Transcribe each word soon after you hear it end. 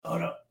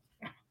Hold up.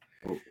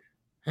 Oh.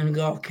 And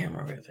go off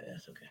camera real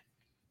fast. Okay.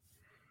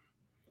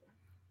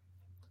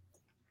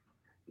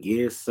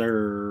 Yes,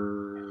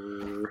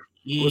 sir. What's up,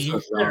 Yes, y'all?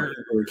 sir.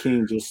 Emperor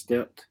King just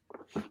stepped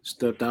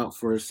out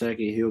for a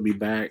second. He'll be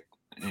back,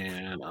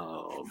 and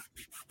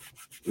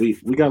we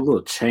got a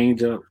little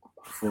change up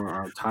for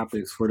our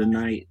topics for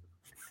tonight.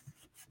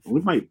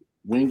 We might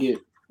wing it,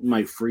 we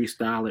might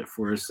freestyle it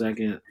for a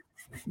second,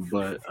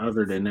 but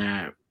other than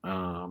that,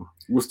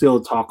 we'll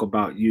still talk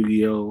about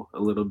Yu-Gi-Oh a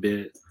little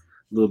bit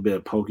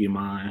of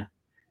Pokemon.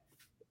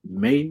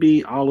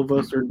 Maybe All of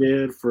Us Are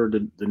Dead for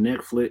the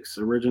Netflix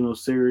original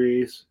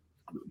series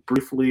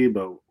briefly,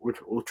 but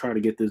we'll try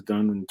to get this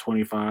done in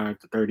 25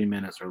 to 30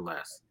 minutes or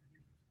less.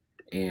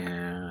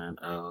 And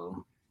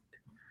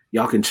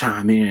y'all can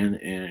chime in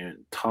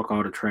and talk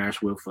all the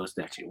trash with us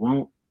that you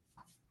want.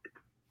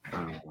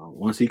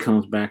 Once he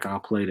comes back, I'll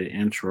play the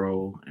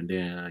intro, and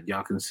then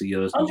y'all can see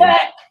us. I'm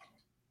back.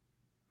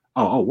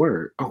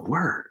 Word. Oh,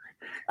 word.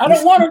 I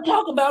don't want to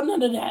talk about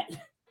none of that.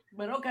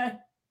 But okay.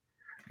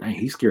 Dang,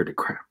 he's scared to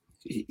crap.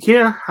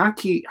 Yeah,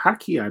 hockey,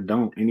 I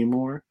don't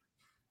anymore.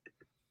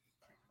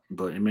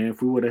 But man,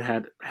 if we would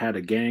have had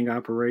a gang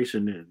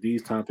operation,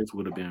 these topics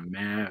would have been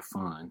mad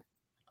fun.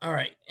 All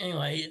right.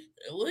 Anyway,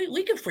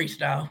 we can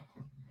freestyle.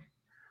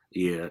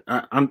 Yeah,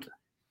 I'm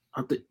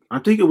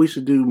thinking we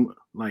should do,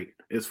 like,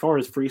 as far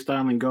as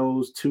freestyling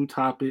goes, 2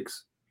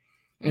 topics,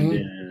 and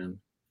then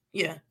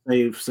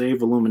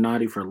save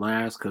Illuminati for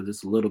last because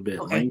it's a little bit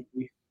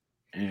lengthy,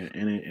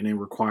 and it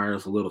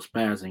requires a little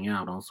spazzing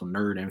out on some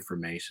nerd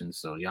information.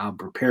 So y'all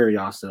prepare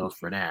yourselves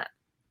for that.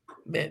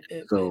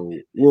 So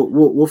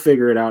we'll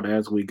figure it out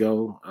as we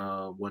go.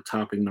 What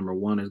topic number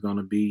 1 is going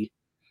to be,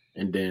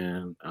 and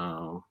then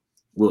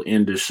we'll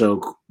end the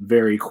show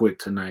very quick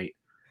tonight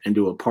and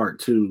do a part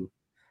 2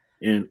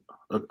 in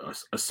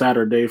a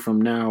Saturday from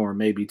now, or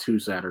maybe 2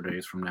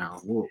 Saturdays from now.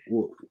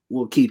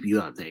 We'll keep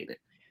you updated.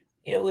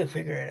 Yeah, we'll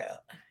figure it out.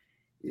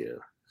 Yeah.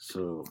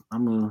 So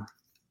I'm gonna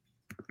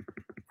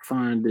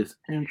find this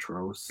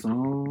intro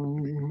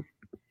song.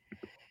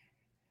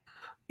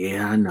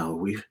 Yeah, I know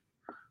we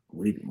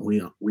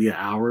an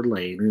hour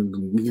late.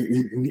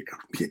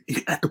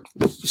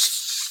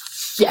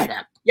 Shut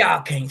up.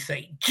 Y'all can't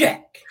say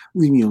jack.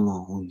 Leave me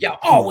alone. Y'all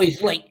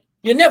always late.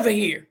 You're never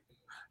here.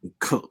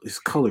 It's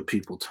colored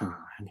people time.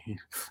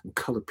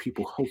 Colored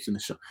people hosting the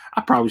show.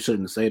 I probably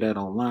shouldn't say that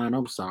online.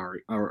 I'm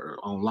sorry. Or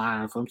on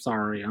live. I'm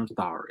sorry. Don't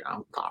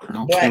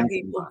Black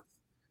people.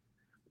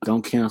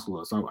 Don't cancel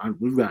us.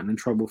 We've gotten in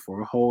trouble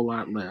for a whole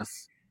lot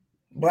less.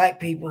 Black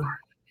people.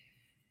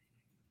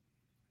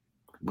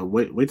 But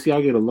wait till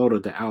y'all get a load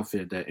of the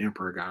outfit that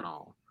Emperor got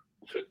on.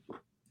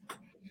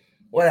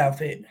 What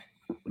outfit?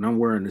 And I'm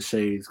wearing the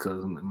shades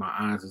because my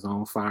eyes is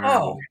on fire.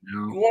 Oh, right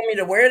now. You want me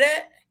to wear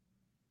that?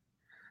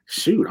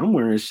 Shoot, I'm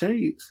wearing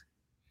shades.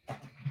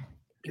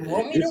 You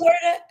want me to wear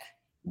that?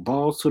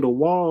 Balls to the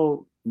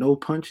wall, no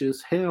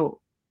punches held.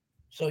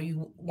 So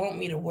you want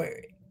me to wear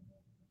it?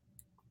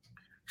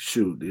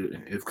 Shoot,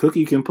 dude, if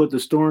Cookie can put the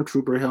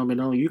Stormtrooper helmet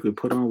on, you can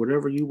put on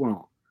whatever you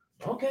want.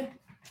 Okay.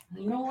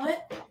 You know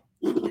what?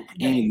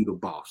 And you the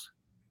boss.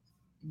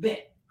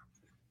 Bet.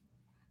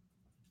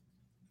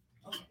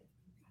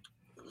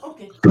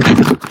 Okay.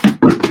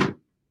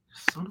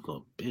 Son of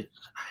a bitch.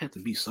 I had to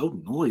be so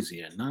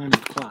noisy at 9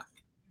 o'clock.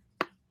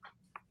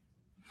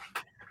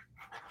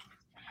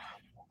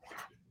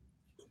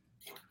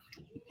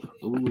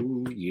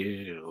 Oh,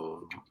 yeah.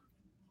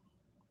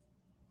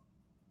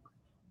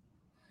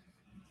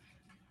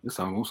 It's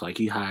almost like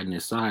he hiding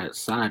his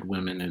side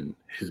women and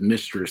his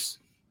mistress.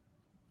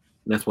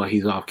 That's why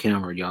he's off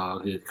camera,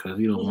 y'all. Because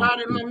he don't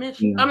want my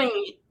mistress. You know, I mean,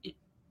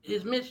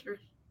 his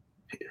mistress.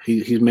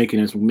 He's making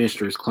his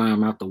mistress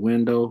climb out the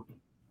window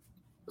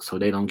so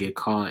they don't get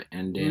caught,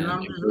 and then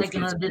I'm just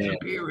making her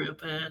disappear real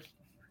fast.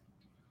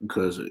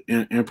 Because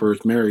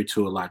Emperor's married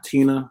to a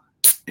Latina,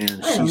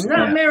 and she's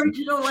not married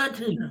to no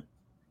Latina.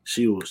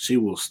 She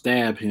will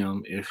stab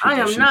him if I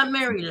am not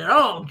married at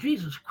all.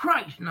 Jesus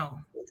Christ, no.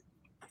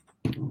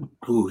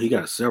 Ooh, he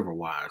got several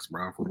wives,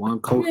 bro. From one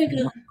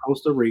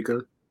Costa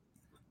Rica.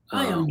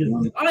 I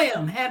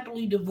am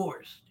happily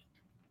divorced.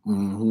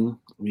 Mm-hmm.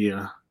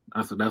 Yeah,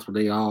 that's what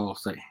they all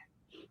say.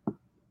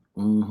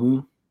 Mm-hmm.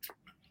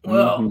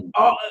 Well,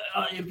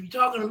 if you're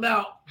talking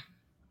about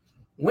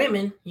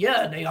women,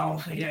 yeah, they all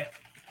say that.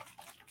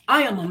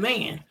 I am a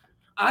man.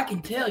 I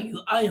can tell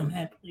you, I am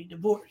happily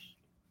divorced.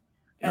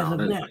 As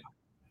of now.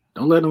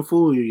 Don't let them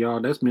fool you,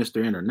 y'all. That's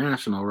Mr.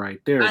 International right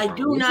there. I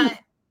do not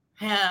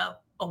have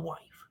a wife.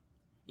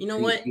 You know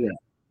what? Yeah.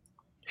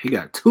 He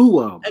got 2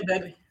 of them. Hey,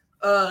 baby.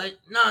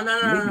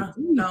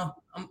 No.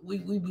 We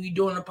be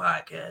doing a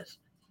podcast.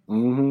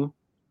 Mm-hmm.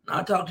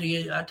 I'll talk to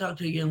you in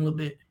a little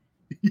bit.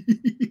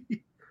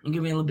 And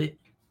give me a little bit.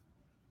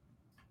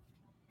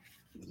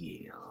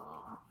 Yeah.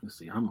 Let's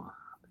see. Hold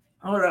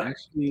up.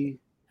 Actually,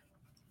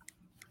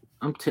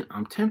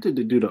 I'm tempted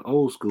to do the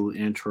old school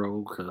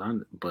intro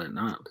but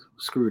not.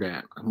 Screw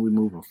that. We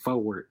moving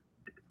forward.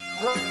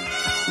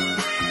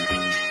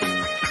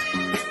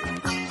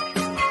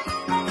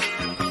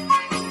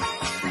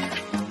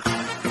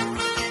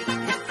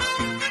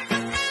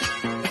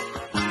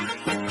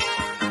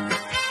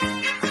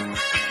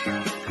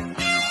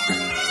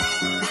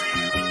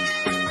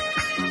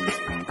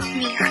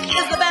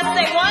 is the best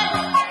thing. What?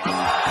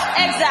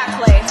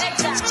 Exactly.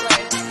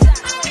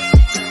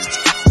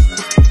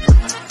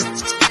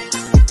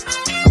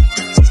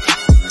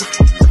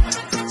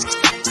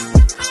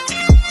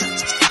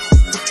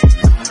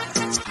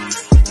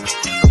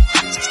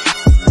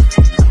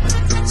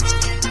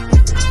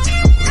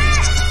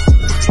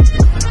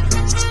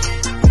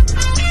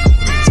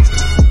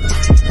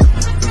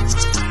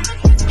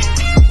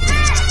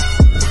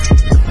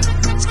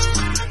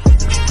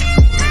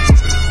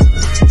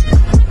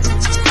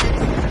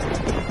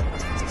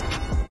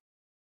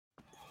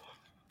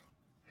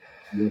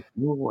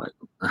 What?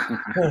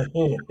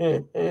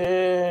 You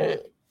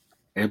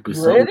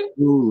Episode ready?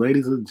 2,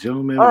 ladies and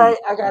gentlemen. All right,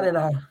 I got it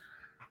on.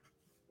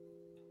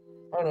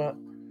 Hold up.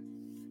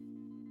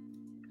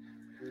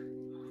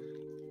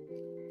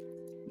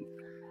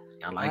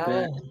 Y'all like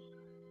that?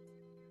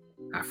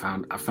 I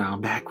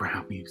found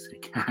background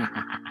music.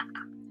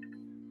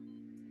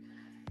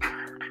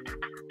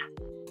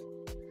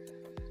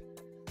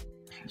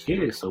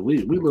 Yeah, so we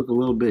look a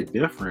little bit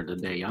different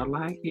today. Y'all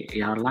like it?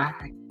 Y'all like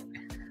it?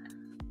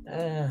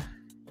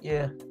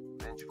 Yeah.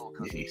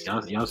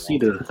 Y'all see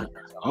the?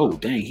 Oh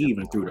dang, he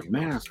even threw the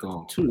mask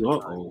on too.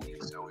 Oh,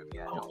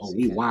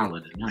 we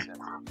wildin' tonight.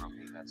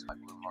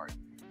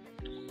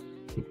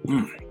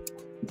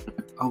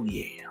 Oh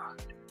yeah.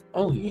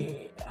 I'm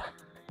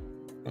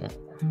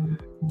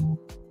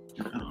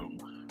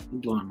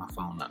blowing my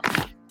phone up.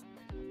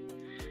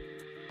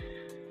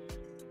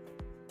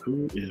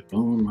 Who is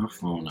blowing my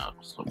phone up?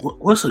 So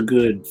what's a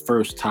good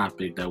first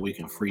topic that we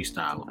can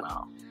freestyle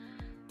about?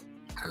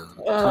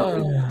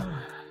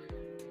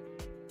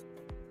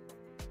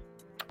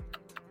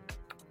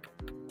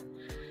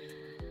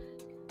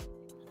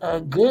 A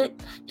good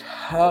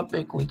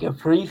topic we can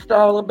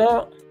freestyle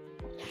about?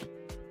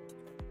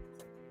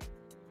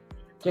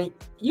 Okay,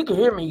 you can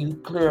hear me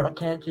clear,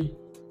 can't you?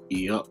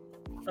 Yep.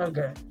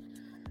 Okay.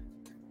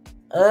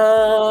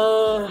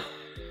 I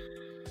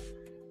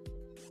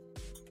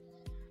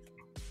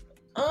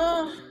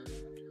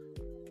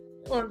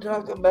want to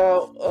talk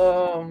about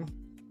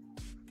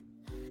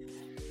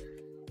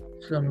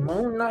some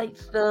Moon Knight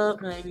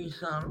stuff, maybe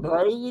some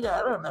Blade.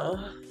 I don't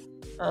know.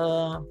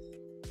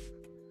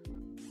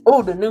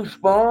 The new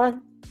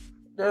Spawn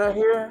that I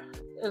hear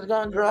is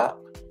gonna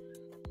drop.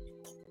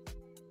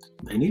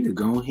 They need to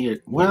go ahead.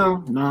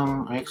 Well,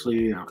 no,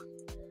 actually,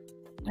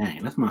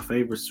 dang, that's my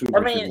favorite superhero.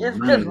 I mean, it's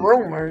just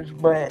rumors,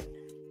 but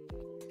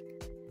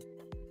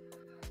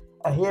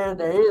I hear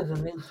there is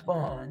a new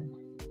Spawn.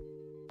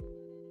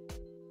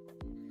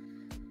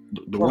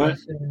 The what?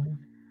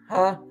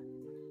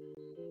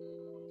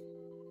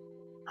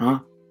 Huh?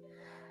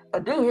 I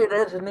do hear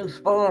there's a new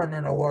Spawn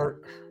in the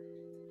works.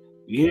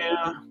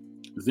 Yeah,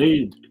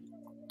 they've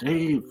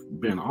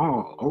been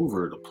all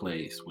over the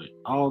place with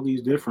all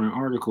these different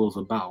articles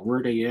about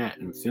where they at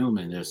and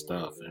filming this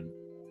stuff, and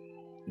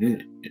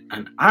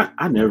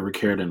I never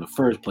cared in the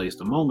first place.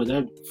 The moment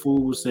that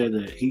fool said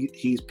that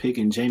he's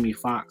picking Jamie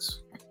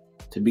Foxx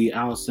to be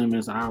Al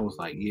Simmons, I was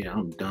like, yeah,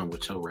 I'm done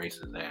with your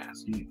racist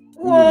ass.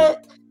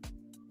 What?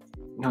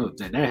 No,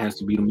 that has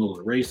to be the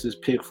most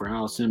racist pick for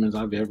Al Simmons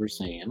I've ever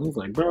seen. I was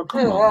like, bro,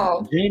 come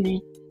on,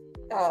 Jamie.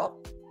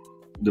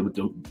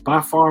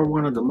 By far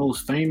one of the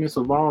most famous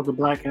of all the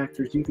black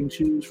actors you can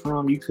choose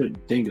from. You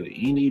couldn't think of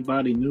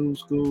anybody new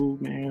school,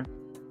 man.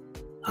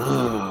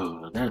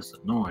 Oh, that's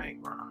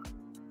annoying, bro.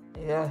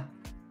 Yeah.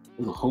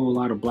 There's a whole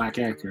lot of black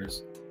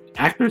actors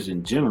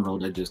in general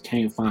that just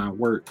can't find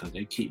work because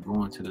they keep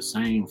going to the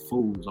same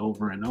fools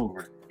over and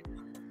over.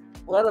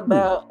 What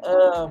about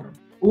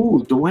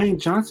Dwayne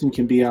Johnson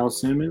can be Al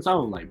Simmons. I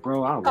was like,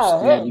 bro, I will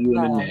stab you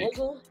in the neck.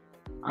 Nigga.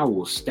 I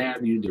will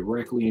stab you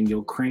directly in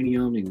your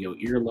cranium, in your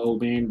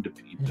earlobe, and the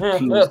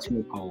penis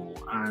tip hole.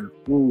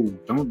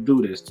 Don't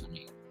do this to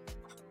me.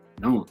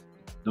 Don't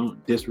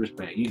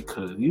disrespect you,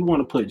 because you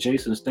want to put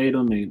Jason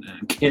Statham and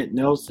Kent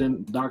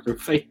Nelson, Dr.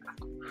 Fate.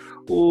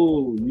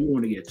 You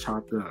want to get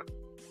chopped up.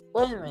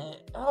 Wait a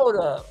minute, hold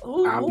up.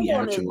 I'll be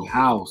at your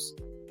house.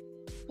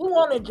 Who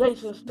wanted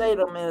Jason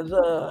Statham as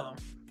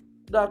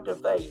Dr.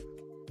 Fate?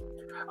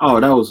 Oh,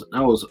 that was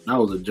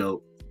a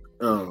joke.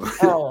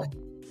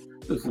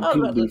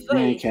 People be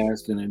fan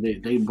casting and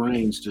they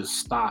brains just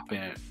stop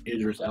at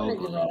Idris Elba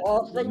and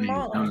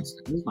Dwayne Johnson.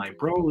 It's like,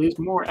 bro, it's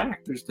more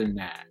actors than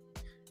that.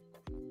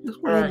 It's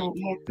more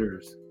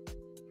actors.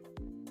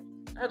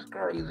 That's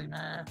crazy,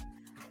 man.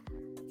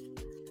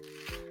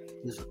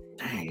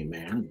 Dang,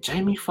 man.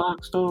 Jamie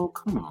Foxx, though,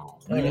 come on,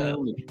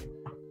 man.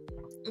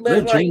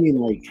 Let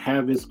Jamie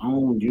have his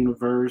own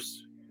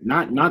universe,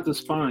 not the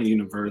Spawn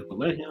universe, but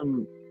let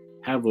him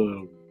have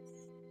a.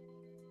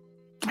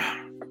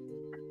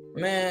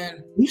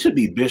 Man, he should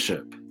be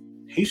Bishop.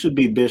 He should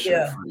be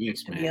Bishop for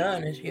X-Men. To be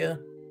honest, yeah.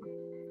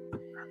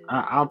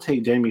 I'll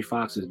take Jamie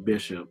Foxx as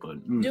Bishop, but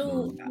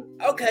dude,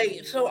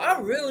 okay. So I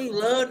really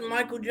loved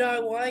Michael Jai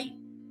White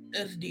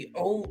as the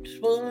old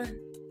Spawn.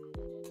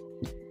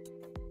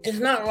 It's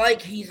not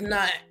like he's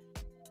not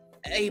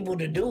able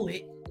to do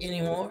it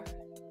anymore.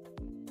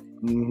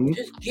 Mm-hmm.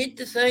 Just get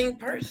the same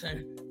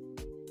person.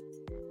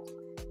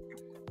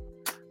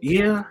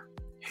 Yeah,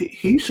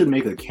 he should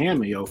make a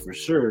cameo for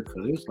sure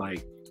because it's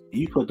like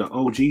you put the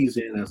OGs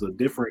in as a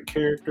different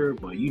character,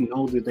 but you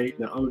know that they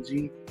the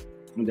OG.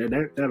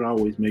 That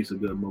always makes a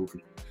good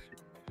movie.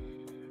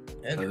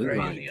 That's It's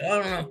crazy. like, I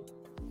don't know.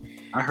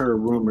 I heard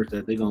rumors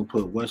that they're gonna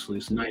put Wesley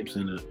Snipes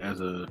in as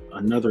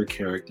another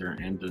character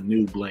in the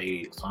new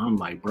Blade. So I'm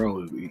like,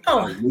 bro,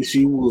 I wish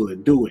you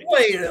would do it.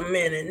 Wait a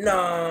minute,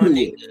 no,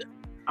 nigga.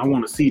 I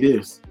want to see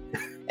this.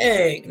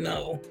 Heck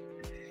no.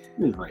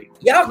 Like,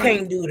 Y'all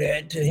can't do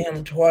that to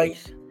him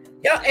twice.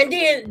 Y'all, and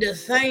then the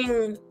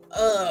same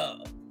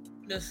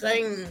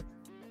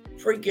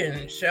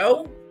freaking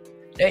show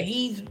that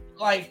he's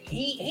like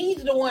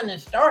he's the one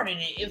that started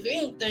it. If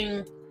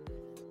anything,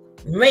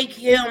 make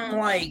him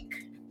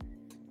like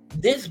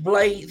this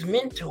Blade's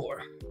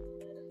mentor.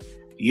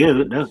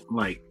 Yeah, that's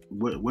like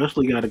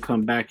Wesley got to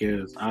come back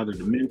as either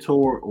the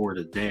mentor or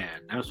the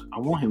dad. I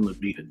want him to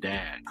be the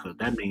dad because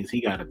that means he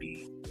got to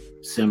be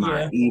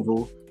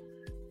semi-evil.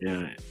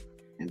 Yeah,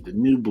 and the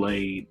new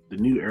Blade, the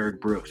new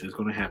Eric Brooks, is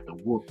going to have to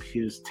whoop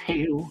his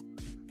tail.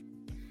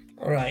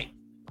 Right,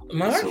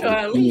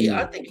 Mahershala Ali.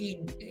 I think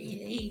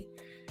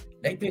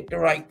they picked the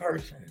right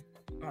person.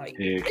 Like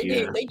they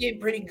did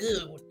pretty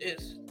good with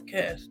this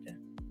casting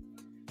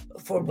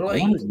for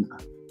Blade.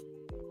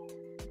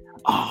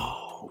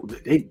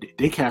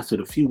 They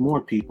casted a few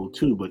more people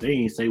too, but they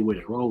ain't say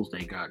which roles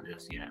they got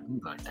this yet. I'm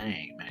like,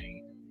 dang,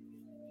 man,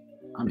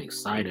 I'm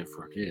excited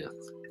for this.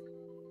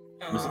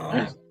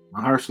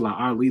 Mahershala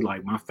Ali,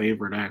 like my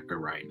favorite actor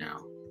right now.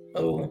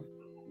 Oh,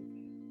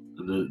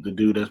 the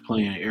dude that's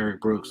playing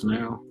Eric Brooks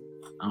now.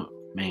 Oh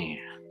man,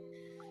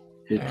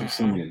 it's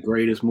some of the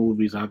greatest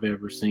movies I've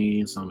ever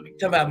seen. Some of the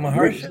talk about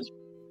Mahershala.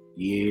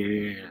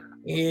 Yeah,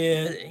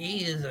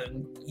 he's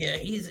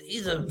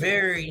a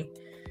very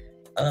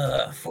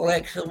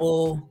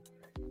flexible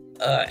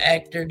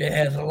actor that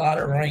has a lot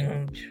of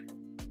range.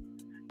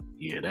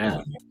 Yeah,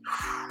 that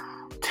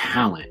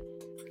talent.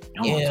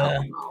 Talking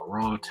about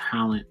raw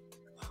talent.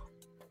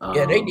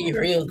 They did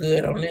real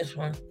good on this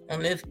one,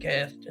 on this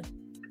casting.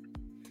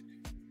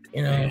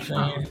 You know what I'm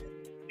saying?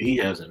 He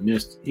hasn't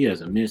missed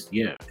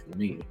yet for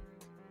me.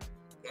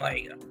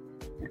 Like,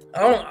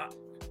 I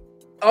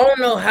don't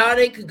know how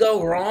they could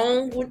go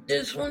wrong with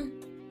this one,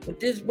 with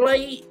this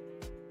Blade.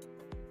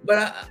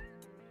 But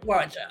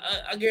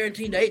I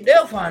guarantee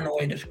they'll find a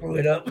way to screw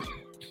it up.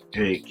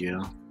 Heck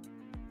yeah.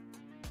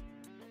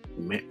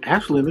 Man,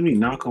 actually, let me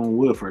knock on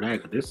wood for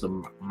that because this is a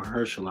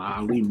Mahershala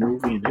Ali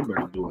movie and they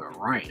better do it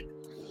right.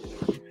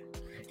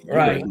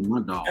 Right.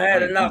 I had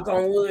to knock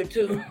on wood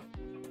too.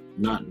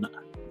 Not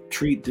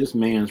treat this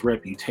man's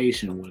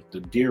reputation with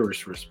the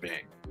dearest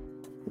respect.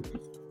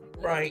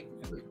 Right.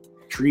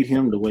 Treat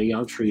him the way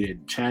y'all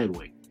treated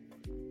Chadwick.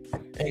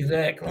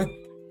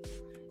 Exactly.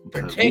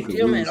 Protect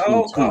him at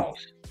all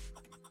costs.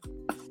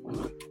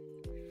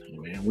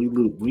 Man, we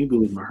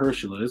lose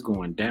Mahershala. It's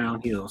going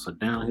downhill. It's a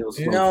downhill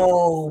slope.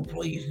 No,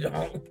 please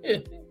don't.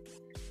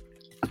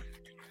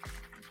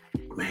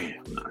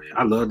 Man,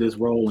 I love this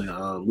role in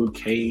Luke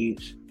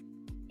Cage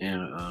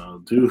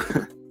and dude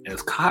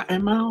as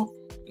Cottonmouth.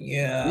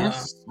 Yeah.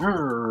 Yes,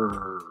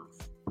 sir.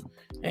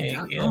 Hey,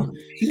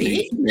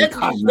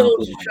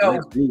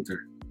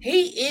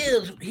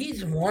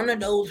 he's one of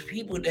those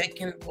people that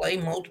can play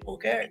multiple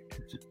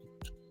characters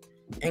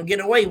and get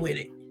away with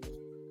it.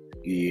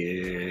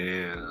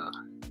 Yeah.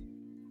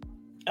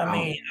 I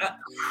mean,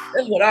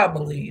 that's what I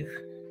believe.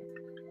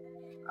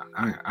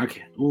 I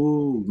can't.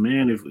 Oh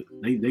man, if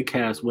they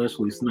cast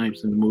Wesley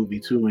Snipes in the movie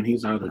too, and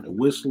he's either the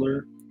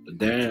Whistler, the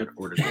dad,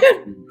 or the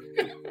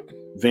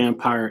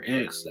Vampire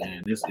X,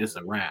 and it's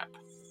a wrap.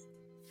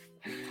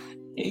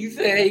 You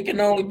said he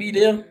can only be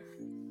them.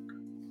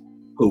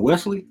 Who,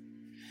 Wesley?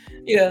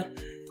 Yeah.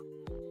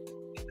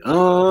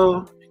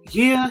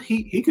 Yeah,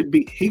 he could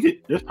be. He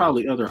could. There's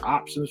probably other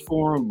options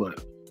for him,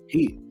 but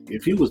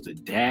if he was the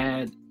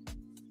dad,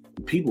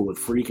 people would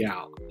freak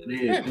out.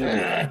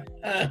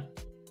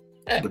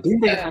 But then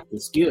they have to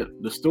skip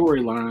the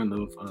storyline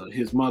of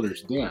his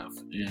mother's death,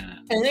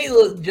 and they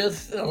look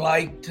just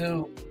alike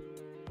too.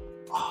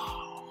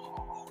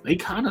 Oh, they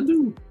kind of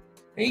do.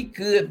 He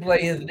could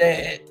play his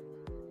dad.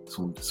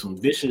 Some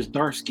vicious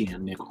dark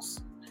skinned nickels.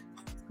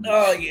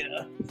 Oh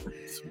yeah.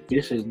 Some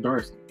vicious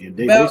dark skin.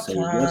 They say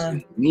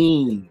Wesley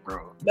mean,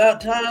 bro. About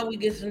time we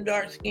get some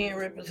dark skin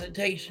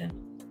representation.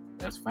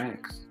 That's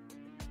facts.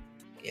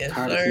 Yes,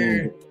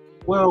 sir.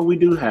 Well, we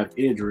do have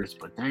Idris,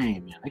 but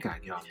dang, man, they gotta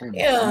get off that.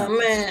 Yeah,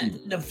 man.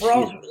 The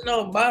Frost,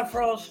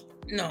 Bifrost,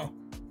 no.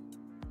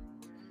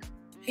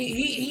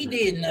 He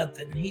did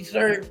nothing. He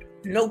served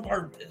no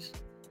purpose.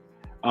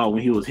 Oh,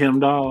 when he was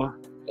Heimdall?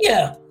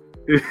 Yeah.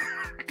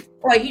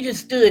 Like, he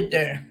just stood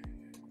there.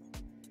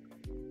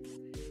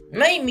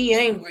 Made me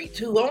angry,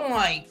 too. I'm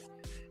like,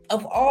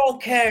 of all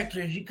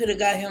characters you could have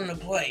got him to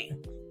play,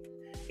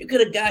 you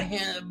could have got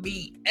him to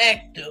be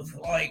active.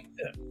 Like,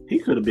 he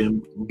could have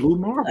been Blue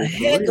Marvel. A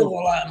heck of a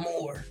lot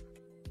more.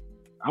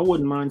 I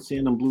wouldn't mind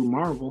seeing him Blue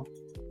Marvel.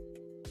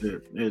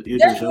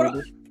 That's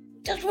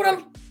what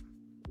I'm...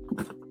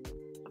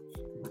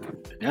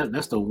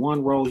 That's the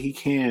one role he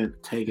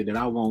can't take it that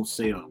I won't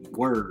say a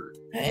word.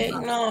 Hey,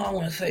 no, I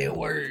want to say a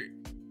word.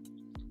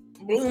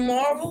 Blue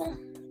Marvel,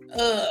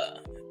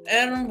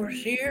 Adam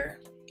Brashear,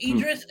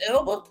 Idris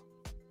Elba.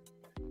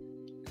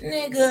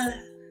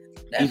 Nigga,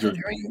 that's a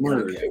dream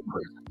come true.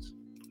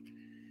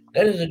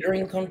 That is a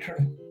dream come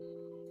true.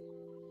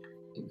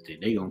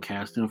 They gonna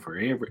cast him for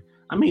every.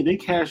 I mean, they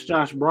cast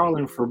Josh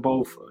Brolin for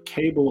both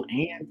Cable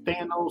and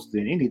Thanos.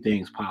 Then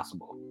anything's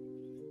possible.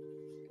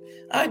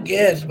 I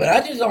guess, but I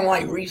just don't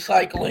like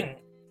recycling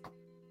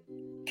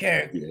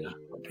characters. Yeah,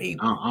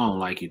 people. I don't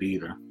like it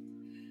either.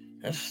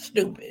 That's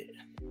stupid.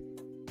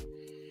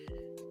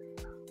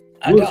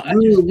 What's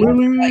good,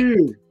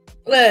 Willie?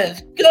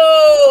 Let's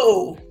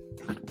go.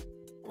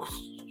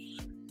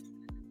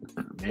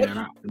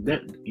 Man,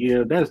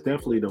 that's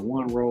definitely the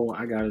one role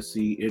I gotta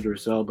see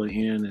Idris Elba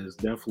in is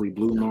definitely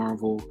Blue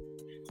Marvel,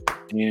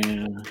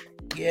 and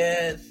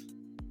yes,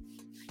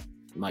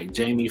 like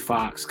Jamie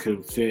Foxx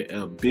could fit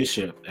a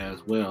Bishop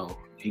as well.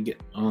 Dude,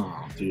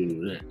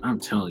 I'm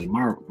telling you,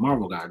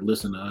 Marvel got to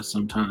listen to us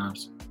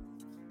sometimes.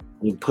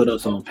 We put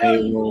us on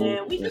payroll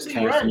as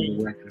casting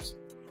directors.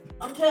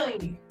 I'm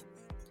telling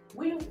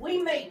you,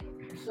 we make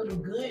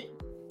some good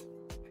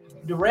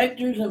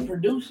directors and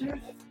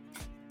producers.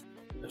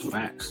 That's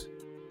facts.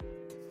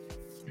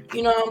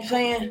 You know what I'm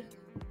saying?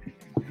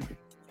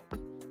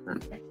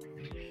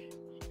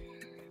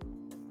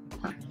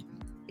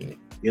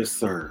 Yes,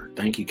 sir.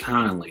 Thank you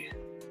kindly.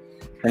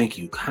 Thank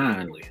you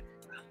kindly.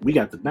 We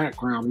got the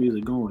background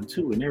music going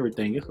too and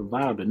everything. It's a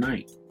vibe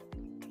tonight.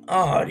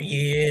 Oh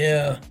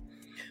yeah.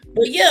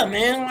 But yeah,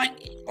 man,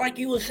 like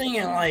you were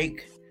saying,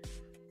 like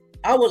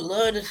I would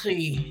love to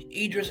see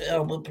Idris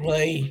Elba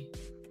play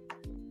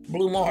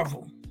Blue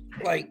Marvel.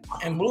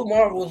 And Blue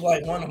Marvel is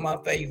like one of my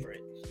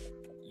favorites.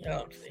 You know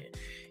what I'm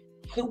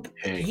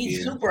saying?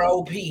 He's super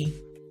OP. You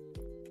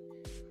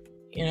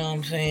know what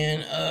I'm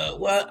saying?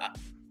 Well,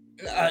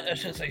 I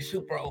should say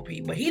super OP,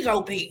 but he's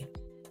OP.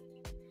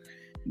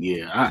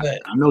 Yeah, I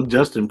know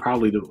Justin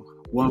probably the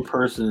one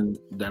person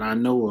that I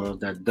know of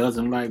that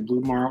doesn't like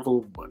Blue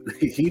Marvel, but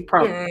he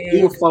probably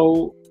he'll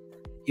fold.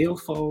 He'll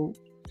fold.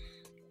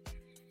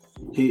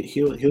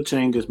 He'll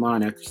change his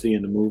mind after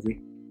seeing the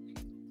movie.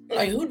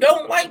 Like, who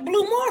don't like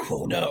Blue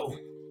Marvel though?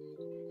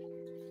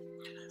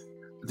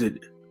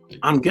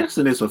 I'm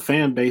guessing it's a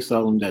fan base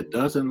of him that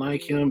doesn't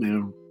like him,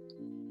 and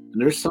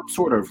there's some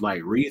sort of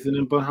like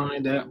reasoning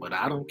behind that, but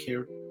I don't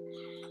care.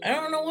 I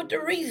don't know what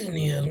the reason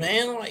is,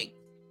 man. Like,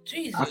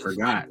 Jesus, I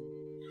forgot.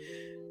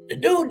 The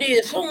dude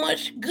did so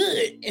much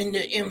good in the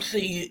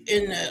MCU,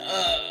 in the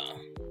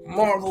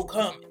Marvel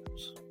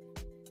comics.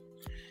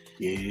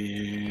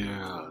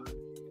 Yeah.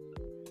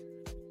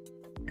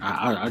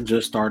 I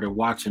just started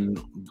watching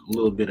a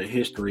little bit of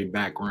history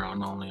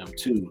background on them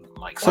too.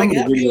 Like some of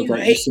the videos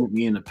that you sent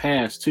me in the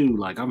past too.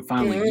 Like I'm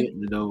finally getting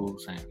to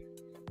those. And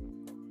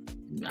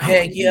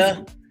heck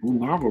yeah.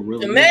 Marvel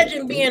really.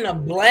 Imagine being a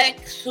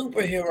black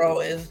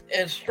superhero as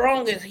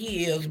strong as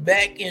he is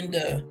back in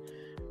the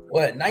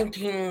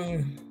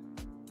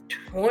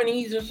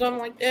 1920s or something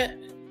like that.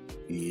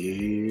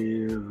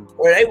 Yeah.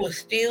 Where they were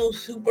still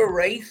super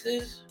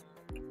racist.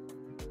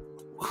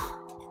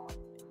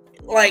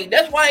 Like,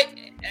 that's why,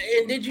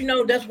 and did you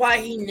know that's why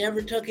he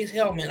never took his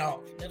helmet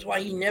off? That's why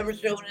he never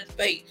showed his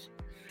face.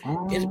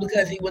 It's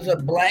because he was a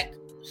black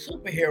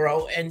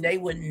superhero and they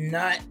would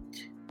not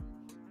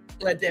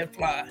let that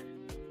fly.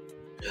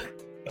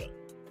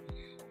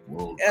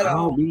 Well,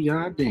 I'll be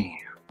goddamn.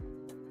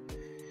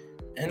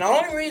 And the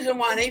only reason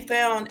why they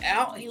found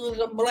out he was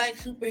a black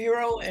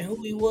superhero and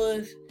who he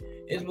was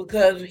is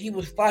because he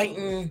was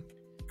fighting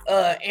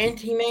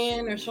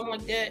Ant-Man or something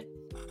like that.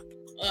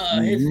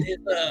 His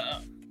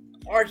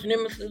arch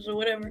nemesis or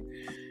whatever.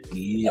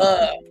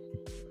 Yeah.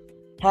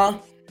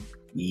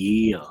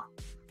 Yeah.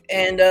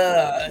 And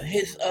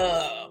his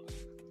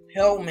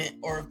helmet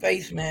or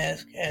face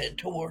mask had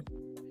torn,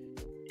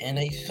 and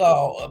they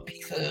saw a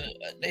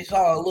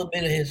little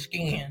bit of his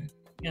skin.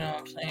 You know what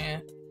I'm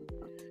saying?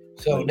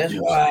 So that's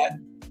why.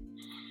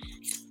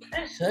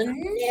 That's a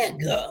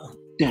nigga.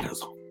 That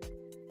is a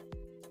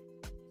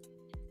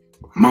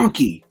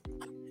monkey.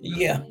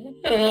 Yeah.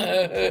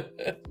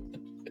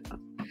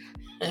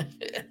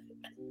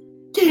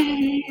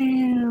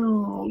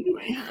 Damn, you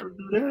ain't have to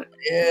do that.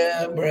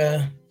 Yeah,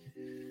 bruh.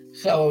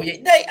 So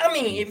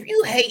if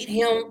you hate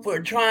him for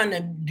trying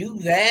to do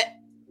that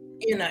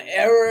in an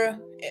era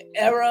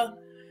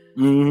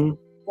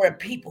where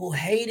people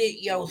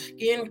hated your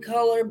skin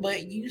color,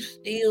 but you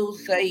still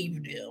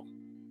saved them,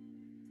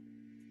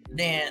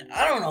 then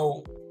I don't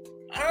know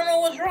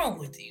what's wrong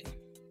with you.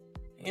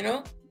 You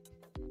know?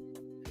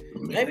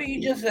 Maybe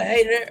you just a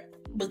hater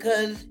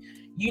because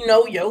you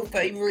know your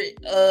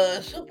favorite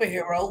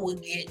superhero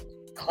would get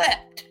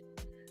clapped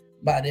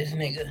by this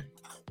nigga.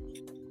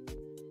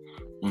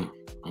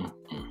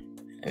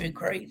 That'd be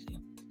crazy.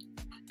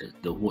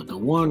 The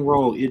one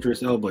role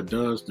Idris Elba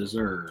does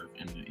deserve,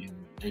 and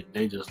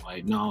they just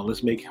like, no,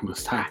 let's make him a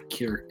side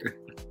character.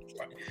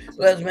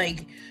 Let's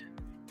make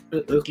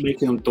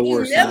him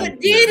Thor. He never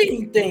did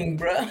anything,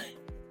 bro.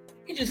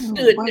 He just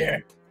stood What?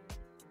 there.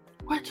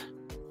 What?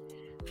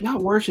 Y'all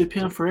worship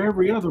him for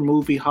every other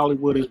movie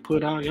Hollywood has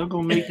put out. Y'all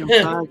gonna make him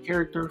side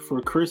character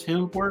for Chris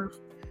Hemsworth?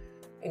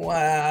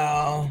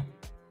 Wow.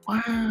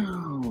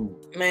 Wow.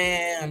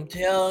 Man, I'm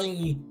telling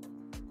you.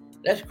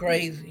 That's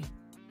crazy.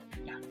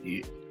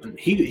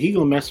 He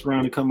gonna mess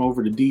around and come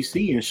over to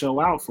DC and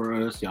show out for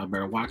us. Y'all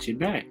better watch it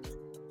back.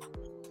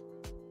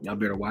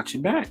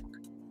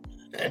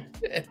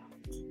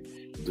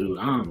 Dude,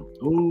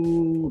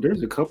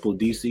 there's a couple of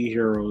DC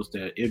heroes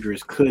that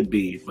Idris could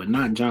be, but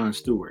not Jon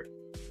Stewart.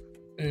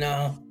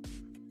 No.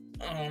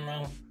 I don't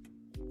know.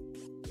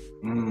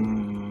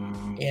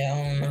 Yeah, I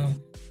don't know.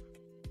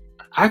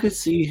 I could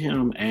see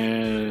him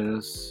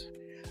as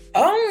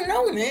I don't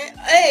know, man.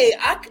 Hey,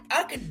 I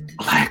could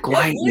Black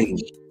Lightning.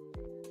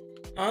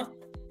 Huh?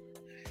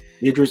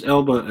 Idris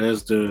Elba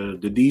as the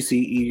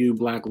DCEU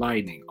Black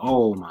Lightning.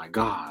 Oh my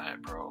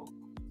God, bro.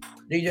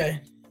 DJ,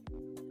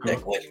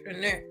 that question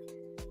there.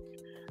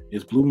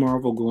 Is Blue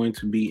Marvel going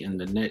to be in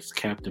the next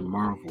Captain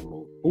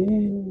Marvel movie?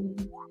 Ooh.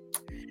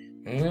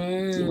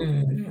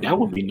 That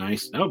would be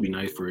nice. That would be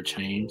nice for a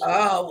change.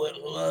 I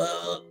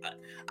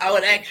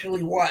would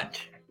actually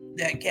watch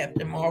that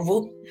Captain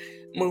Marvel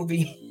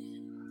movie.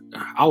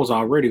 I was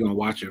already gonna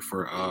watch it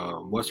for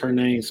what's her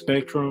name?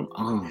 Spectrum.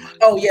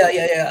 Oh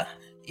yeah.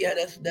 Yeah,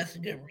 that's a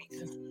good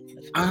reason.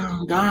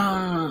 Oh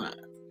God.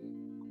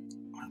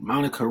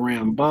 Monica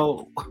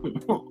Rambeau.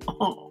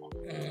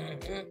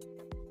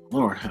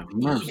 Lord have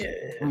mercy.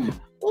 Yeah.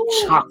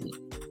 Chocolate.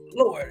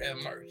 Lord have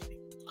mercy.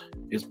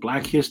 It's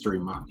Black History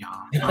Month,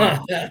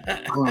 y'all.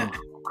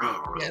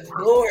 Yes,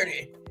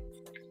 Lordy.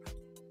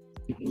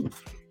 Let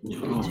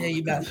me tell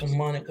you about some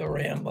Monica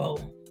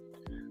Rambeau.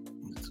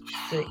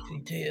 Sexy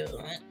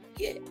tail.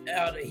 Get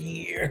out of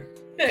here.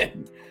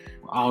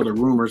 All the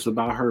rumors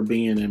about her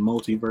being in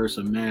Multiverse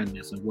of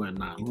Madness and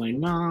whatnot. I'm like,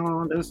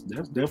 no, that's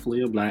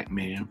definitely a black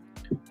man.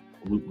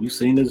 We've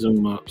seen the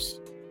zoom ups.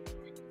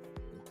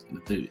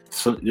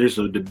 There's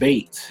a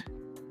debate.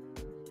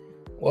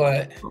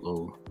 What?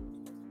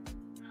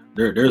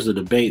 There's a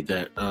debate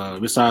that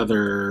it's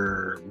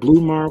either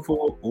Blue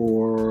Marvel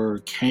or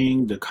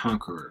Kang the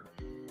Conqueror.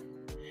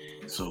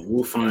 So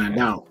we'll find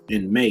out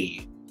in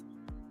May.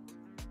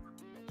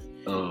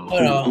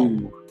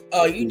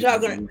 You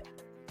talking,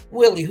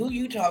 Willie? Who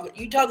you talking?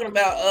 You talking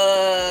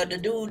about the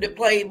dude that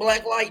played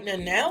Black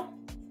Lightning now?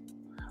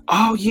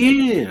 Oh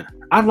yeah,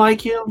 I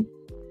like him,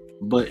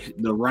 but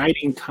the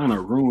writing kind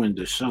of ruined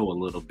the show a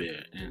little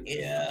bit. And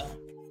yeah,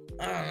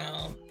 I don't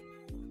know.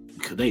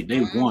 Because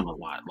they won a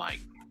lot. Like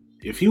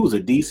if he was a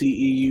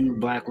DCEU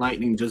Black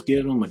Lightning, just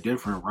give him a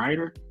different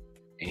writer,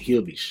 and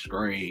he'll be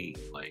straight.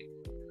 Like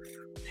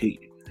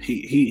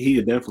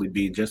he'd definitely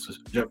be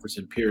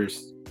Jefferson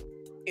Pierce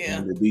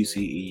in the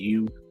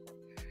DCEU.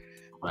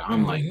 But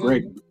I'm like,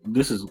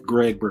 this is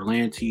Greg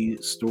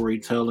Berlanti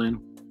storytelling,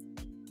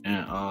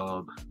 and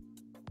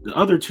the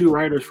other two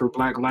writers for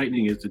Black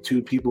Lightning is the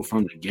two people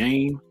from the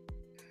game.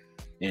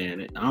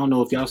 And I don't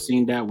know if y'all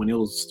seen that when it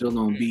was still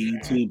on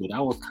BET, but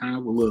that was kind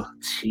of a little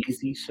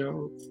cheesy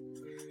show.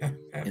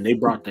 And they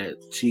brought that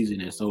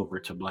cheesiness over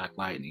to Black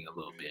Lightning a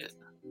little bit.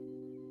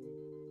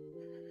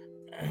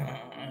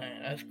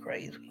 That's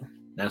crazy.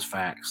 That's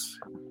facts.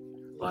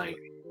 Like,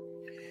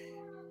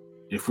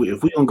 if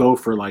we don't go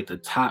for like the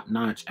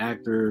top-notch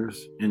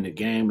actors in the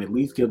game, at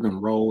least give them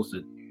roles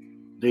that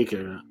they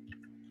can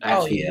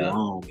actually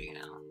belong in.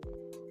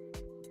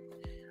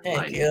 Heck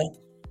like, yeah.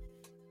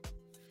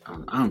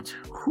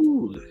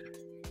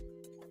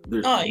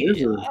 There's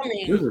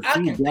a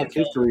few Black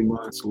History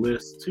Months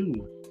list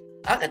too.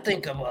 I could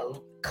think of a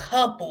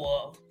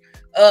couple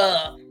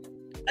of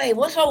hey,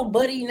 what's old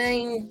buddy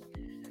name?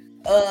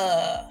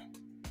 Oh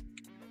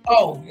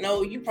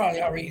no, you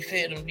probably already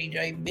said him,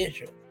 DJ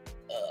Bishop.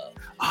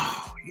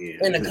 Oh yeah.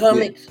 In the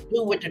comics,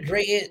 dude with the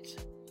dreads,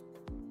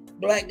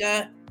 black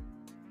guy.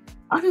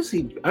 I can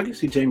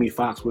see Jamie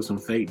Foxx with some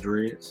fake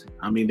dreads.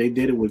 I mean, they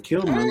did it with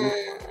Killmonger.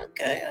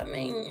 Okay, I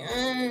mean,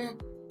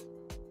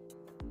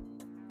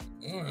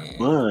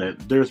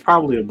 but there's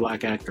probably a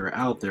black actor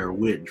out there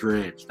with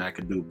dreads that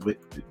could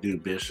do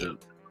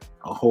Bishop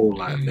a whole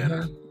lot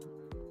better.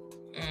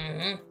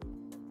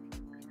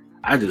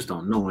 I just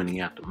don't know any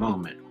at the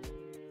moment.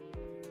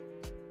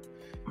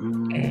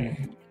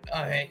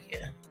 All right,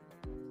 yeah.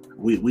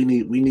 We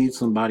need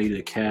somebody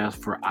to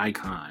cast for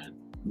Icon,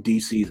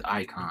 DC's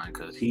Icon,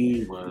 because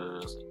he's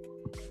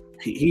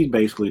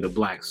basically the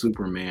Black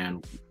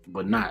Superman,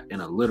 but not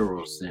in a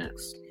literal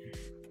sense.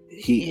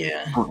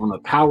 On a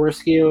power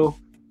scale,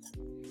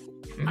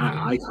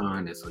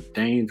 Icon is a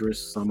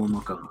dangerous son of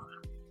a gun.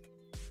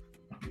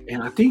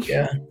 And I think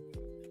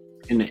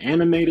in the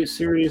animated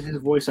series, his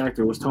voice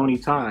actor was Tony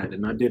Todd,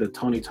 and I did a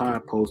Tony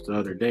Todd post the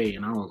other day,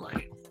 and I was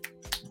like,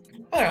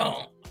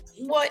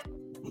 what?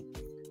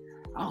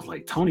 I was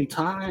like, Tony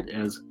Todd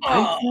as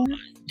Icon?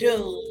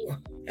 Dude.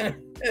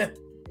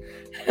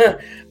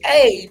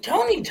 Hey,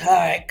 Tony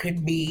Todd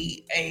could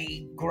be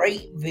a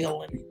great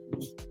villain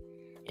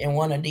in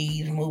one of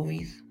these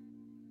movies.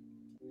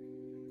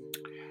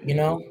 You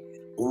know?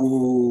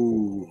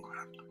 Ooh.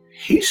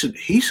 He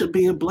should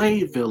be a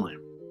Blade villain.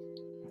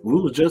 We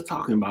were just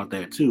talking about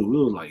that too. We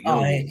were like,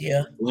 yo,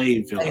 yeah.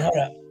 Blade Hey, villain. hold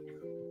up.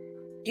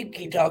 You can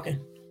keep talking.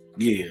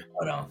 Yeah.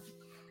 Hold on.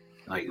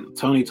 Like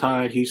Tony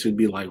Todd, he should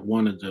be like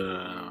one of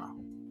the.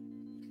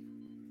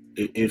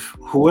 If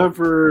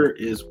whoever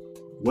is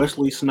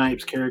Wesley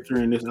Snipes' character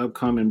in this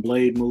upcoming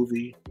Blade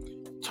movie,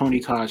 Tony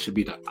Todd should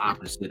be the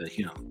opposite of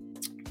him.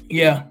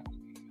 Yeah.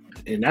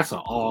 And that's an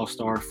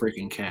all-star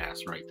freaking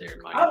cast right there.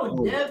 Like, I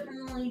would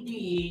definitely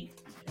dig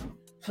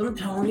some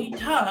Tony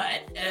Todd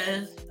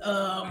as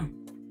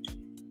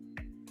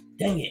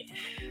dang it.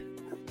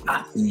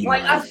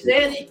 Like I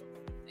said it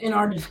in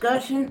our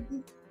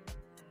discussion,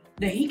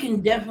 that he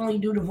can definitely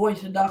do the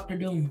voice of Dr.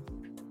 Doom.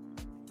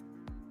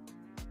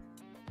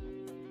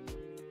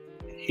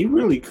 He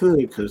really could,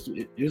 because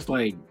it's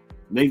like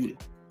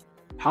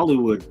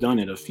Hollywood done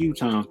it a few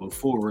times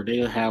before, where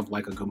they'll have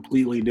like a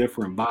completely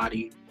different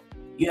body,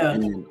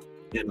 and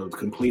a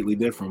completely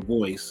different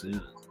voice.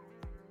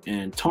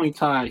 And Tony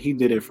Todd, he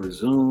did it for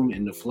Zoom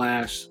in the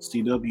Flash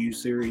CW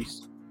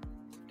series,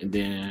 and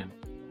then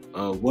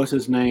what's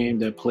his name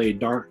that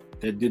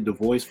did the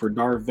voice for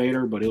Darth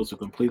Vader, but it was a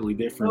completely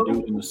different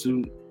dude in the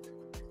suit.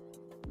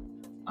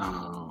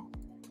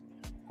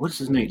 What's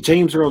his name?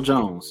 James Earl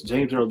Jones.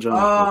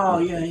 Oh,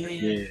 yeah.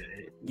 You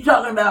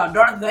talking about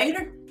Darth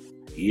Vader?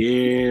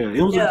 Yeah,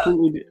 it was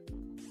completely.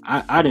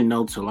 I didn't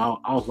know till I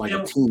was like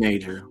a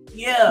teenager.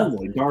 Yeah.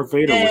 Like Darth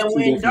Vader and was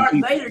when Darth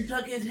Vader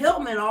took his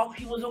helmet off,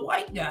 he was a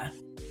white guy.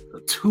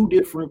 Two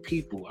different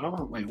people. I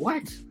was like,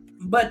 what?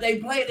 But they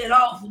played it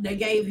off. They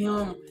gave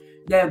him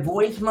that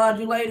voice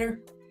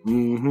modulator.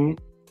 Mm-hmm.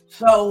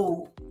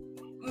 So,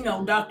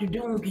 Dr.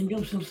 Doom can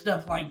do some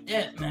stuff like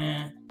that,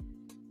 man.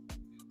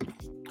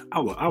 I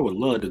would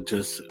love to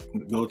just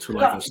go to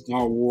like a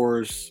Star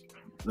Wars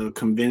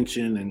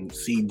convention and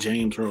see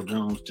James Earl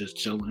Jones just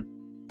chilling,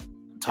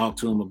 talk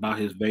to him about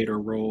his Vader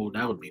role.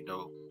 That would be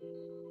dope.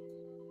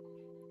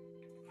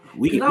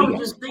 We got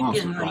just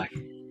thinking, like,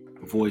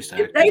 voice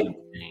acting.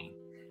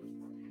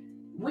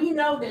 We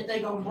know that they're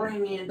gonna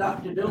bring in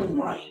Dr.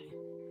 Doom, right?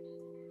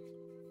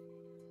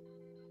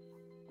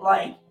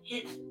 Like,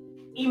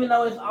 even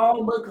though it's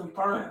all but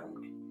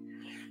confirmed,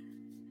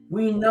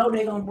 we know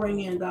they're gonna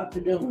bring in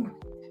Dr. Doom.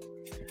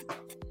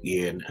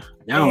 Yeah,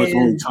 now it's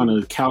only trying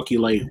to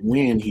calculate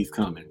when he's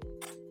coming.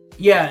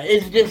 Yeah,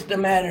 it's just a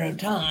matter of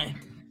time.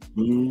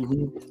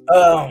 Mm-hmm.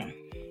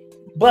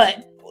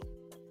 But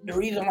the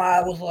reason why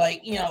I was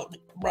like,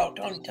 brought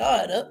Tony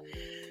Todd up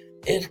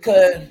is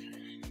because,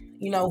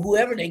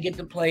 whoever they get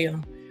to play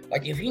him,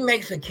 like if he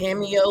makes a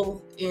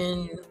cameo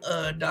in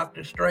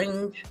Doctor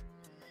Strange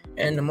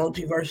and the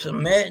Multiverse of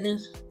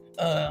Madness,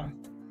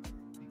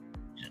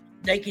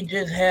 they could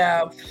just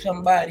have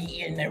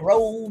somebody in their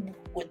robe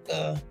with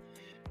the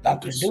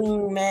Dr.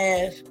 Doom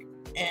mask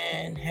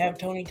and have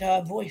Tony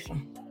Todd voice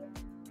him.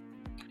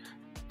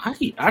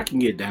 I can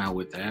get down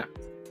with that.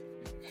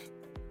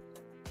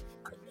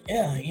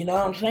 Yeah, you know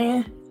what I'm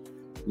saying?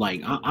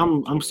 Like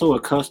I'm so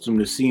accustomed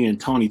to seeing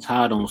Tony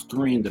Todd on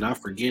screen that I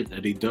forget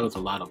that he does a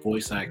lot of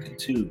voice acting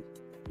too.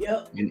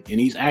 Yep. And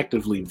he's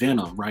actively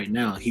Venom right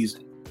now. He's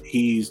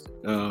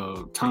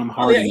Tom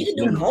Hardy. Yeah, he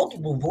can do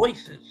multiple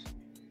voices.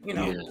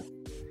 Yeah.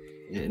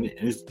 And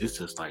it's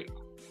just like,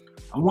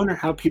 I wonder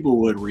how people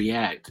would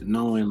react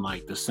knowing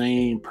like the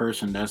same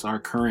person that's our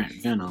current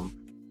Venom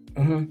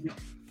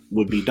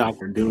would be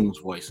Dr. Doom's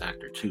voice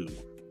actor too.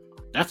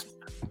 I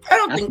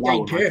don't think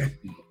they care.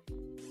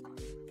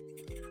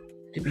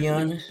 To be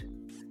honest,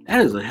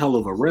 that is a hell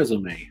of a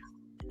resume.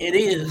 It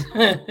is.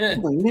 Like,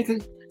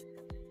 nigga,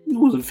 you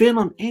was a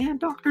Venom and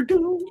Dr.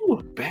 Doom. You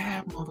a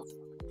bad mother.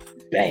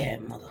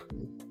 Bad mother.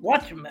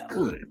 Watch your mouth.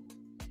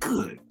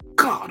 Good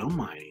God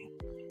Almighty.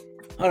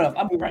 Hold up,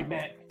 I'll be right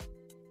back.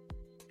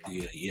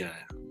 Yeah.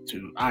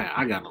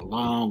 I got a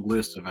long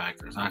list of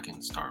actors I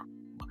can start,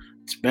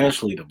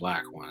 especially the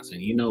black ones.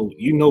 And you know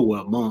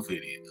what month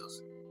it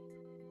is.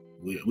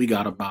 We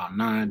got about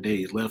 9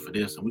 days left for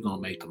this, and we're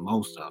gonna make the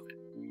most of it.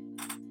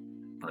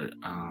 But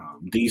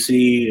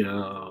DC,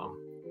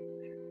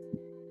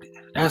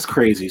 that's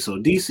crazy. So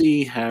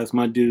DC has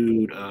my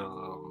dude.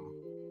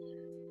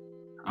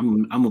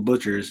 I'm a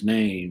butcher his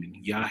name.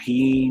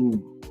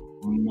 Yahim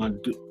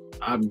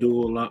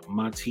Abdul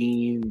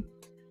Mateen.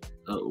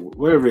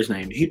 Whatever his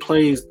name. He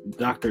plays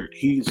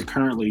he's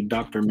currently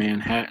Dr.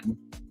 Manhattan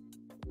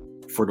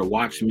for the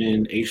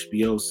Watchmen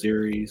HBO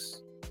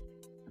series.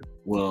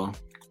 Well,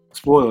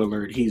 spoiler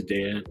alert, he's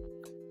dead.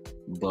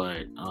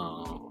 But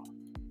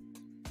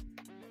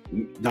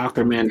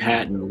Dr.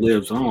 Manhattan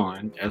lives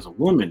on as a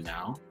woman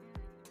now.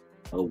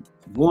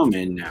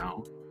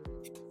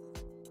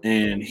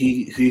 And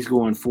he's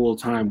going full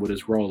time with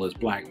his role as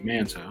Black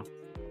Manta.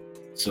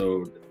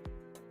 So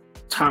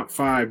top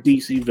 5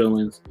 DC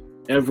villains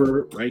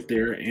ever right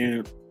there,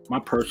 and my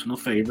personal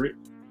favorite.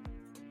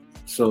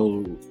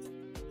 So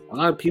a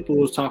lot of people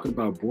was talking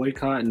about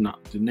boycotting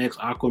the next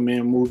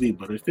Aquaman movie,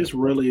 but if it's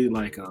really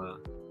like a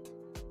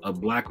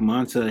Black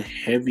Manta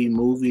heavy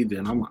movie,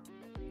 then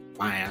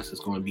my ass is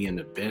going to be in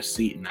the best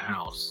seat in the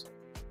house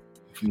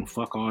and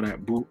fuck all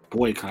that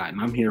boycott,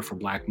 and I'm here for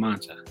Black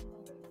Manta.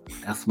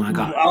 That's my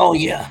guy. Oh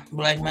yeah,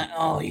 Black Manta.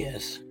 Oh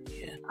yes,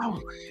 yeah.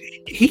 Oh,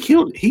 he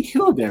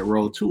killed that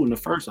role too in the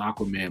first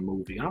Aquaman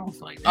movie. I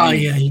was like, oh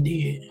yeah, he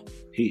did.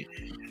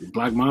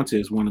 Black Manta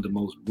is one of the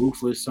most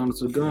ruthless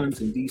sons of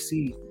guns in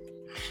DC.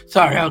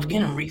 Sorry, I was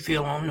getting a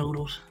refill on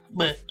noodles,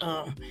 but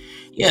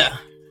yeah.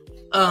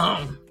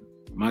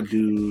 My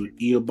dude,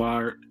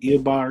 Eobard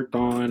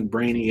Thawne,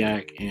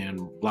 Brainiac,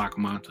 and Black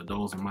Manta.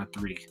 Those are my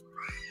three.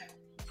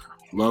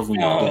 Love them.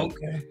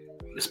 Okay.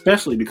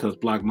 Especially because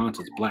Black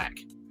Manta's black.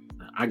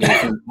 I gave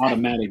him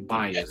automatic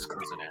bias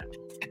because of that.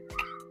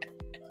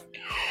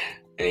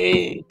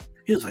 Hey.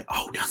 He was like,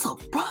 "Oh, that's a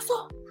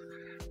brother.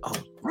 A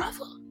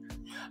brother.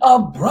 A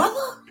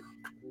brother."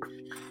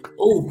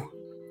 Oh.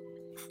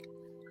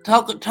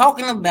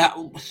 Talking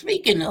about,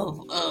 speaking of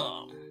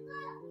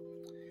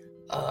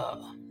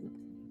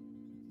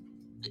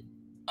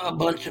a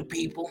bunch of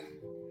people,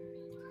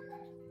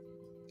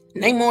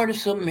 Namor the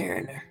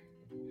Submariner.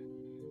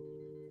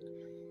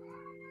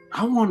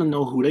 I want to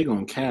know who they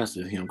gonna cast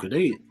as him, because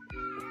they,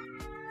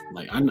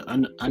 like,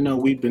 I know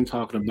we've been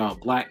talking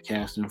about black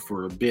casting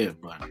for a bit,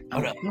 but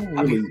Hold up, don't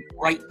I'll be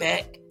right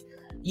back.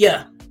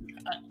 Yeah,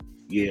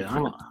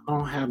 I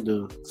don't have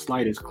the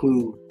slightest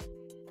clue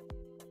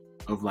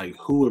of like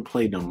who would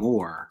play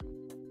Namor.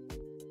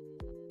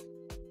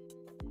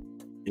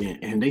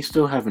 And they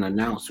still haven't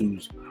announced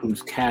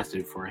who's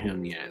casted for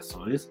him yet.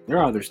 So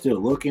they're either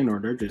still looking or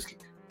they're just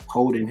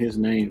holding his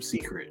name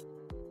secret.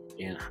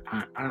 And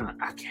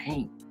I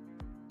can't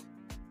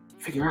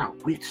figure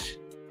out which.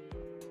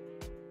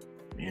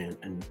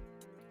 And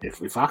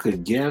if I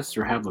could guess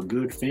or have a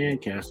good fan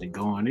casting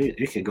going,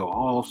 it could go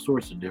all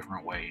sorts of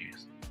different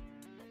ways.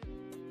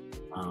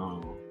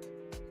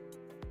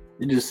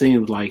 It just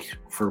seems like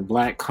for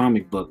black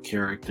comic book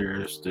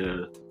characters,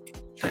 the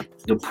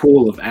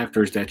pool of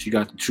actors that you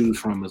got to choose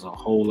from is a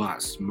whole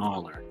lot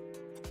smaller,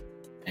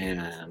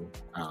 and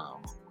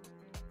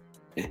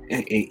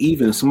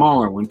even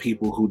smaller when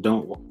people who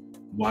don't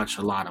watch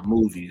a lot of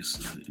movies,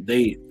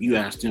 you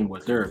ask them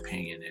what their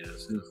opinion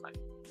is. It's like,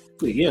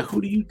 yeah,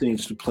 who do you think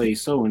should play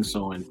so and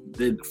so? And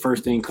the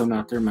first thing coming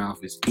out their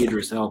mouth is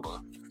Idris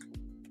Elba.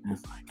 And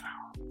it's like,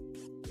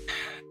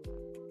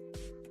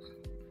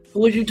 who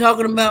was you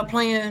talking about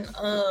playing?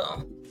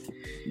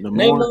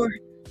 Namor?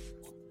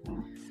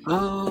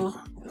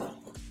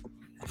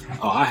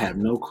 I have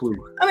no clue.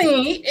 I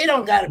mean, it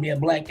don't got to be a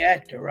black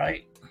actor,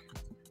 right?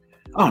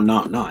 Oh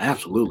no,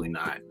 absolutely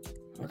not.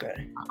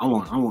 Okay. I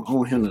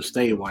want him to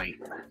stay white.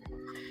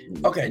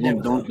 Okay.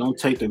 Don't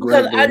take the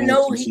great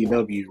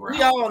CW route.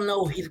 We all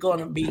know he's going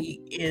to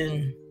be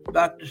in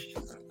Doctor.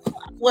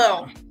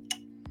 Well,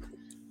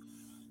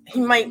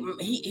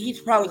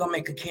 he's probably going to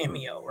make a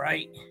cameo,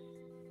 right?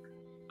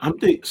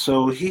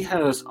 So he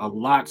has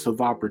lots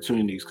of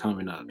opportunities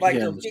coming up. Like he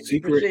has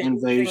Secret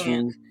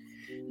Invasion,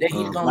 that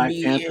he's going Black to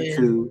be Panther in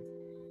 2,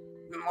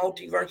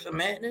 Multiverse of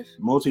Madness.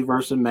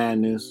 Multiverse of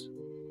Madness,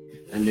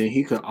 and then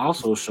he could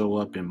also show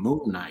up in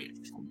Moon Knight.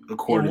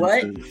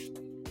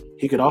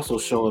 He could also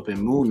show up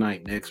in Moon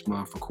Knight next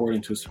month,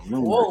 according to some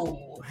rumors.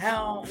 Whoa!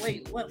 How?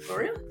 Wait, what? For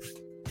real?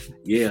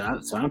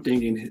 Yeah, so I'm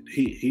thinking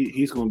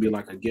he's going to be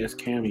like a guest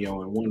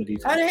cameo in one of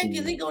these. How the heck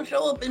is he going to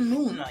show up in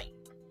Moon Knight?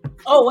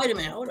 Oh, wait a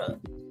minute, hold up.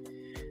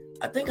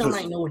 I think I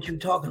might know what you're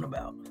talking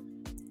about.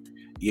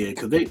 Yeah,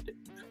 because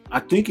I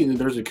think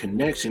there's a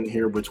connection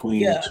here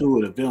between two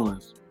of the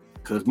villains.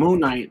 Because Moon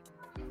Knight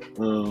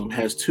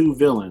has two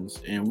villains,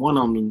 and one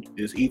of them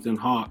is Ethan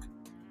Hawke's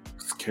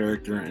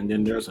character, and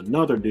then there's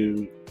another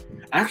dude.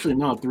 Actually,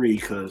 not three,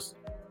 because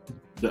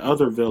the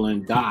other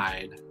villain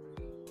died.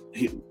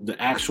 The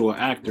actual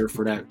actor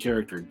for that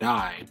character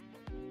died,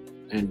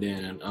 and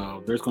then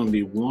there's going to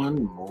be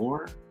one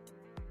more.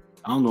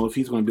 I don't know if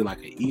he's going to be like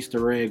an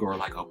Easter egg or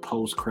like a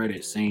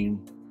post-credit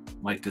scene,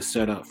 like the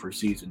setup for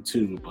season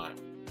 2. But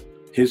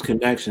his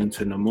connection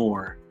to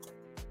Namor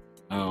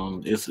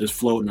is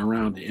floating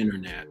around the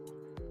internet,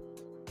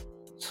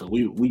 so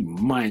we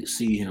might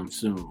see him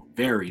soon,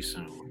 very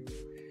soon.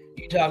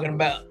 You talking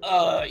about?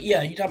 You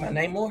talking about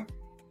Namor?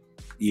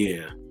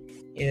 Yeah.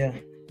 Yeah.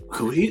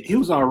 Cool. He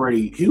was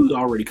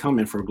already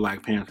coming for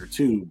Black Panther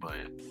 2, but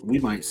we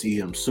might see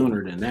him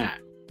sooner than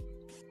that.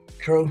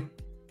 True.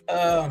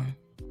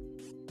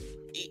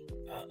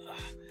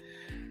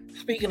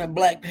 Speaking of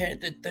Black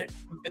Panther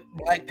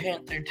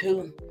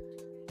 2,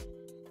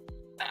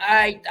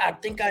 I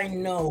think I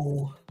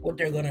know what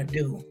they're gonna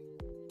do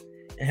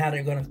and how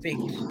they're gonna fix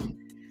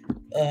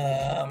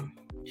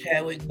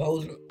Chadwick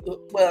Boseman.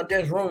 Well,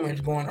 there's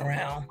rumors going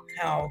around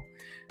how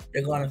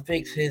they're gonna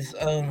fix his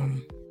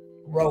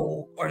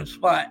role or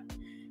spot.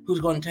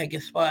 Who's gonna take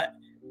his spot?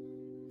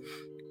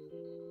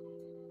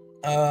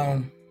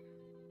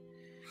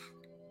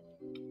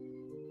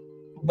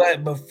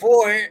 But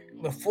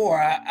before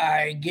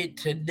I get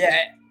to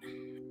that,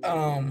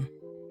 I'm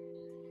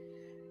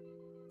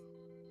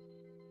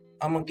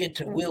gonna get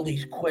to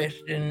Willie's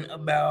question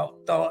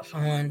about thoughts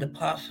on the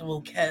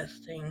possible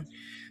casting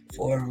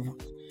for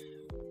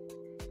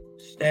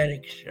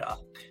Static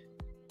Shock.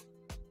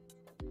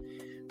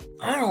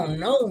 I don't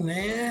know,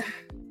 man.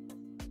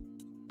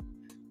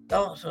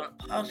 Thoughts on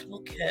possible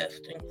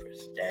casting for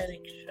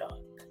Static Shock?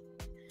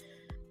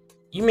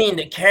 You mean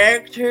the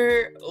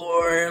character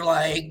or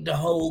like the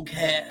whole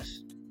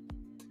cast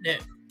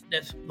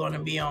that's gonna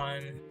be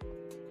on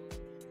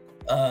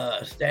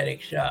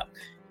Static Shock?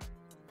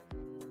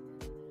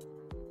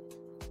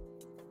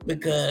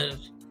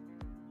 Because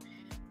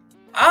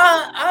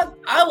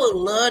I would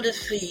love to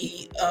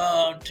see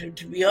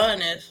to be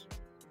honest,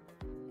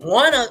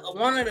 one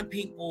of the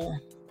people.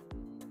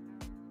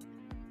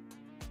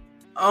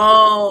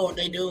 Oh,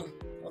 they do.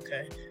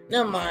 Okay,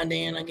 never mind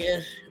then. I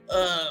guess.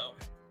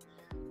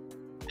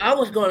 I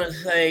was gonna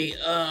say.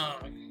 I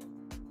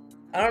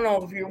don't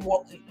know if you've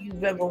watched.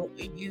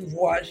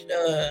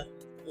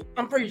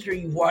 I'm pretty sure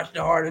you've watched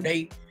The Harder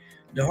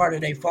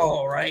They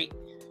Fall, right?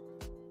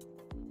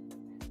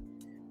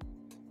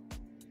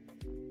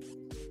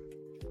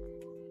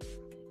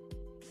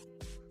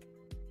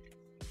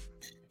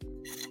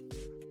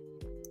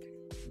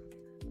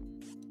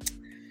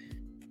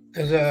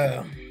 Because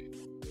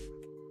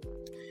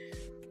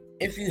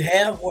if you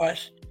have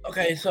watched,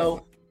 okay,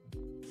 so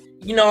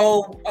you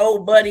know,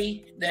 old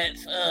buddy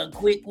that's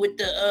quick with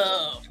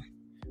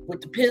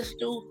the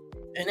pistol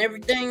and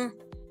everything.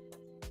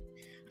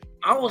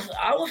 I was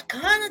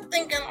kind of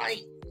thinking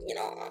like, you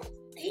know,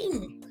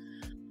 he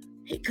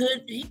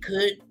could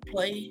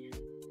play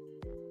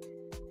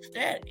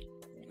Static,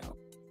 you know,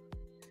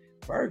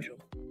 Virgil,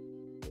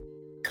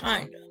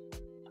 kinda.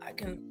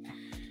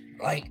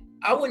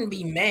 I wouldn't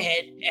be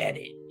mad at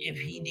it if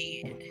he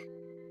did.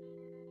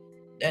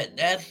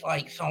 That's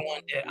like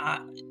someone that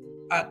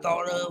I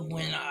thought of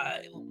when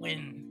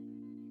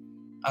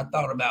I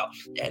thought about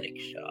Static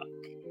Shock.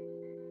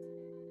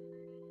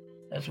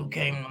 That's what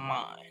came to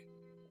mind.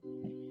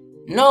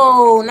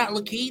 No, not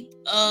Lakeith.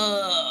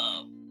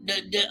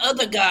 The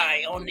other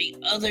guy on the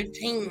other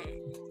team,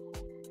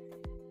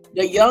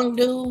 the young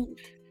dude.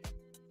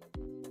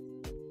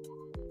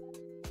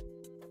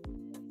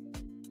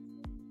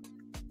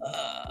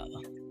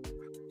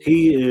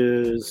 He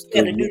is.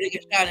 Yeah, the dude that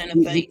gets shot in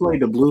the face. He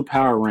played the Blue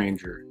Power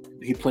Ranger.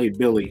 He played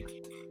Billy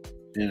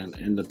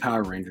in the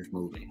Power Rangers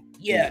movie.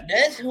 Yeah,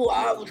 that's who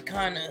I was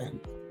kind of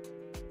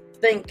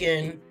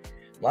thinking.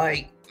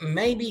 Like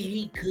maybe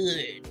he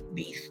could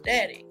be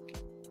Static.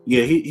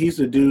 Yeah, he's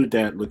the dude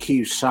that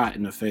Lakeith shot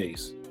in the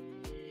face.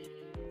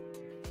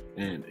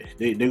 And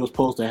they were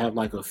supposed to have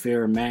like a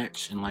fair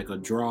match and like a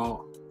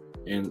draw.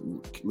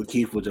 And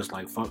Lakeith was just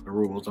like, fuck the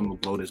rules, I'm gonna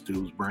blow this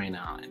dude's brain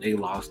out. And they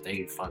lost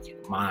their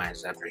fucking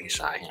minds after he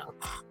shot him.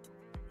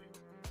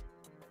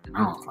 And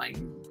I was like,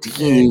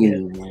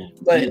 damn, man.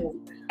 But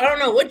I don't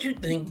know what you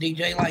think,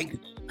 DJ. Like,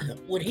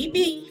 would he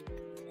be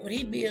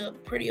a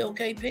pretty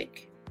okay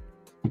pick?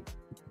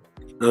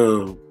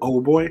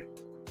 Old boy?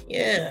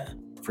 Yeah.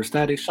 For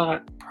Static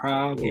Shock?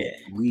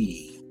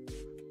 Probably.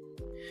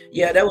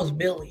 Yeah, that was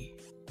Billy.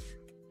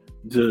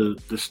 The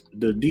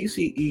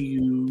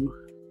DCEU.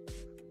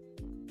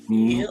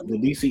 Yep. The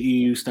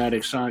DCEU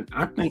Static Shock,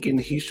 I'm thinking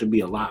he should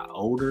be a lot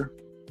older.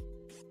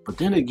 But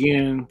then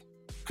again,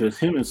 because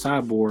him and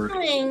Cyborg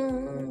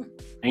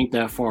ain't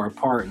that far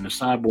apart, and the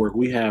Cyborg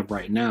we have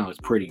right now is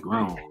pretty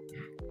grown.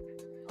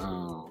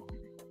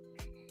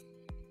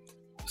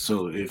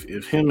 So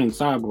if him and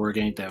Cyborg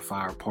ain't that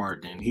far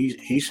apart, then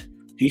he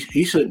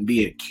shouldn't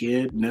be a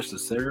kid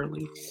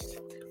necessarily.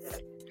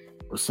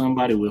 But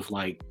somebody with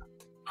like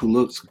who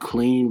looks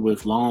clean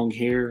with long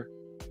hair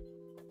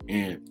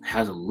and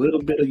has a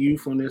little bit of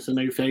youthfulness in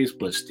their face,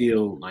 but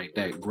still like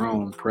that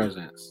grown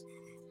presence.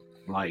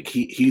 Like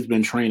he's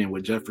been training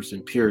with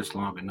Jefferson Pierce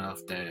long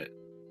enough that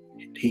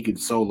he could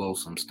solo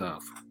some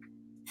stuff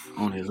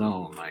on his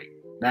own. Like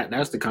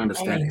that's the kind of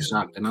Static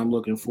Shock that I'm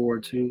looking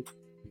forward to.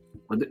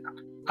 But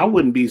I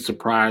wouldn't be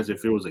surprised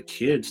if it was a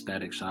kid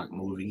Static Shock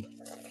movie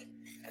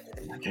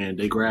and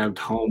they grabbed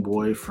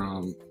Homeboy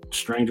from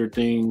Stranger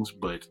Things,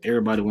 but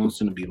everybody wants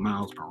him to be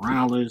Miles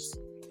Morales,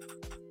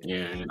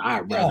 and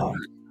I'd rather.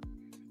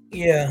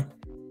 Yeah.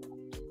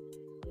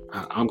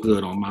 I'm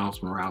good on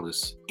Miles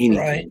Morales. Anything,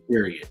 right.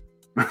 Period.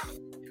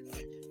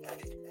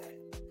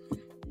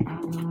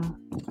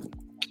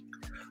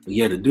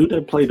 Yeah, the dude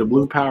that played the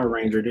Blue Power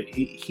Ranger,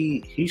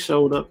 he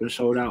showed up and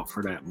showed out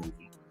for that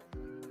movie.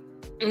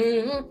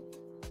 Mm-hmm.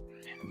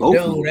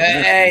 Dude,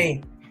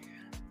 hey,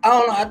 I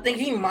don't know. I think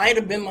he might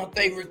have been my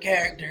favorite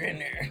character in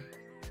there.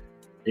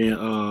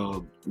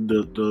 And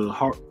the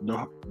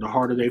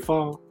Harder They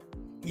Fall.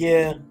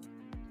 Yeah.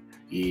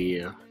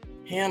 Yeah.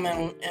 Him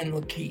and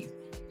Lakeith,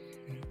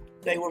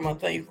 they were my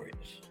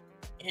favorites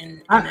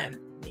in that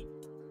movie.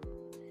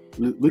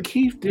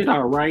 Lakeith did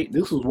all right.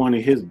 This was one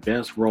of his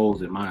best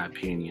roles, in my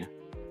opinion.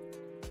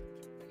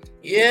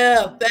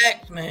 Yeah,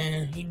 facts,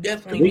 man. He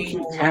definitely. They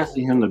keep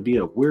casting him to be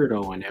a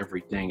weirdo and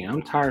everything, and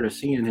I'm tired of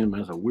seeing him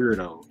as a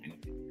weirdo.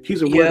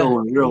 He's a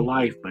weirdo in real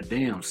life, but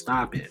damn,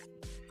 stop it.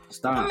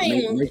 Stop. I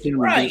mean, make him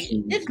right.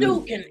 This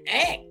dude can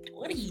act.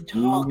 What are you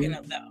talking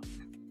about?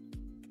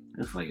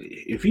 It's like,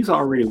 if he's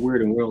already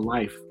weird in real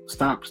life,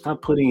 stop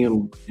putting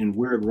him in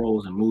weird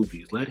roles in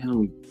movies. Let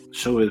him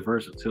show his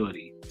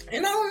versatility.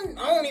 And I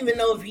don't even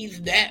know if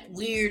he's that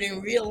weird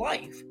in real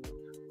life.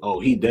 Oh,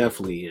 he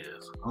definitely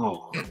is.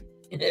 Oh,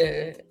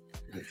 Yeah.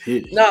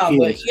 he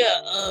But is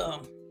yeah,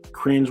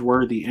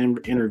 cringeworthy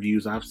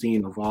interviews I've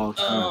seen of all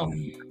time,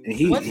 and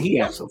he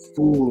acts a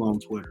fool on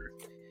Twitter.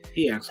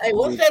 He acts. Hey,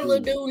 what's that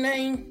little dude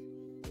name?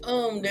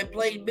 That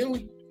played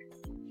Billy.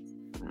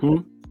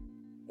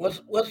 What's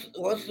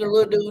the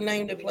little dude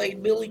name that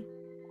played Billy?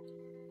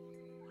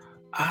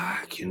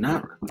 I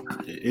cannot.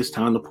 It's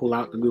time to pull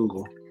out the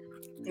Google.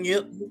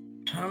 Yep,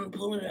 time to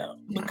pull it out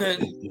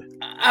because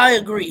I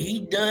agree.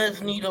 He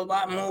does need a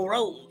lot more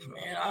roles,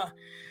 man.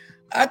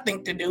 I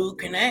think the dude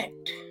can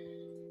act.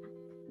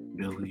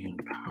 Billy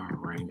and Power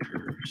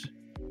Rangers.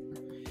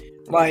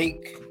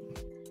 Like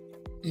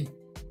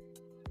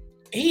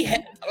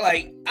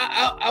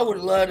I would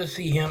love to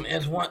see him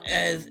as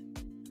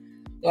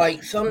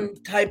like some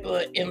type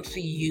of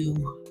MCU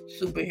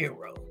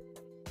superhero,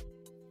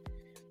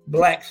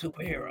 black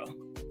superhero.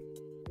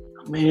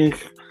 Man,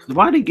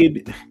 why they give?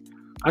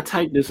 I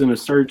typed this in a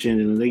search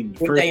engine, and they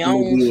first thing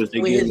they do is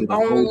they give me the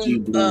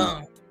OG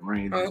Blue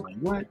Ranger. Like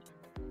what?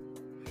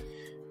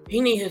 He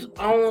needs his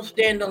own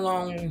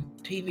standalone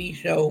TV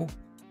show,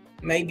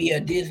 maybe a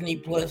Disney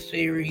Plus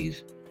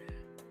series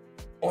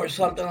or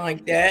something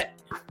like that.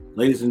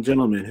 Ladies and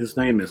gentlemen, his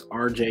name is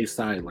R.J.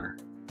 Cyler.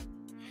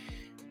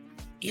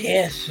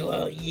 Yes,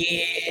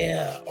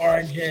 yeah,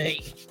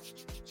 R.J.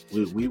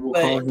 We will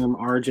call him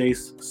R.J.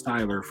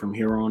 Cyler from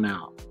here on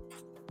out.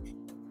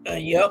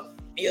 Yep,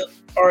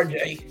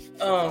 R.J.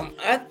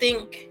 I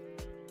think,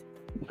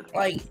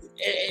 like,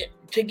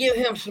 to give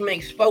him some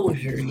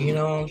exposure, you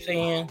know what I'm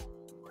saying?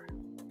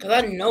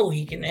 Because I know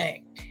he can act.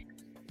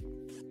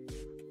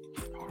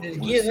 Just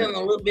give him a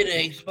little bit of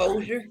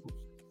exposure.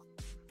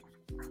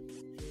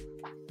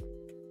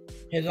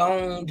 His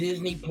own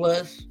Disney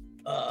Plus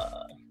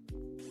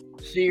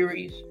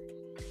series.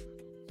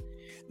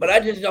 But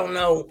I just don't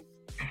know.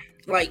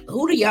 Like,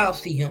 who do y'all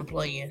see him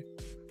playing?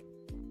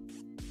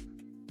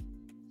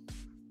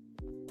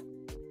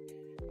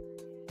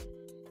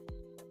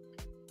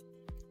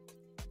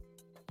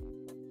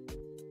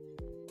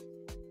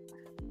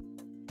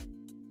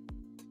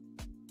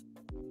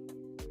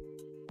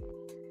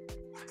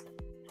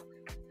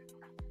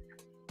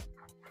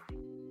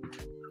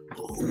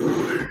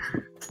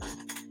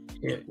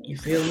 Yeah, you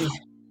feel me?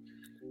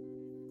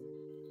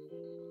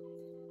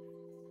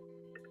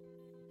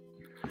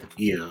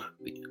 Yeah.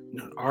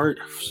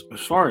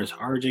 As far as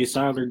R.J.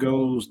 Cyler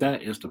goes,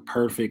 that is the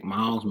perfect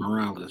Miles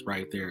Morales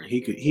right there. He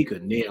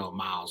could nail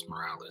Miles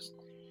Morales.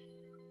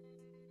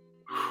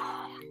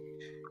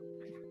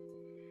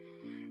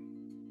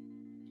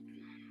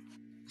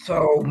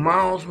 So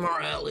Miles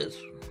Morales,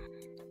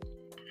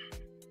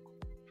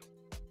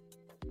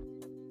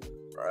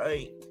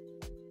 right?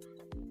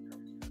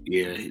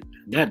 Yeah,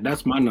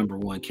 that's my number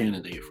one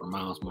candidate for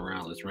Miles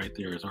Morales right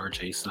there is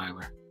R.J.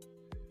 Cyler.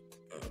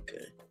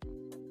 Okay.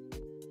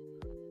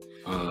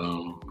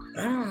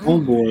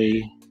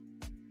 Homeboy.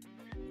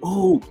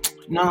 Oh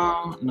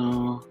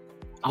no!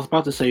 I was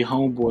about to say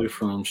Homeboy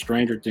from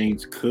Stranger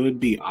Things could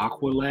be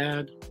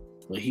Aqualad,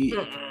 but he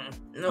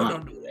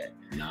don't do that.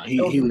 No, he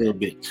a little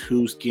bit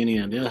too skinny,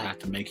 and they'll have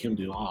to make him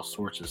do all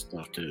sorts of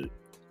stuff to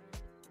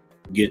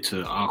get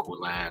to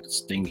Aqualad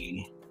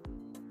Stingy.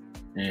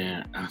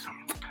 And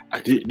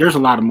there's a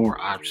lot of more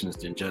options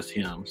than just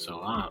him.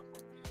 So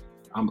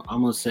I'm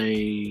gonna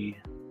say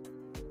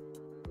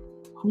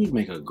who would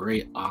make a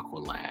great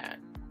Aqualad.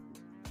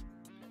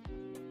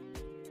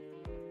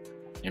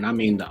 And I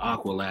mean the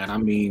Aqualad, I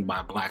mean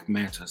by Black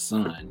Manta's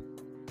son.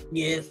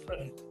 Yes.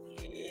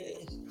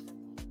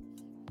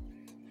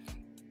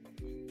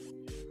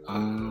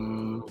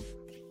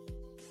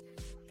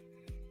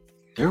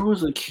 There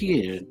was a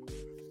kid.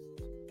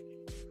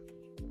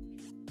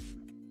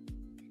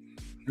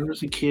 There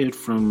was a kid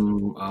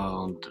from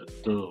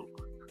the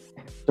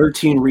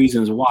 13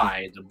 Reasons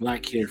Why, the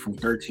black kid from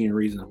 13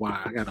 Reasons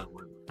Why.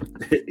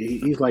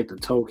 He's like the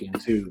token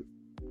too.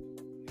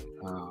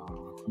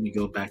 Let me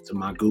go back to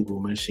my Google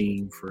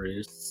machine for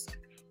this.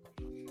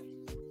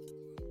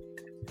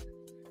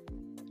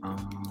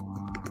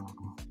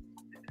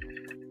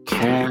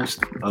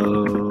 Cast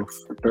of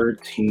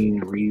 13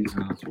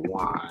 Reasons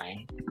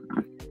Why.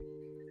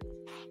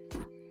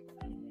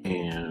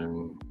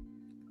 And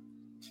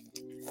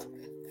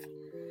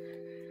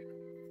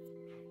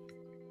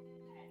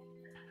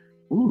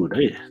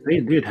they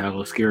did have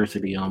a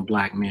scarcity on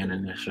black men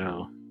in this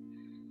show.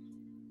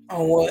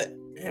 On what?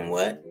 And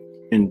what?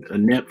 In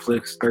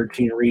Netflix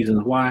 13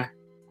 Reasons Why.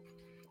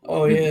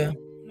 Oh yeah.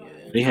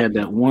 They had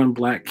that one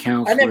black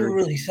counselor. I never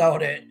really saw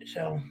that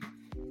show.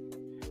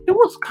 It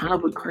was kind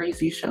of a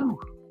crazy show.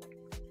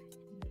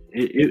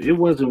 It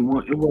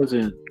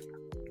wasn't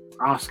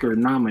Oscar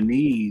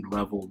nominee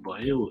level, but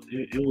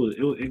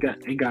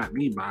it got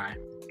me by.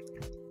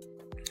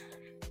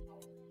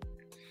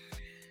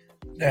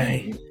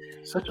 Dang.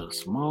 Such a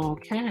small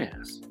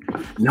cast.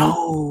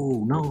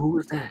 No, who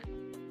was that?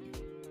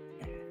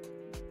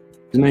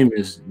 His name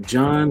is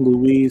John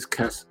Luis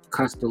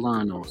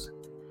Castellanos.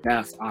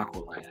 That's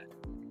Aqualad.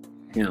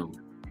 Him.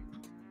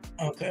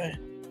 Okay.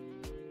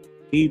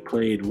 He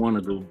played one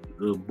of the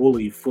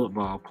bully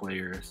football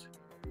players.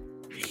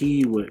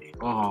 He would,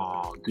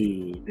 oh,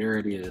 dude, there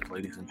it is,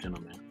 ladies and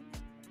gentlemen.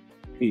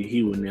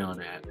 He would nail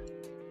that.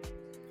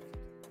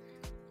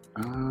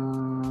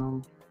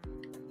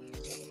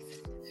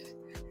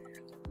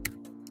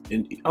 And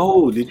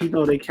did you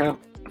know they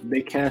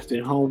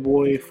casted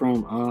Homeboy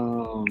from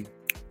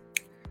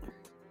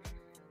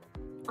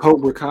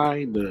Cobra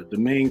Kai? The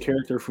main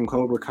character from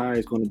Cobra Kai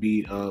is going to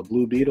be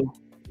Blue Beetle.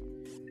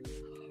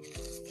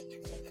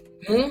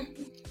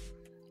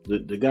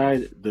 The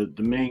guy, the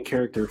main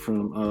character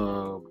from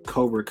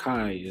Cobra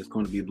Kai is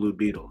going to be Blue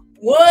Beetle.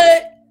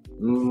 What?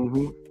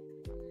 Mm-hmm.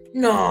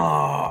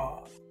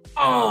 No.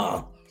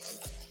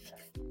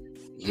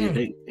 Yeah,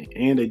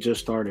 they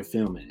just started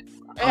filming.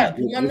 Yeah,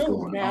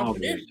 hold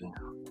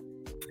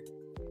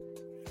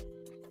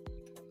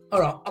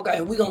on.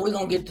 Okay, we're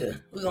gonna get to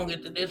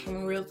this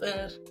one real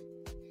fast.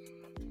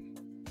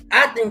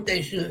 I think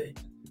they should.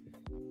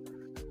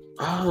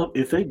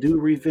 If they do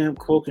revamp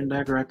Cloak and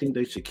Dagger, I think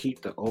they should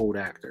keep the old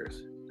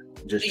actors.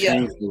 Just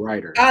change the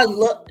writer. I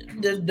love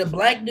the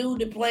black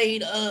dude that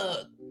played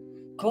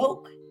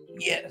Cloak.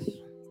 Yes.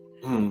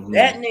 Mm-hmm.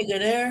 That nigga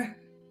there.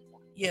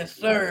 Yes,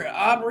 sir.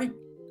 Aubrey.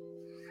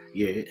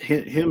 Yeah,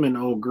 him and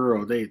old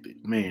girl, they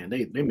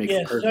make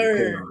a perfect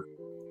pair.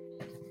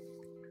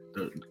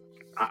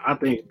 I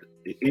think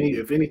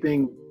if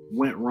anything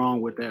went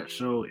wrong with that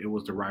show, it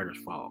was the writer's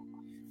fault.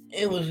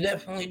 It was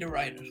definitely the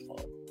writer's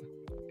fault.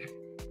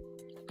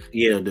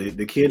 Yeah,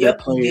 the kid that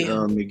played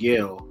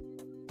Miguel,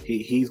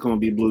 he's gonna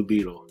be Blue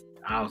Beetle.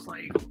 I was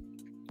like,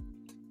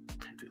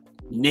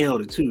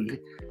 nailed it too.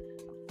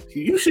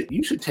 You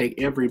should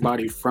take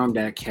everybody from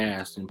that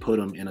cast and put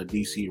them in a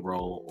DC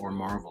role or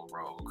Marvel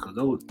role, because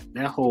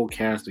that whole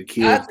cast of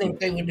kids, I think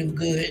they would do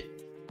good.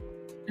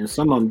 And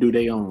some of them do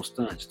their own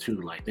stunts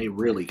too. Like they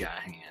really got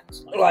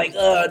hands. Like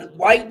the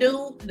white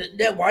dude,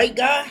 that white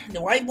guy,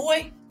 the white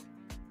boy.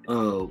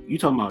 You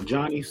talking about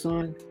Johnny's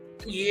son?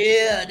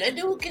 Yeah, that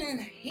dude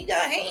he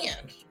got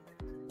hands.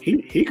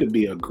 He could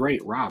be a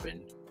great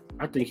Robin.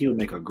 I think he would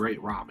make a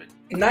great Robin.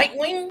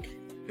 Nightwing,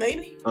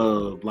 maybe.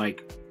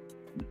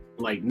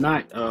 Like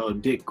not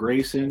Dick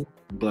Grayson,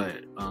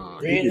 but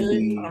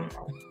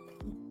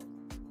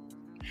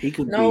he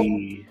could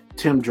be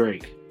Tim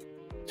Drake.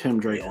 Tim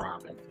Drake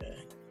Robin.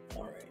 Okay.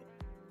 All right.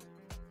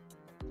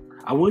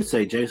 I would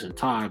say Jason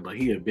Todd, but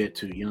he a bit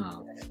too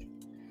young.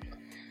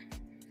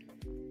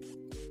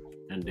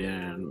 And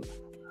then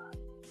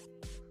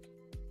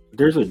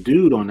there's a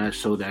dude on that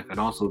show that could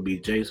also be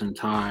Jason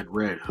Todd,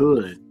 Red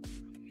Hood.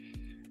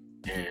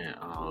 And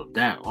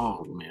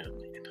man,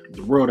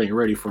 the world ain't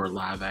ready for a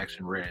live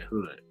action Red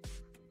Hood.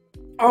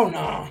 Oh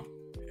no.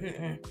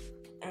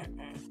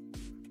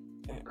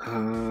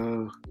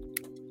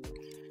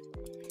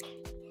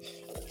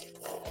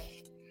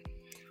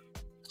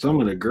 Some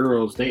of the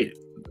girls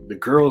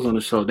on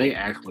the show, they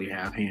actually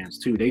have hands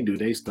too. They do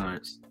their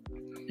stunts.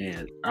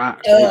 And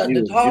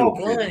the tall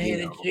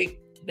blonde-headed chick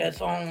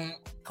that's on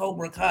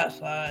Cobra Kai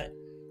side,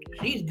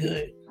 she's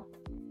good.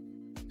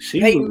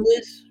 Peyton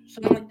List,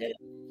 something like that.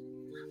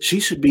 She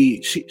should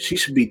be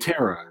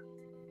Tara.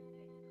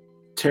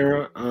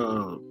 Tara's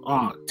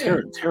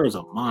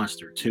a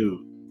monster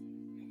too.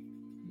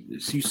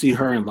 You see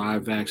her in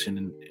live action,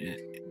 and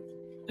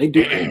they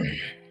do.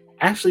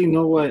 Actually, you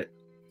know what?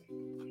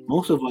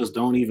 Most of us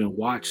don't even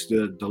watch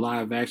the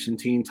live action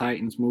Teen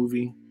Titans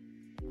movie,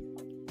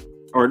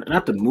 or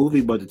not the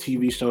movie, but the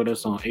TV show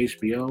that's on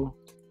HBO,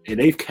 and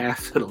they've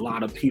casted a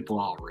lot of people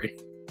already.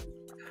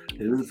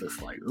 It's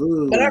just like,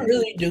 ooh. But I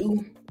really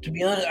do. To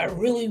be honest,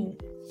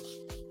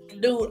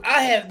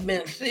 I have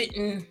been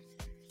sitting,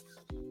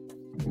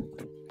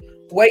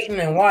 waiting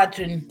and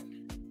watching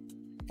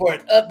for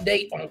an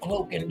update on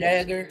Cloak and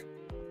Dagger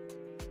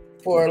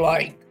for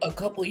like a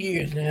couple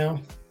years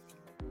now,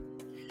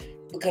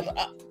 because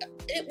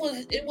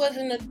it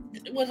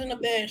wasn't a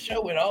bad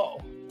show at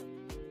all.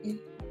 You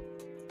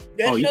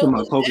talking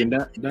about Cloak and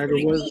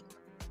Dagger wasn't?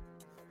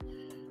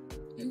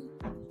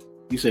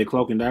 You say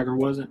Cloak and Dagger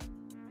wasn't?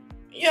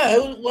 Yeah,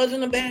 it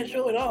wasn't a bad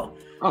show at all.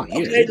 Oh yeah,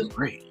 it was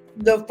great.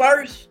 The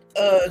first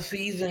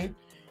season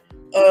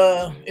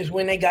is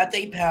when they got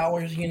their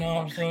powers, you know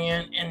what I'm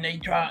saying? And they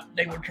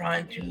were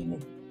trying to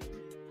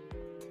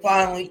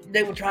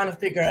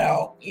figure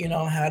out, you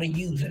know, how to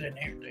use it and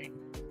everything.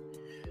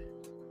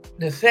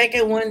 The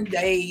second one,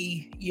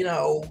 they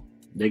got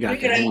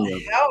figured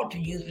out how to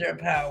use their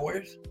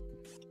powers,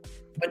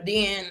 but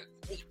then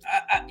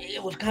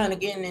it was kind of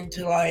getting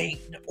into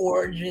like the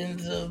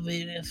origins of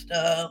it and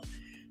stuff.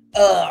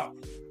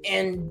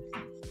 And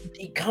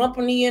the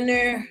company in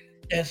there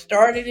that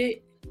started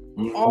it,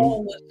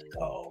 what's it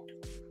called?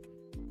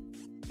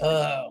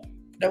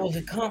 That was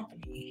a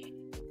company.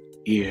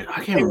 Yeah,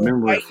 I can't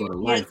remember it for the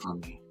life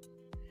of me.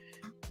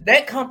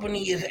 That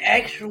company is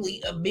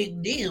actually a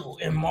big deal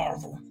in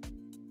Marvel.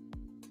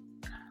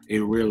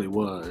 It really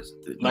was.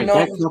 Like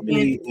that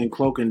company in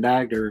Cloak and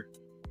Dagger,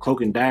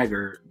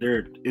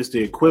 it's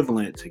the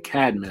equivalent to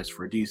Cadmus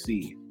for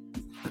DC.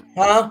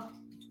 Huh?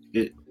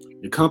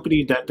 the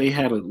company that they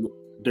had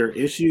their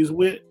issues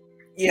with.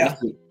 Yeah.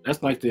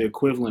 That's like the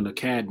equivalent of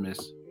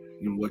Cadmus,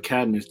 and what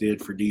Cadmus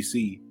did for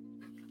DC.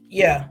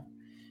 Yeah.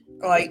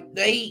 Like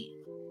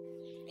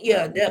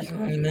yeah,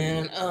 definitely,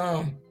 man.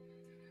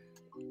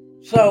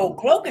 So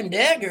Cloak and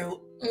Dagger,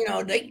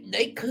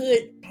 they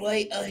could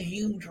play a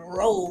huge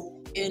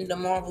role in the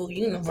Marvel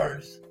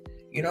universe.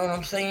 You know what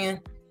I'm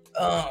saying?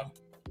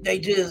 They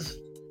just,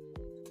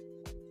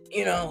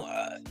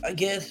 I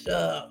guess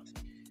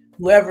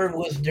whoever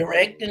was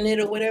directing it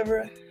or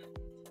whatever,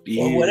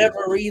 for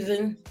whatever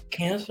reason,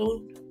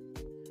 canceled.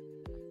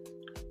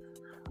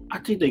 I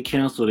think they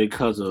canceled it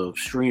because of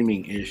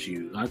streaming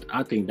issues.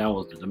 I think that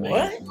was the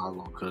main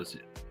problem, because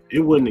it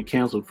wouldn't have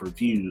canceled for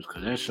views,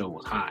 because that show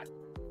was hot.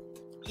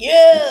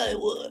 Yeah, it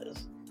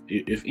was.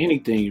 If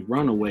anything,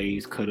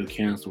 Runaways could have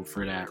canceled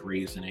for that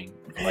reasoning.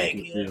 Heck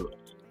yeah.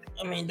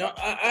 I mean,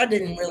 I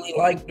didn't really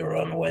like the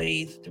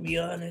Runaways, to be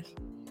honest.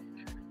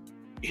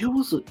 It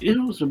was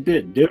a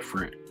bit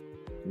different.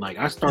 Like,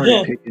 I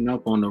started picking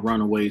up on the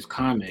Runaways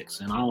comics,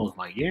 and I was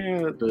like,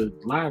 yeah, the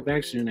live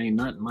action ain't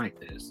nothing like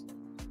this.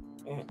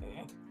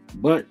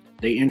 But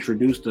they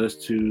introduced us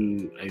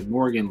to a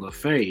Morgan Le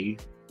Fay,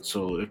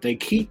 so if they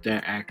keep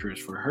that actress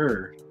for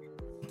her,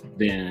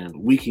 then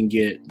we can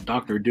get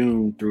Dr.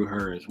 Doom through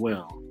her as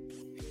well.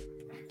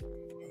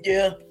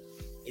 Yeah.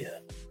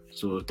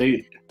 So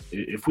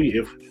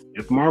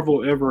if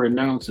Marvel ever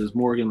announces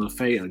Morgan Le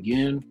Fay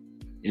again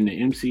in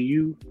the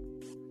MCU,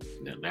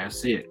 then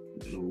that's it.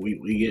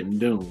 We getting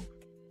Doom.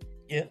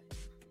 Yeah.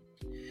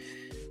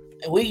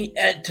 We,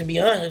 to be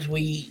honest,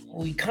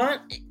 we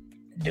can't.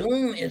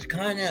 Doom is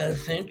kind of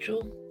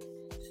essential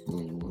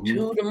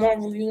to the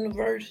Marvel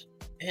universe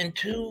and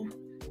to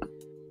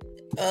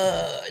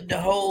the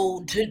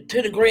whole to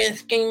the grand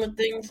scheme of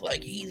things.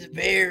 Like, he's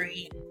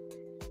very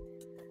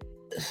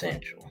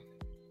essential.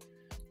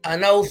 I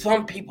know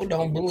some people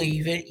don't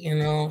believe it, you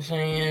know what I'm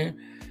saying?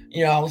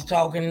 I was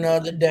talking the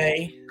other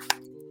day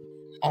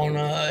on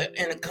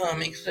in a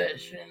comic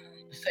section.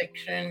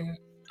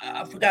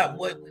 I forgot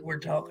what we were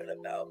talking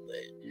about,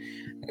 but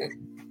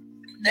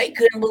they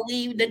couldn't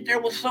believe that there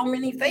was so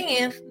many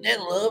fans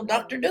that loved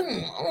Dr.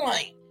 Doom. I'm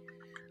like,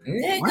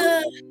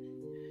 nigga,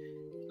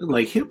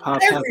 like hip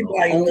hop.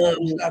 Everybody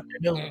loves Dr.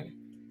 Doom.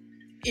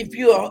 If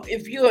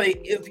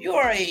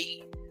you're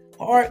a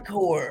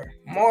hardcore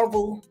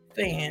Marvel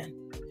fan,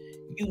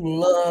 you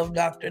love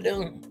Dr.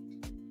 Doom.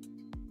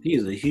 He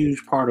is a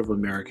huge part of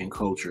American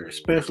culture,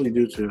 especially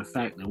due to the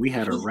fact that we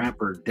had a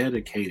rapper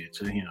dedicated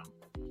to him.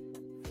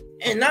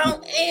 And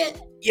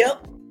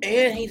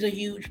he's a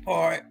huge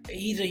part.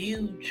 He's a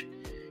huge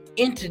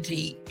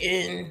entity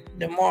in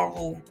the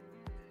Marvel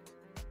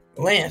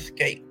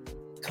landscape.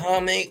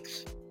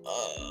 Comics,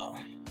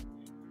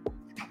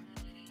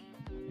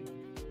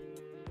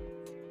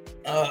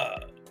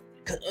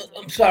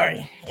 I'm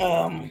sorry.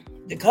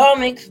 The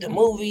comics, the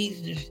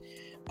movies, just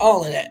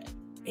all of that.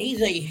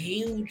 He's a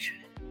huge,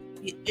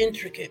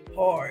 intricate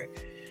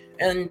part.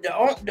 And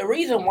the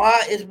reason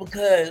why is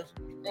because,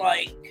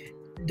 like,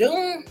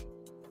 Doom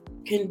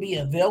can be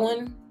a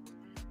villain,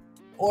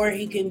 or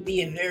he can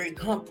be a very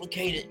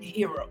complicated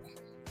hero.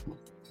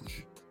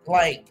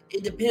 Like,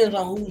 it depends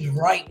on who's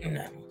writing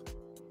them.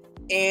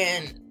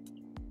 And,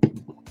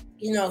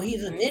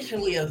 he's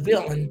initially a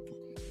villain,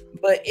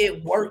 but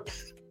it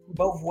works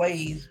both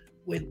ways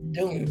with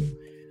Doom.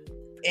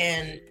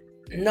 And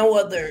no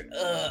other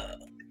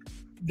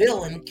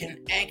villain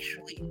can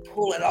actually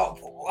pull it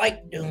off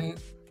like Doom.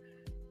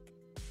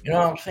 You know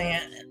what I'm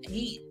saying?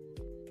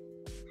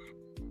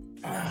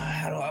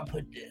 How do I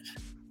put this?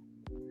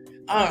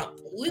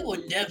 We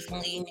would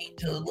definitely need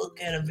to look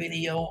at a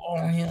video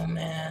on him,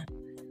 man,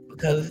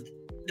 because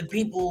the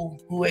people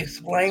who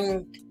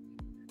explained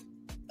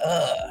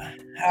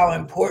how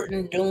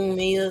important Doom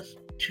is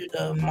to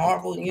the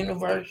Marvel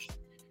universe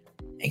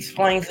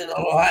explains it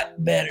a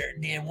lot better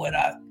than what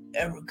I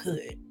ever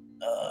could.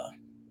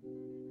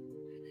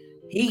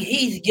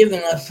 He's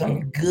given us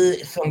some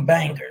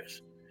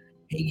bangers.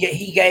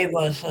 He gave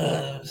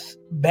us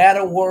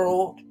Battle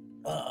World,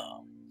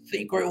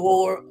 Secret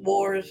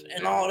Wars,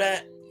 and all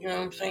that. You know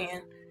what I'm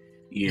saying?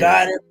 Yeah.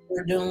 God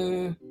Emperor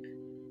Doom.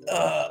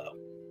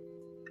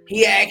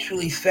 He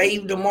actually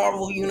saved the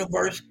Marvel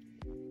universe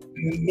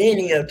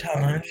many of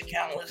times,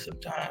 countless of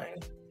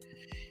times.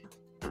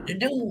 The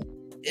dude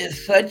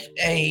is such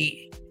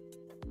a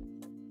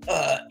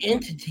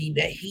entity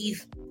that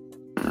he's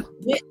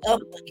went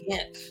up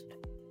against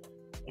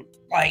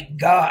like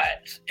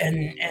gods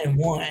and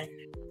won.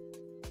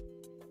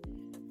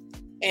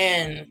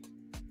 And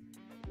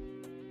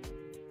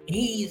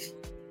he's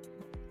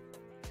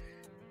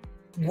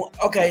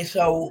okay.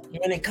 So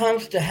when it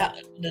comes to how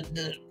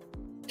the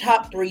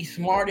top 3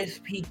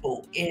 smartest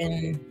people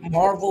in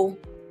Marvel,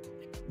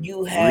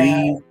 you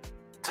have Reed,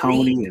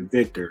 Tony, and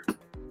Victor.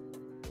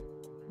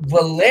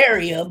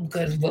 Valeria,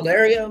 because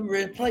Valeria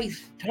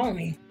replaced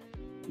Tony.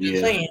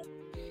 Yeah. Saying,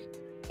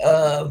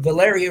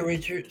 Valeria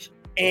Richards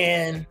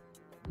and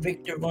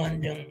Victor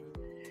Von Doom.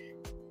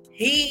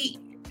 He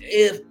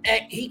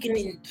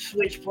can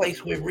switch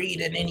place with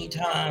Reed at any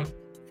time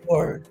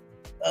for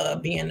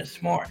being the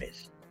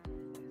smartest.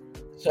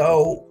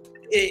 So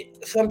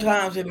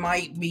sometimes it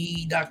might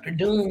be Dr.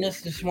 Doom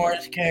that's the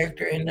smartest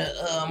character in the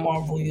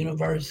Marvel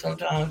universe.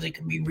 Sometimes it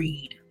could be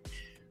Reed.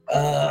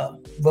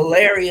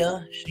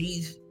 Valeria,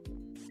 she's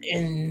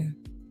in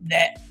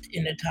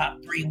the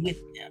top 3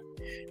 with them.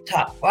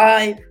 Top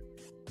 5,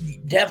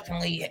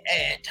 definitely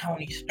add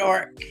Tony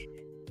Stark,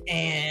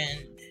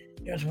 and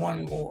there's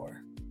one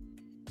more.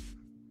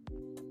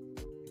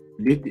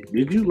 Did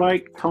you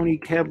like Tony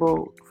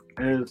Kebbell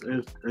as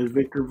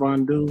Victor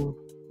Von Doom,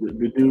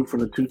 the dude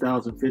from the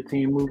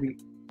 2015 movie?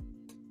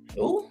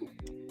 Who?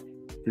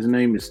 His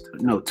name is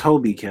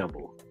Toby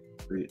Kebbell.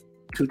 The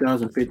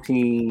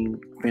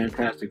 2015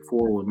 Fantastic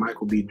Four with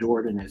Michael B.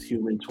 Jordan as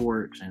Human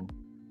Torch, and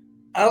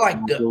I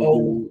like the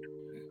old.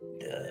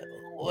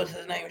 What's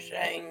his name?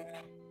 Shane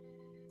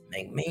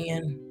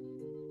McMahon.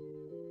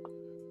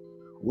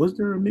 Was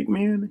there a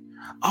McMahon?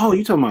 Oh,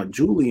 you talking about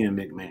Julian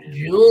McMahon?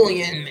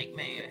 Julian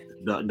McMahon.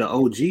 The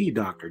OG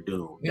Doctor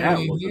Doom. That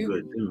was a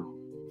good Doom.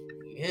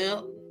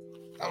 Yeah,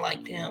 I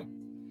liked him.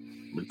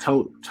 But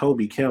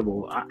Toby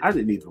Kebbell, I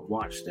didn't even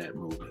watch that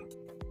movie.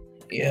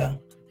 Yeah,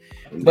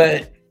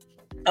 but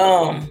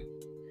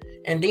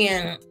and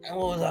then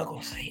what was I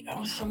gonna say? There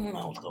was something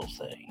I was gonna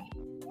say.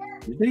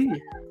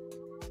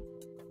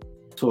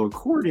 So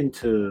according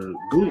to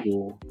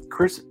Google,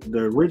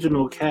 the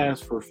original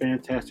cast for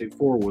Fantastic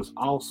Four was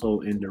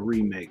also in the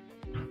remake.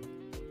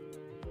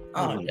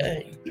 Oh,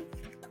 dang.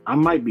 I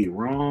might be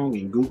wrong,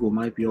 and Google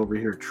might be over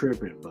here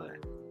tripping, but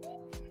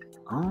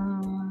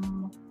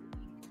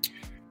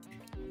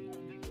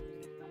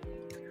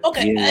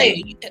okay, yeah.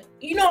 hey,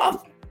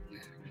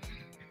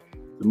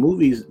 the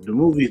movies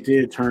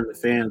did turn the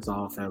fans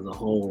off as a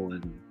whole,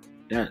 and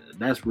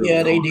that's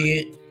really they hard.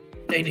 did.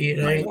 They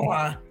did. I ain't gonna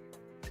lie.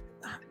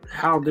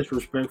 How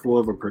disrespectful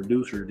of a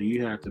producer do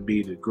you have to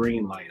be to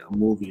greenlight a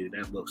movie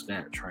that looks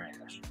that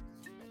trash?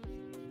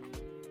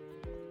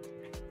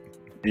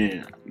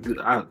 And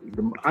I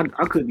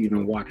couldn't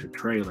even watch a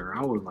trailer.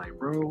 I was like,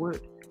 bro, what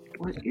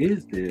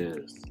is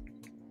this?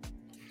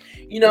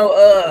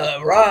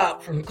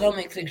 Rob from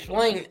Comics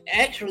Explained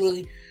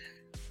actually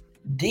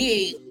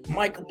did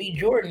Michael B.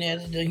 Jordan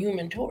as the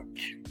Human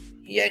Torch.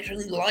 He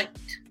actually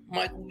liked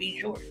Michael B.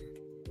 Jordan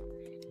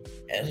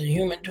as a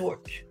Human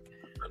Torch.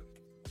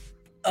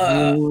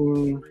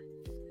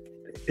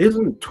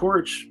 Isn't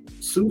Torch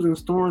Susan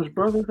Storm's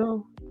brother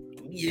though?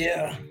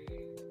 Yeah.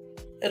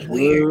 That's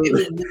weird. It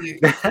was weird.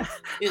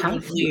 It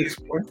was weird.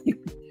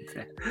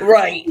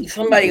 Right.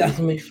 Somebody got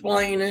some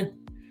explaining.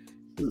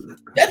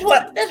 That's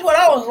what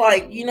I was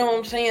like, you know what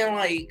I'm saying?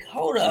 Like,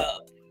 hold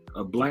up.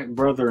 A black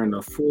brother and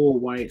a full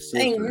white sister.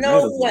 Ain't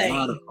no way.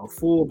 A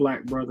full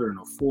black brother and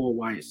a full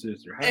white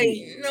sister.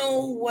 Ain't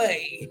no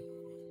way.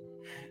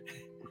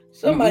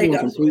 Somebody got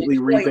completely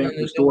revamp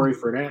the story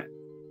for that.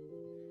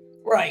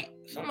 Right.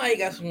 Somebody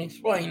got some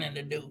explaining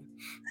to do.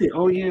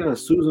 Oh yeah,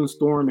 Susan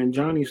Storm and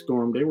Johnny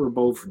Storm, they were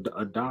both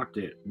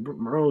adopted.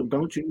 Bro,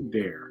 don't you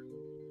dare.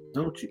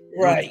 Don't you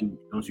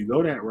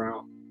go that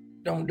route.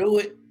 Don't do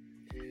it.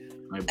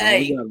 Like, bro,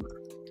 hey,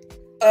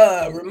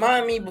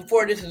 remind me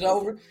before this is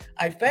over.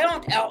 I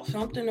found out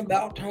something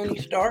about Tony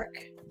Stark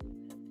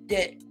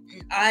that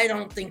I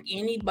don't think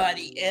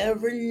anybody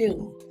ever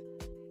knew.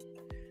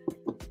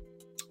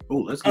 Oh,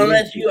 let's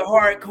unless you're a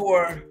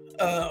hardcore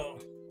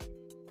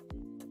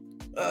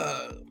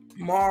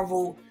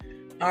Marvel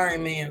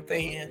Iron Man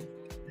fan,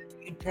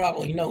 you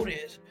probably know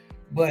this.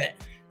 But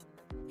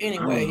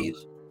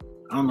anyways,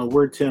 I don't know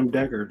where Tim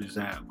Deckard is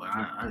at,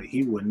 but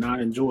he would not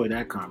enjoy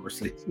that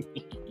conversation.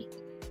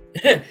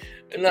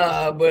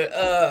 Nah, but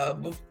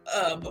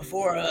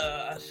before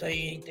I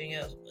say anything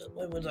else,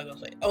 what was I gonna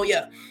say? Oh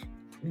yeah,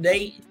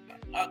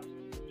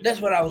 that's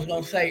what I was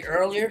gonna say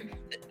earlier.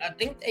 I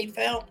think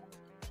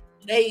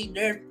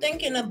they're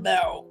thinking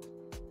about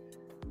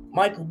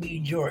Michael B.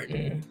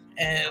 Jordan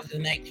as the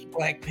next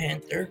Black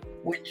Panther,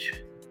 which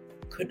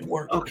could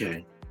work.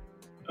 Okay,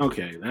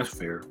 that's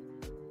fair.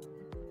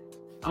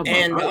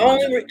 And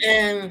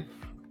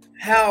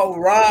how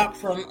Rob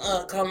from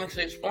Comics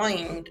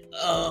Explained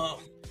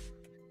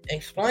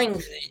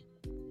explains it,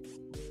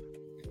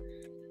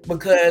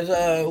 because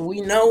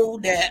we know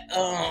that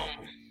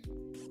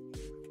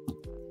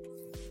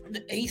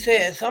he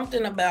said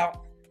something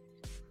about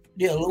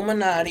the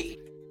Illuminati,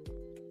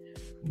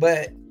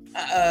 but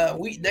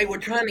they were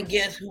trying to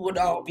guess who would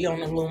all be on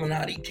the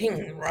Illuminati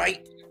team,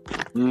 right?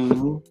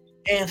 Mm-hmm.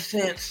 And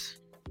since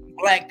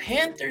Black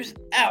Panther's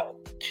out,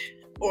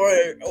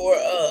 or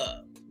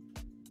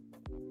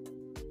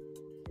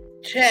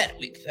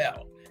Chadwick's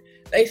out,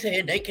 they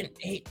said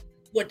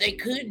what they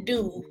could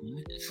do,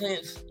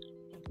 since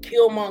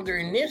Killmonger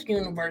in this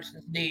universe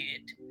is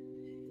dead,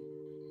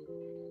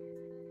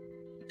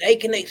 they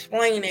can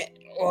explain it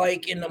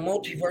like in the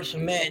Multiverse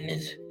of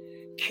Madness.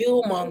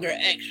 Killmonger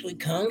actually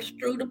comes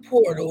through the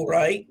portal,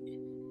 right,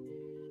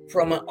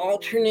 from an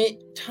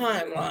alternate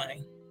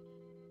timeline,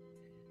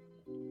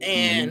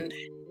 and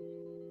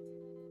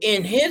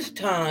in his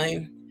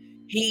time,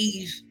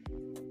 he's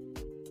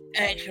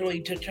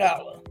actually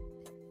T'Challa.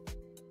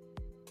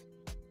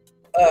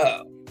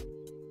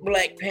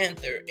 Black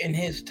Panther in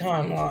his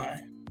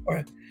timeline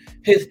or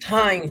his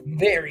time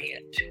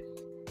variant.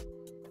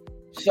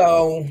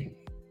 So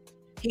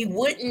he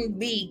wouldn't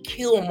be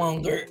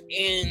Killmonger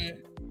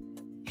in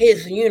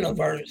his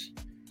universe.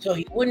 So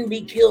he wouldn't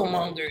be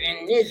Killmonger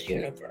in this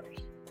universe.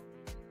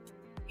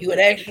 He would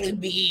actually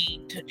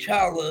be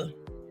T'Challa,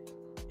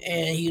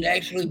 and he'd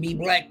actually be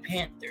Black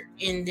Panther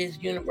in this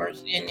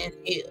universe and in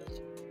his.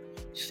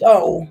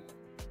 So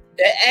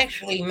that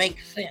actually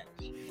makes sense.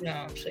 You know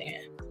what I'm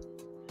saying?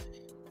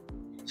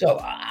 So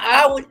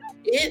I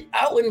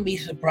wouldn't be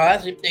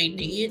surprised if they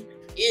did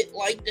it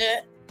like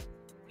that.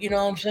 You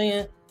know what I'm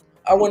saying?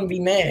 I wouldn't be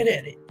mad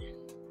at it.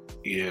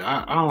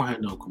 Yeah, I don't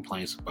have no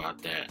complaints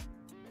about that.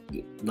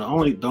 The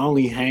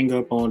only hang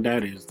up on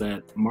that is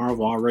that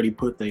Marvel already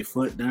put their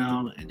foot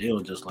down, and they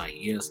were just like,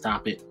 yeah,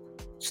 stop it.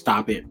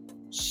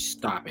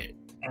 Mm-hmm.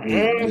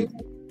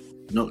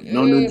 No.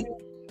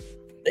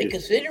 They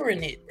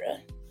considering it, bro.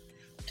 I'm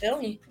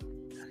telling you.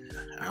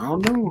 I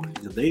don't know.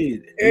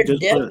 They're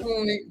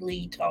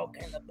definitely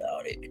talking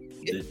about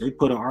it. They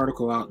put an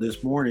article out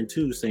this morning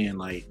too, saying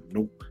like,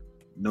 nope,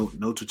 no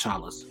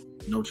T'Challas.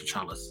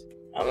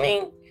 I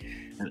mean,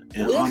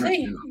 we'll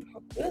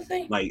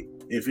see. Like,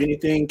 if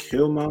anything,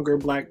 Killmonger,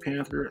 Black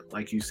Panther,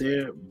 like you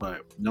said,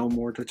 but no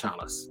more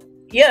T'Challas.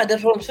 Yeah,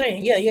 that's what I'm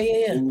saying. Yeah.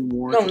 No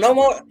more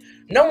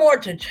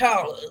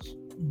T'Challas,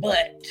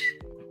 but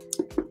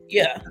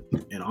yeah.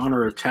 In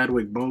honor of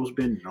Chadwick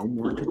Boseman, no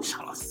more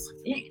T'Challas.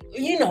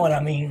 You know what I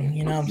mean?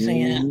 You know what I'm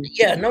saying?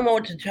 Yeah, no more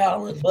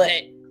T'Challas,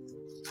 but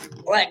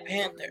Black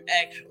Panther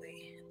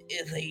actually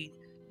is a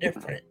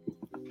different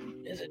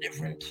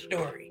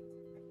story.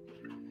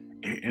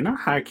 And I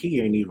high key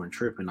ain't even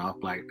tripping off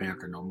Black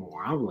Panther no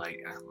more. I'm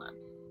like,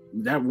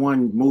 that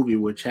one movie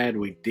with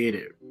Chadwick did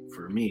it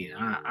for me.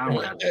 I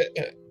don't have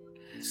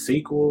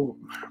sequel,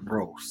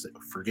 bro.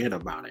 Forget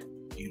about it.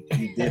 You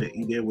did it.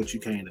 You did what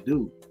you came to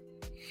do.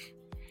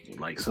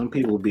 Like, some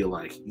people will be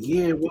like,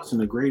 yeah, it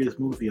wasn't the greatest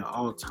movie of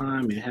all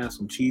time. It has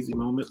some cheesy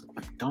moments.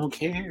 Don't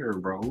care,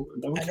 bro.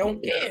 I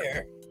don't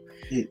care.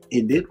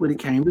 It did what it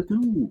came to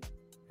do.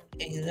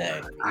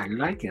 Exactly. I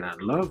like it. I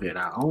love it.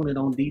 I own it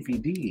on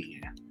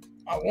DVD.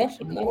 I want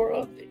some more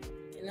of it,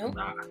 you know?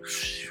 Nah,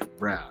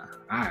 bruh.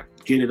 I'd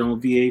get it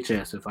on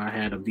VHS if I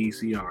had a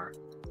VCR.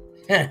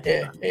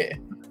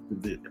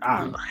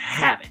 I'll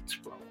have it,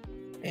 bro.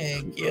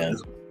 Heck yeah.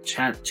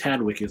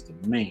 Chadwick is the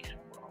man,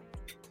 bro.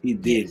 He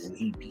did what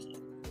he did.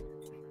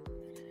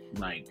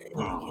 Like,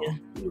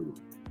 dude.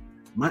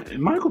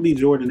 Michael B.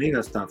 Jordan, they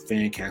gotta stop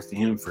fan casting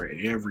him for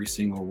every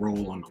single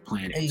role on the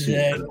planet.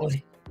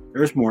 Exactly.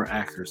 There's more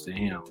actors than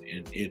him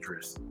in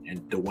Idris and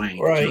Dwayne,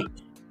 right?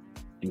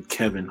 And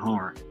Kevin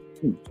Hart.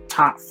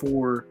 Top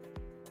 4.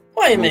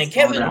 Wait a minute,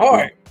 Kevin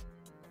Hart.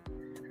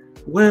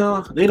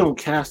 Well, they don't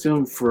cast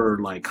him for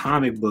like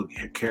comic book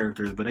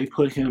characters, but they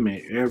put him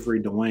in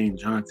every Dwayne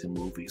Johnson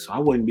movie. So I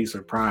wouldn't be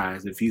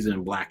surprised if he's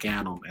in Black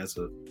Adam as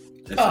an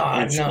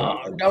extra.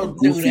 No, don't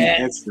do that.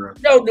 Extra.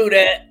 Don't do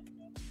that.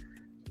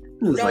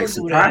 It was like,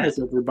 surprise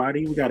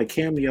everybody. We got a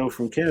cameo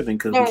from Kevin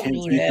because we can't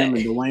keep him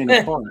and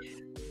Dwayne apart.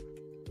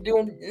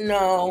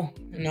 No.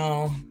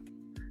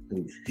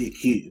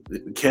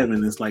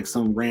 Kevin is like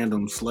some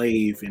random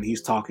slave and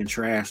he's talking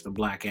trash to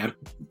Black Adam.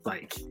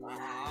 Like,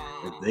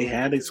 they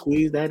had to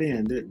squeeze that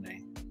in, didn't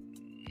they?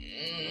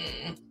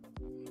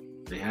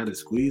 They had to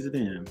squeeze it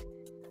in.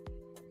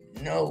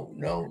 No.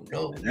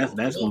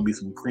 That's gonna be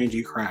some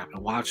cringy crap.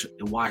 And watch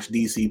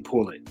DC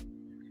pull it.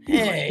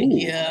 Hey,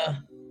 yeah.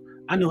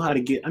 I know how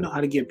to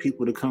get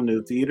people to come to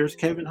the theaters.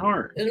 Kevin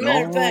Hart. As a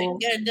matter of fact,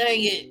 god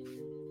dang it,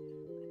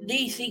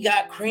 DC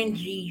got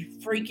cringy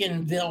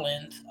freaking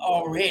villains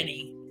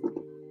already.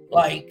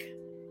 Like,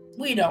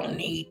 we don't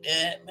need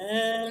that,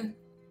 man.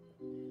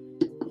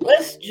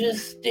 Let's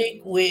just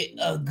stick with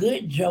a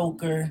good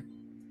Joker,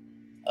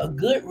 a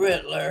good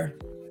Riddler,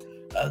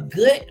 a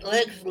good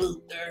Lex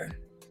Luthor,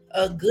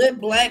 a good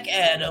Black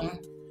Adam.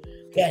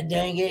 God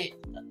dang it,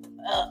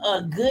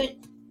 a good,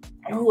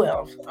 who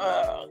else?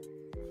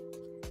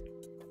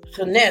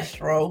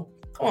 Sinestro.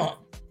 Come on.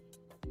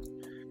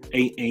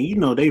 And you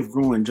know they've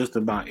ruined just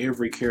about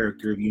every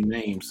character you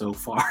named so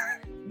far.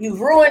 You've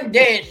ruined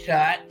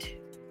Deadshot.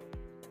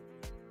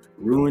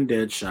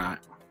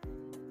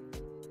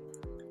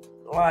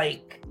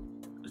 Like,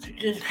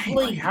 just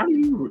please. How do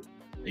you?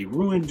 They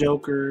ruined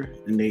Joker,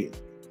 and they've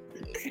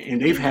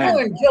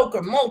ruined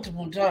Joker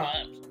multiple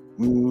times.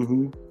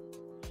 Mm-hmm.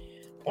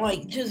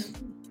 Like, just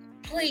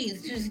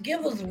please, just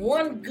give us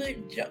one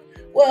good Joker.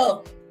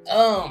 Well,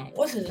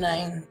 what's his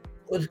name?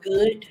 Was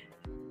good.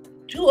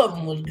 2 of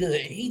them was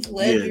good. Heath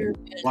Ledger.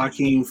 Yeah,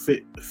 Joaquin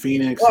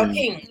Phoenix.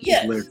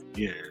 Yes.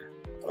 Yeah.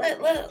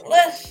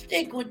 Let's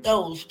stick with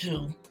those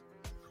 2.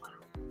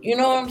 You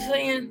know what I'm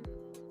saying?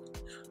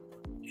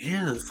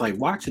 Yeah, it's like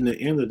watching the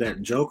end of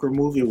that Joker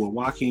movie with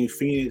Joaquin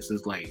Phoenix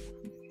is like,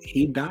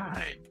 he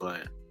died,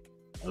 but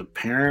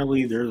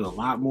apparently there's a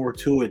lot more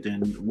to it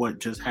than what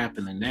just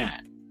happened in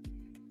that.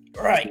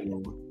 Right.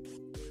 So,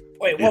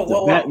 wait,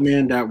 whoa.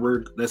 Batman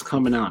that's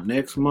coming out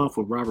next month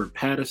with Robert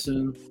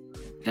Pattinson,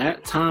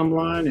 that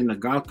timeline in the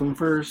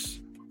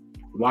Gothamverse,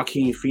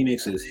 Joaquin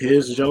Phoenix is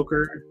his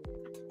Joker.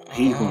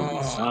 He's gonna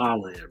be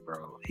solid,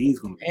 bro. He's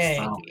gonna be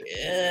solid.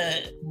 Yeah.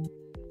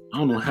 I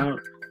don't know how.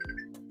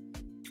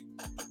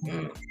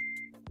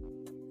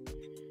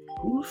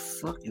 Who the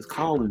fuck is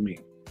calling me?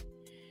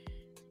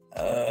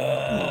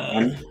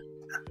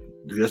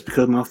 Just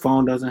because my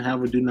phone doesn't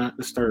have a do not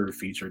disturb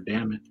feature,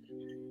 damn it.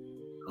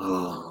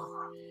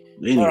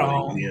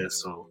 Anyway, yeah,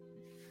 so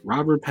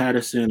Robert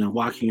Pattinson and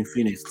Joaquin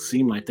Phoenix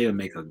seem like they'll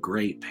make a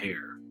great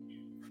pair.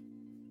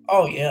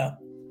 Oh, yeah.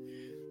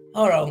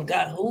 Hold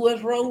on, who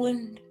was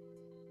Roland?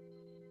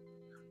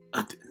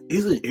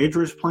 Isn't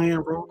Idris playing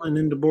Roland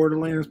in the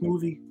Borderlands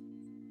movie?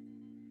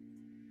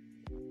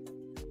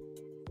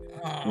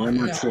 Or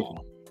am I tripping?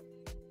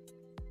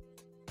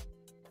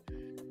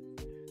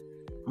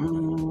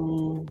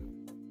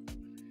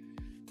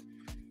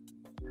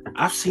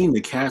 I've seen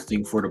the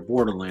casting for the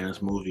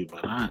Borderlands movie,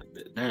 but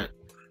that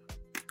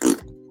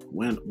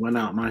went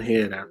out my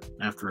head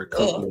after a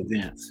couple of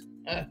events.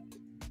 I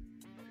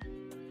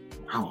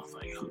don't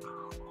think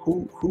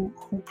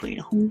who playing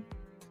who.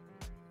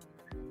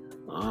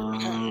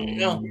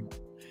 No,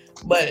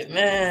 but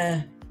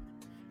man,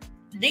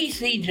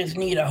 DC just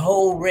need a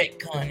whole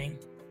retconning.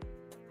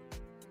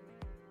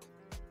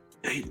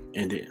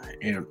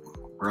 And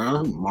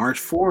bro, March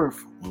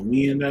 4th, when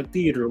we in that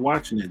theater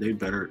watching it, they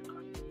better,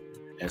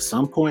 at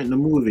some point in the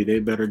movie, they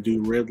better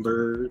do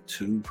Riddler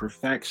to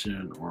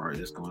perfection, or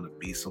it's going to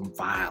be some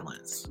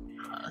violence.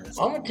 I'm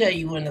going to tell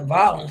you when the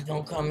violence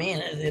going to come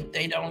in, as if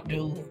they don't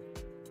do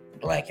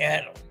Black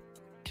Adam.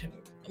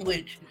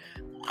 Which,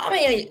 I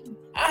mean,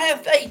 I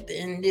have faith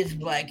in this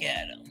Black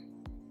Adam.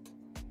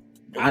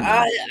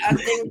 I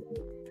think,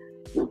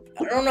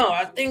 I don't know,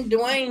 I think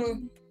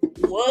Dwayne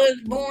was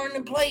born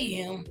to play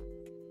him.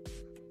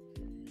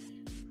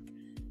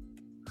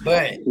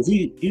 But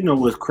you know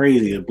what's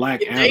crazy?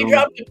 Black Adam. They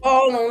dropped the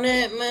ball on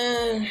that,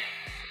 man.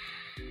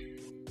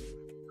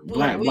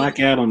 Black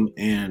Adam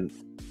and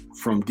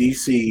from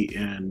DC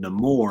and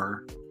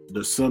Namor, the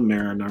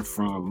Submariner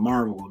from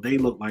Marvel, they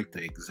look like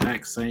the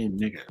exact same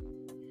nigga.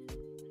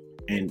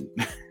 And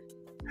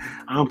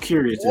I'm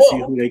curious to see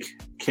who they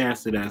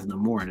casted as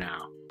Namor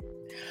now.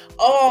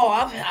 Oh,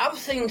 I've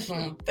seen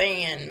some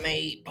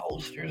fan-made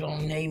posters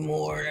on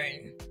Namor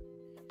and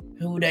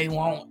who they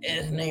want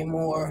as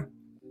Namor.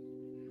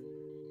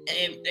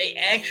 If they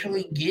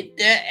actually get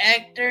that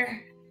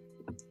actor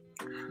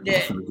I'm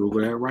gonna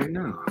Google that right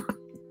now.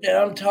 That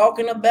I'm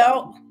talking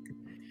about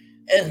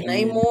as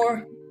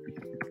Namor,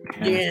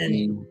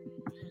 then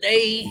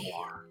they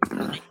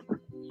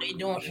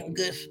doing some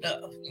good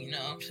stuff. You know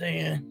what I'm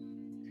saying?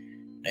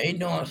 They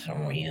doing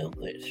some real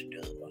good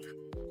stuff.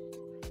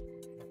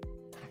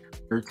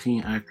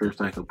 13 actors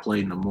that could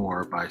play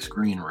Namor by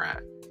Screen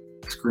Rant.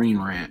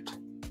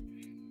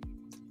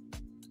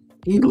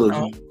 He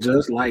looks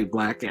just like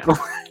Black Adam.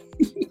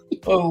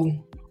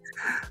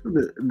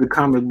 The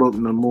comic book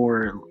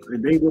Namor,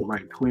 they look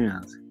like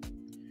twins.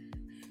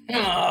 You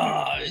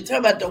talking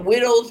about the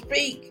widow's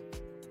peak?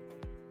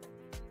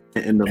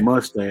 And the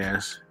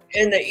mustache.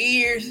 And the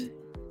ears?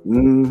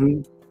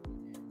 Mm-hmm.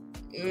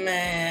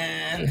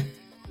 Man.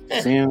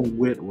 Sam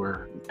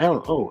Witwer.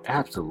 Oh,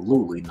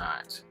 absolutely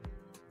not.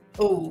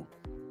 Who?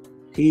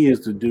 He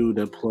is the dude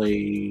that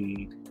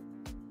played...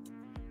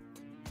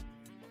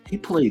 He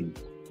played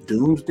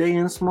Doomsday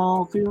in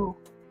Smallville?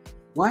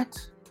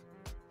 What?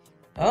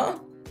 Huh?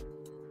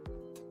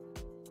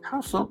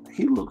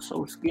 He looks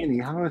so skinny.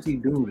 How is he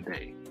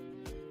Doomsday?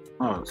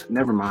 Oh,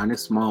 never mind.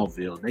 It's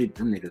Smallville.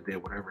 Them niggas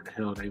did whatever the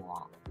hell they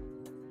want.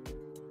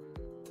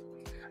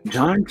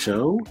 John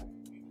Cho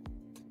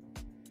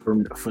for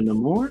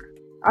Namor?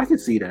 I can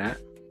see that.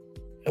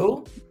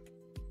 Who?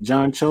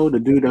 John Cho, the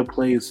dude that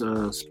plays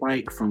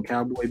Spike from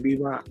Cowboy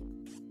Bebop.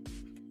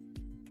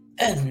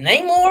 As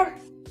Namor?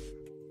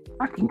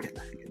 I can.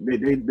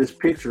 This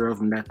picture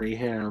of him that they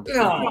have.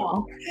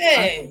 No.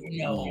 Hey,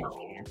 no.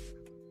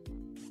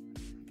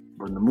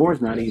 But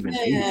Namor's not even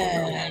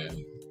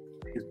Asian.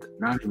 He's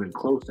not even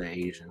close to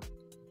Asian.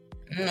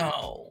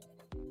 No.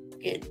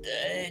 Get the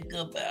heck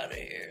up out of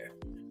here.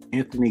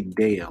 Anthony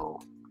Dale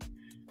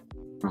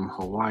from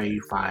Hawaii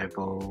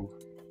Five-0.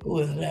 Who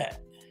is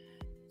that?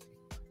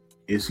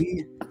 Is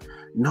he?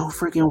 No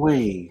freaking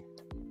way.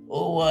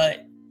 Or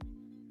what?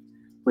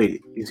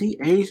 Wait, is he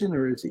Asian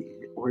or is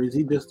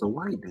he just a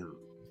white dude?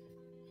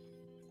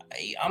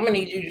 Hey, I'm gonna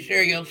need you to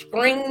share your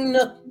screen.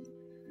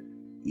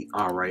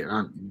 All right,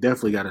 I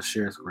definitely got to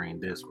share screen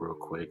this real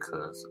quick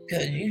cause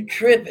you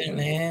tripping,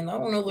 man. I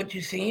don't know what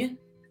you're seeing.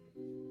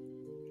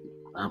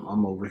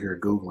 I'm over here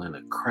Googling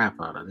the crap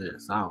out of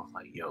this. I was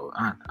like, yo,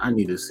 I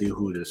need to see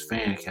who this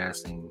fan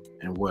casting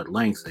and what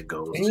lengths it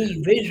goes We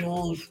need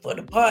visuals for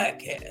the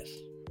podcast,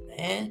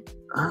 man.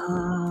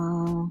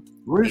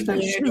 Where's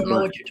that share button? Don't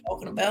know what you're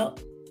talking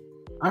about.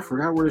 I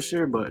forgot where the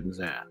share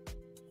button's at.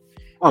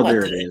 Oh,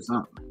 there it is.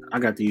 I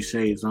got these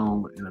shades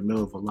on in the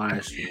middle of a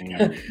live stream.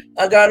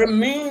 I got a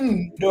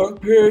mean dark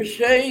pair of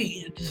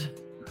shades.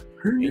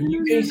 And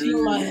you can't see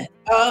my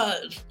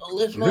eyes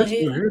unless my head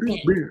is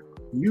bent.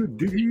 You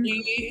do.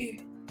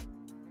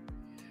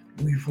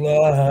 We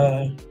fly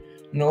high,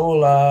 no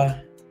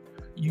lie.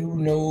 You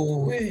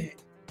know it.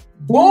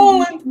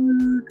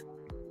 Bowling.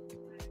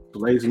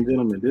 Ladies and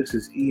gentlemen, this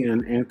is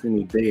Ian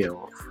Anthony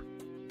Dale,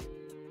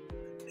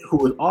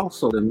 who is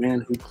also the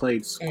man who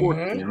played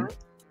Scorpion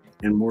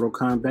in Mortal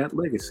Kombat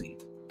Legacy.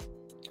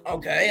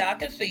 Okay, I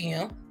can see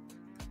him.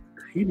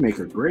 He'd make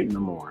a great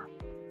Namor.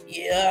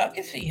 Yeah, I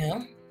can see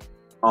him.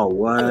 Oh,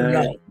 what?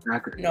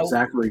 No.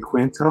 Zachary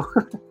Quinto?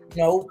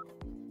 No.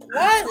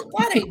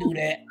 Why they do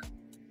that?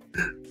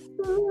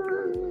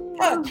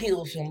 I'll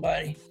kill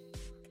somebody.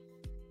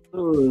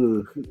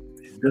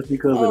 Just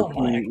because of the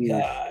my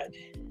God.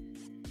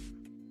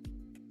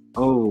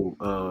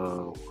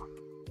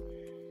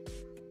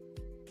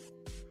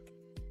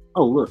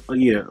 Look.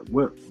 Yeah,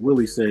 what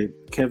Willie said,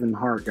 Kevin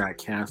Hart got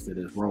casted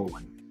as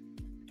Roland.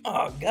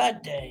 Oh,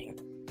 God dang.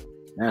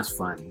 That's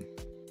funny.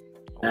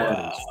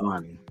 That is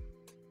funny.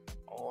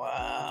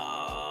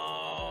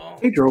 Wow.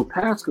 Pedro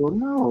Pascal,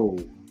 no.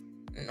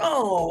 No.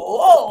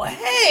 Oh,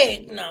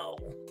 heck no.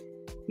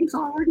 He's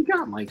already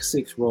got like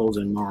 6 roles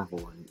in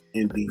Marvel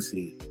and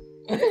DC.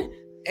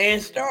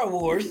 And Star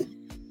Wars.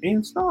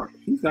 He's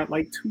got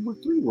like 2 or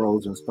 3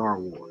 roles in Star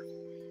Wars.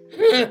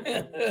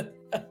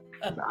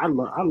 I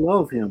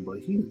love him, but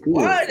he's good.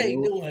 Why are they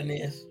doing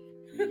this?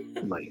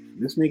 Like,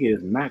 this nigga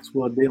is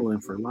Maxwell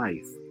Dillon for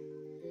life.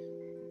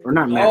 Or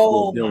not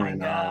Maxwell Dillon,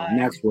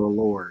 Maxwell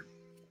Lord.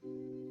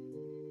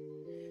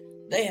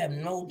 They have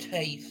no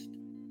taste.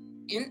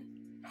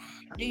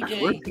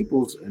 DJ.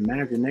 People's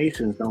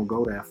imaginations don't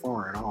go that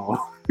far at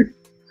all.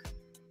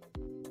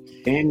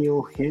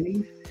 Daniel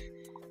Henney,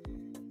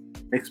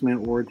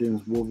 X-Men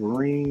Origins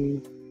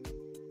Wolverine,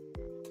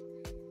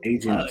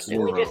 Agent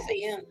Zero. Did we just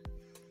see him?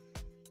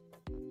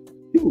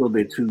 He's a little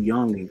bit too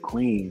young and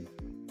clean.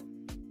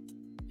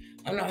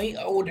 I know he's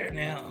older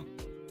now.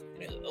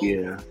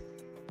 Yeah.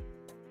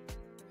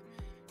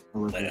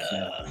 But,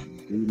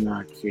 do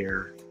not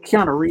care.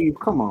 Keanu Reeves,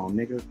 come on,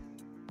 nigga.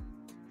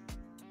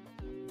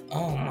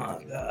 Oh my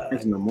God.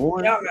 It's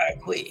Namor. Y'all gotta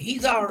quit.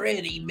 He's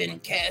already been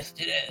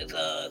casted as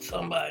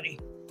somebody.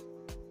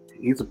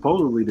 He's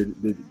supposedly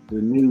the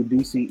new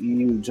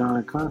DCEU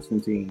John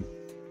Constantine.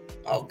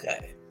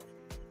 Okay.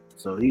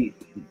 So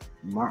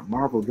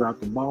Marvel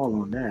dropped the ball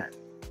on that.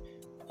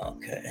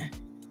 Okay.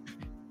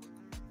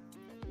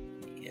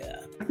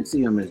 Yeah. I can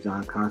see him as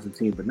John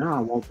Constantine, but now I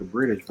want the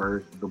British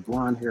version, the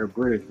blonde hair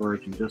British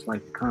version, just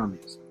like the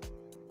comics.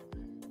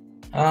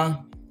 Huh?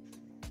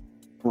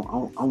 I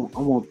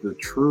want the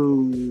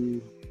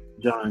true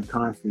John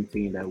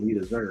Constantine that we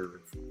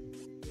deserve.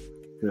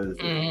 Because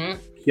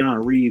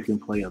Keanu Reeves can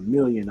play a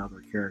million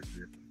other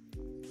characters.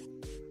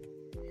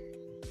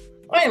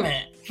 Wait a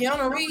minute.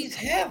 Keanu Reeves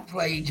have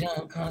played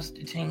John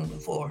Constantine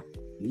before.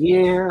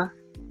 Yeah.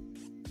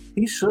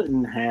 He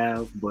shouldn't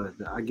have, but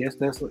I guess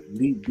that's what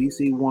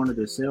DC wanted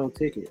to sell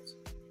tickets.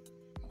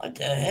 What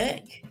the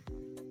heck?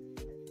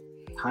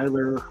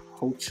 Tyler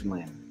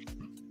Hoechlin.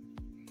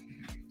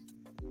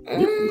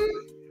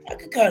 I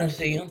could kind of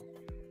see him.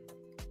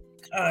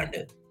 Kind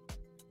of.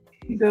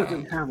 He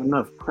doesn't have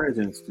enough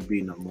presence to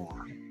be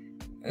Namor.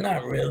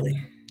 Not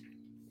really.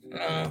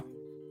 No.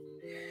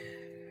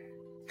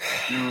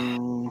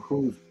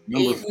 Who's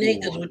these 4?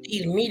 Niggas with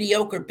these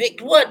mediocre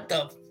picks. What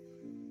the?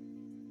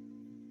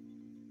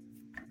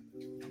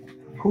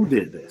 Who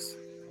did this?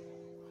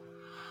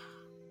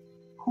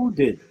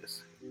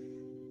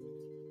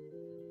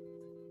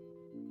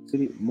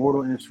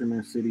 Mortal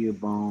Instruments, City of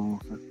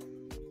Bones.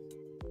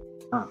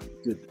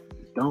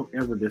 Don't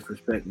ever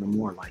disrespect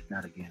Namor like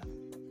that again.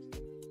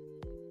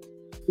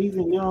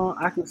 Stephen Young,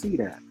 I can see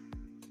that.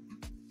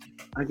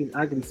 I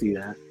can see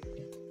that.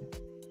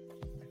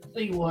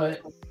 See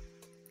what?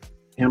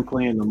 Him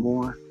playing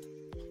Namor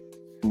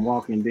from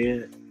Walking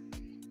Dead.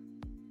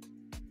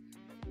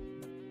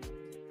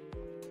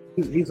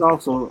 He's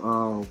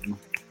also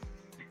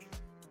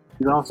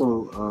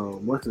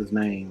what's his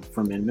name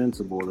from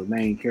Invincible, the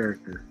main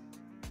character.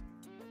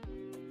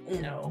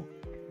 No.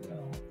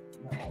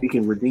 He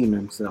can redeem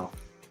himself.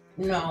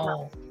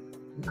 No.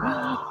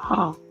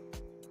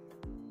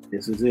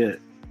 This is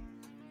it.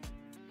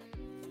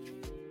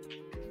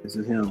 This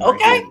is him.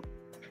 Okay.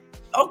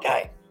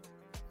 Okay.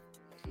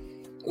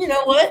 You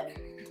know what?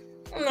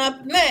 I'm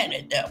not mad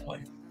at that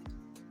one.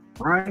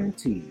 Brian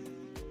T.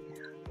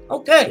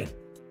 Okay.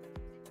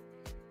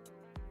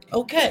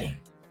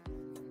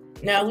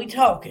 Now we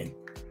talking.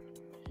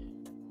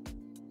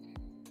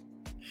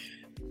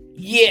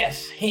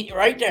 Yes,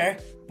 right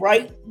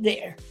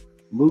there.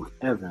 Luke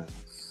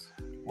Evans.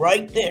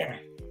 Right there.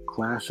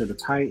 Clash of the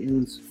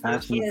Titans,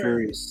 Fast and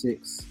Furious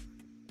 6.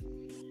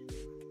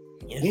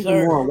 Yes, Ain't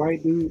sir. Namor a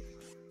white dude?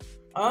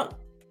 Huh?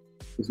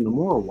 Is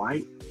Namor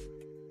white?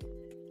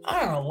 I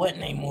don't know what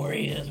Namor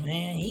is,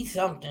 man. He's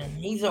something.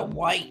 He's a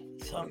white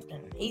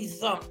something. He's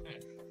something.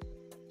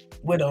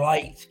 With a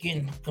light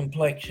skin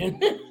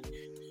complexion.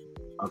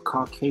 A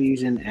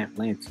Caucasian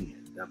Atlantean.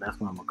 That's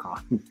what I'm gonna call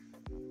him.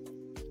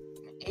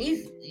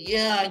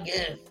 I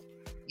guess.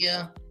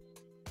 Yeah.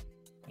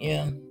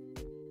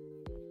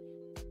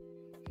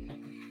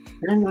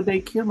 Daniel Day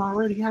Kim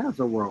already has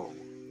a role.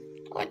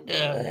 What the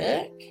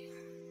heck?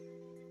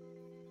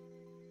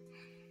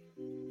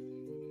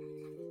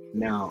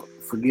 Now,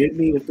 forgive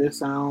me if this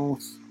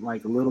sounds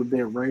like a little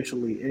bit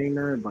racially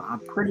ignorant, but I'm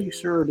pretty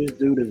sure this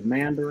dude is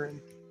Mandarin.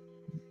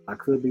 I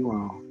could be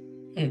wrong.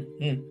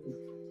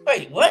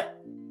 Wait,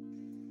 what?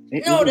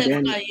 No, that's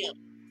not him.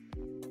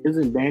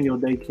 Isn't Daniel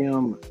Day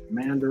Kim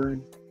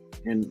Mandarin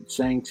in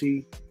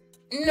Shang-Chi?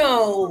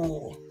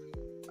 No.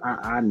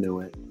 I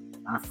knew it.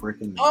 I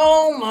freaking knew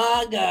Oh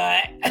my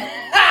God.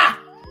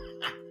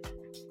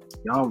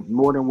 Y'all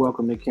more than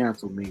welcome to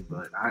cancel me,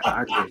 but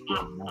I just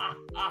didn't know.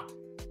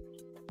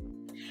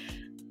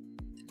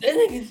 That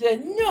nigga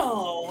said,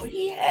 no,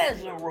 he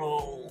has a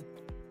role.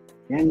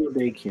 Daniel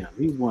Day Kim,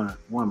 he's one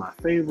of my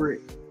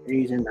favorite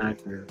Asian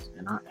actors,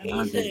 and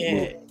I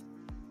said,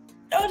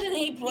 doesn't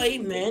he play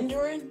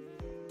Mandarin?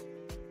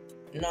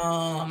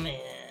 No, man.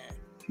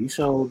 He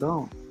sure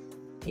don't.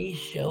 He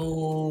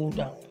sure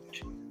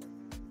don't.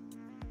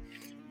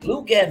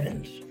 Luke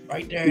Evans,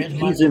 right there.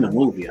 He's in the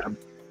movie. I'm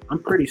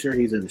pretty sure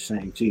he's in the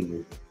Shang-Chi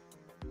movie.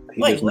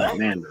 He's not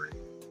Mandarin.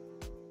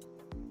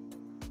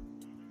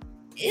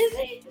 Is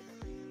he?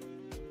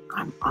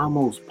 I'm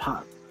almost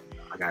positive.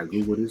 I gotta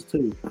Google this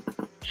too.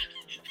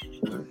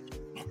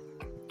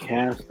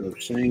 Cast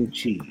of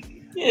Shang-Chi.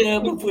 Yeah,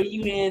 before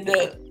you end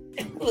up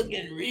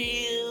looking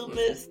real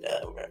messed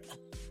up, bro.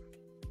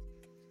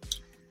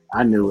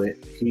 I knew it.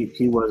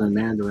 He wasn't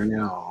Mandarin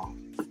at all.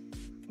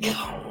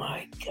 Oh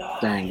my God.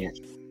 Dang it.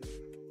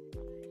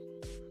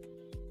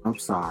 I'm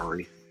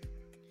sorry.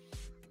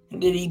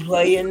 Did he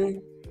play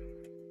in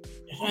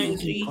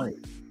Shang-Chi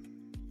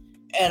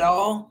at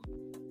all?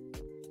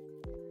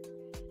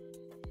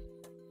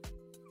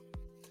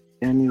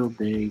 Daniel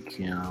Day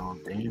Kim.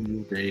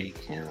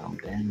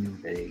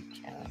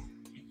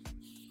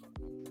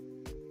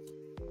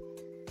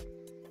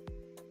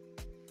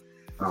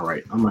 All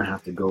right, I'm gonna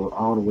have to go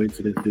all the way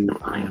to this dude's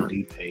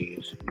IMDb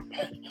page.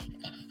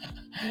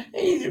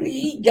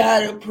 He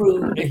gotta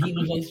prove that he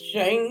was in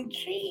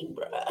Shang-Chi,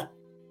 bruh.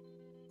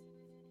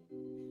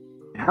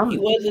 He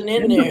wasn't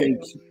in there.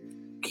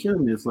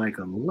 Kim is like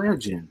a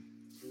legend.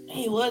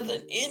 He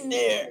wasn't in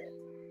there.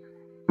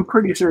 I'm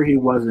pretty sure he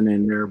wasn't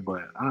in there,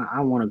 but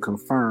I want to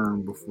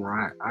confirm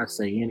before I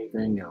say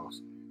anything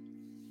else.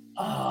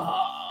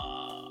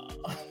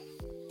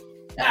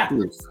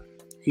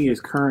 He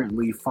is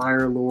currently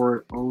Fire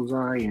Lord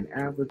Ozai in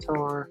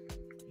Avatar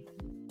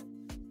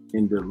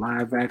in the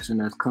live action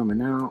that's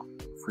coming out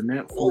for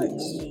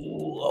Netflix.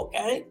 Ooh,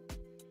 okay.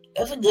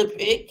 That's a good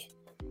pick.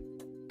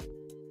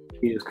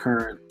 He is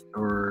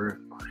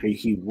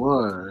he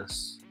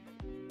was.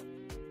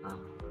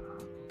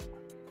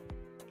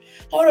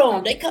 Hold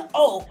on,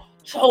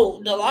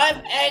 so the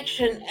live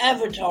action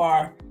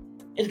Avatar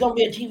is gonna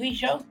be a TV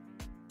show?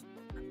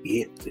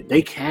 Yeah,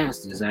 they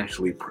cast is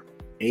actually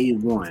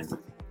A1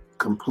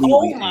 completely.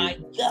 Oh my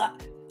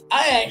God!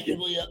 I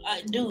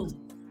do.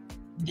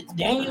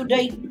 Daniel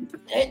Day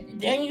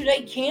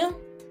Kim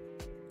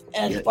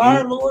as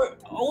Fire Lord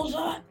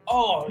Ozai.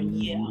 Oh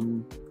yeah.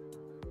 Mm-hmm.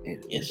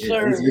 Yes,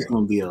 sir. It's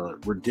gonna be a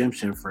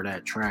redemption for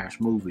that trash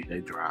movie they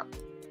dropped.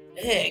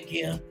 Heck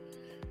yeah.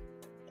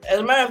 As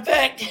a matter of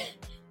fact,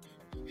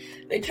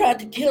 they tried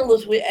to kill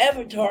us with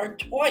Avatar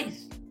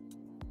twice.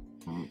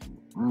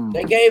 Mm-hmm.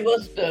 They gave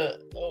us the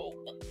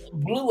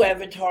blue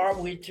Avatar,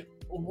 which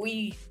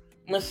we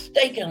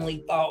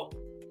mistakenly thought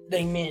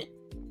they meant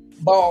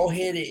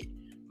bald-headed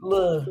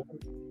little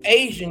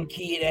Asian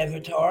kid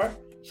Avatar.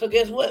 So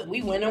guess what?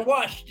 We went and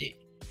watched it.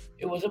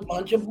 It was a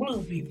bunch of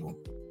blue people.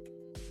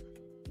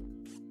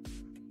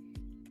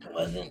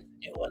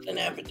 It wasn't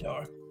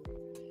Avatar.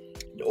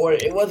 Or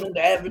it wasn't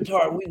the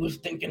Avatar we was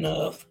thinking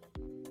of.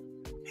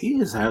 He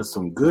has had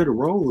some good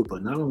roles,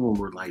 but none of them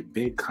were like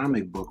big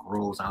comic book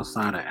roles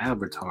outside of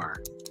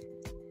Avatar.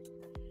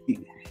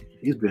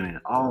 He's been in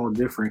all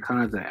different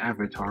kinds of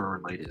Avatar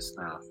related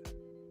stuff.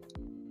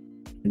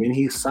 And then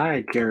he's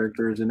side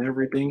characters and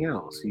everything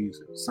else.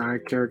 He's a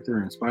side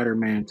character in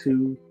Spider-Man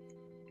 2.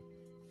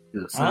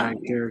 He's a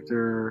side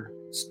character,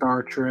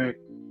 Star Trek.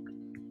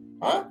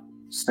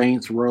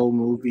 Saints Row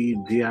movie,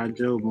 G.I.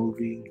 Joe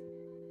movie.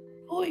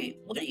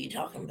 What are you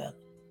talking about?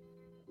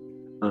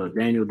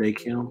 Daniel Day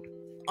Kim.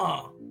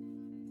 Oh,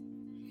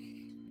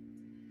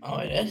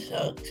 that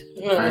sucked.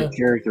 Side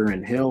character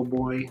in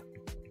Hellboy.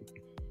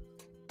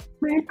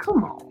 Man,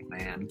 come on,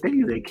 man.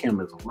 Daniel Day Kim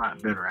is a lot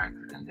better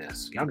actor than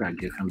this. Y'all gotta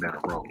give him better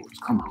roles.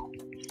 Come on,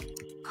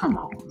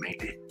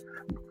 man.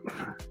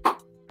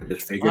 I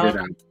just figured it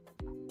out.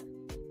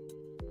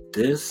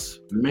 This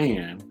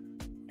man.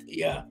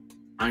 Yeah.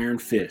 Iron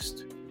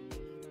Fist.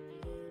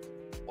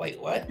 Wait,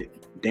 what?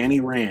 Danny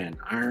Rand,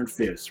 Iron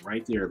Fist,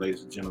 right there,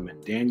 ladies and gentlemen.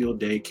 Daniel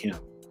Day Kim.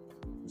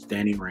 It's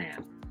Danny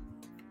Rand.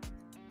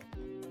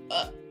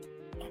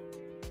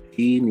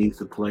 He needs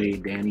to play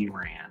Danny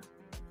Rand.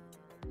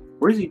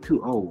 Or is he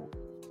too old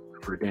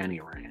for Danny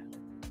Rand?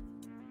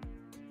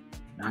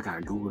 I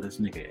gotta Google this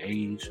nigga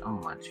age. Oh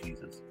my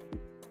Jesus.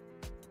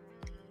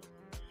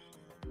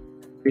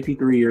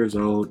 53 years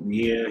old.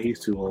 Yeah, he's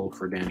too old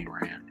for Danny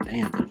Rand.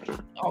 Damn.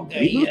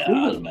 Okay,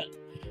 yeah.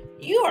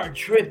 You are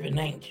tripping,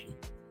 ain't you?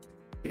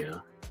 Yeah.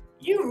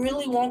 You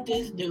really want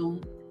this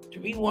dude to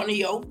be one of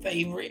your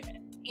favorite,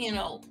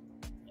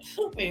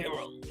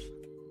 superheroes.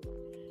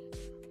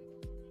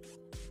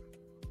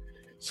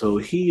 So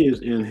he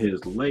is in his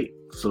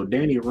so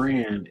Danny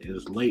Rand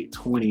is late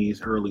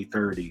 20s, early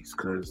 30s,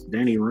 because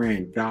Danny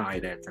Rand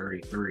died at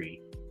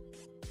 33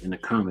 in the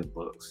comic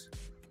books.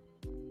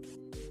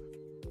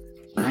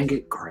 Dang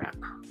it, crap.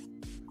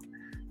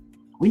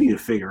 We need to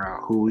figure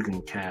out who we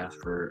can cast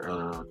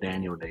for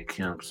Daniel Day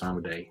Kemp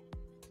someday.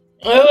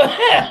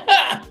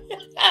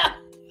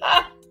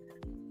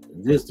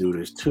 This dude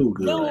is too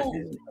good.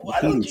 Dude,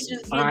 why don't you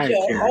just get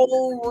your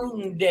whole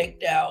room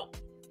decked out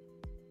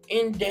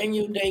in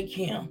Daniel Day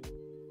Kemp?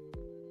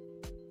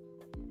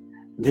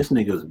 This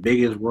nigga's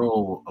biggest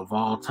role of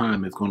all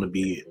time is going to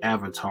be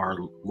Avatar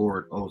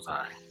Lord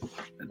Ozai.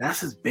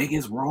 That's his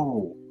biggest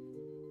role.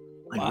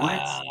 Like,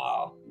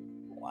 wow.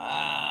 what?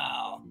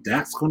 Wow.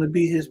 That's going to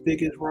be his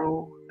biggest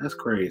role? That's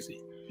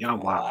crazy. Y'all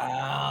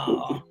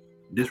wow.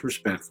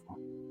 Disrespectful.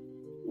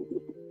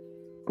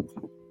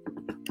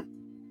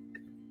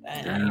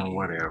 Damn,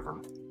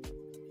 whatever.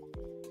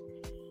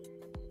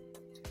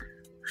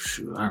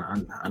 Shoot,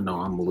 I know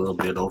I'm a little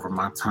bit over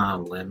my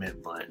time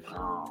limit, but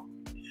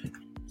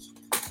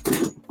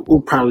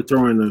we'll probably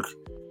throw in the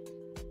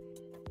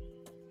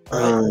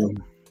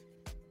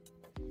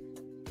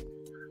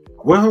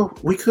well,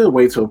 we could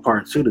wait till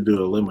part 2 to do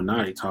the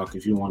Illuminati talk.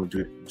 If you want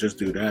to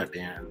do that,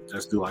 then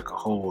just do like a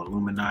whole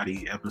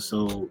Illuminati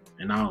episode,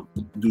 and I'll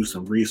do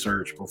some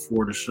research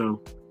before the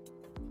show.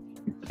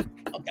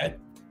 Okay.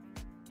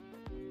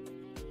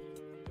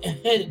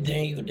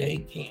 Daniel Day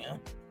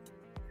Kemp.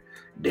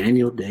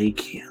 Daniel Day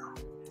Kemp.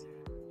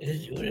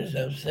 This dude is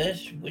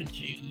obsessed with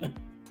you.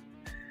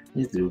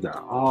 This dude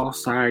got all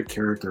side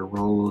character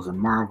roles, and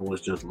Marvel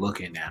is just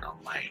looking at him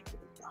like,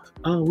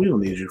 oh, we don't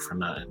need you for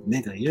nothing.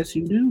 Nigga, yes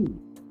you do.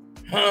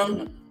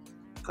 Huh?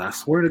 I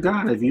swear to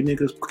God, if you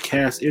niggas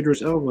cast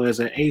Idris Elba as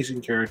an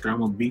Asian character, I'm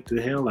gonna beat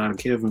the hell out of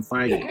Kevin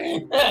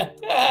Feige.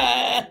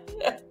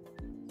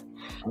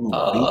 I'm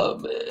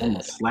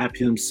gonna slap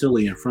him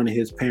silly in front of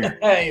his parents.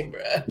 Hey,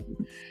 bro.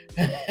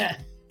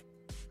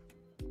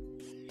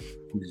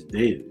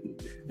 They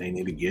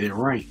need to get it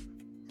right.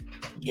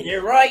 Get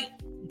it right.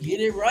 Get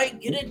it right.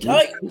 Get it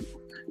tight.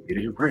 Get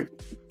it right.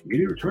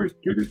 Get it right.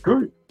 Get it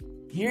tight.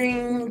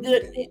 Hearing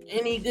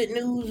any good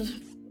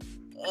news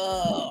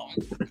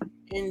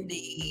in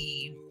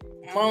the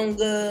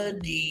manga,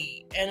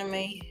 the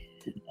anime,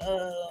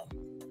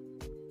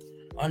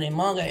 on the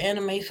manga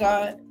anime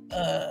side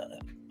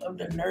of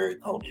the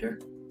nerd culture?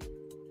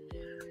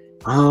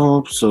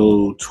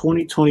 So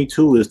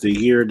 2022 is the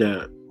year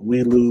that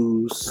we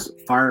lose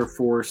Fire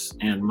Force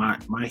and My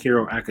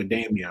Hero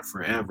Academia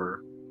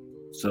forever.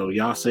 So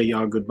y'all say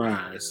y'all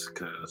goodbyes,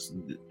 because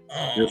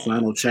your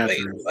final chapter.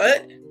 Wait,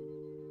 what?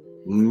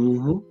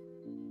 Mm-hmm.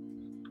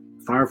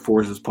 Fire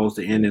Force is supposed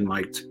to end in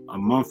like a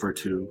month or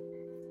two,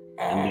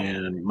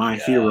 and then My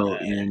Hero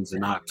ends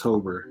in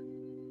October.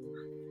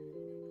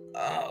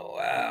 Oh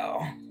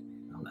wow!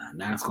 And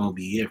that's gonna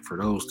be it for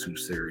those two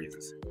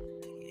series.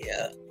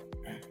 Yeah.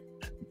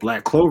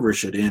 Black Clover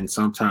should end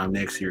sometime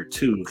next year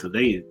too, because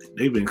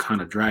they've been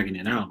kind of dragging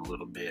it out a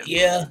little bit.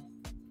 Yeah.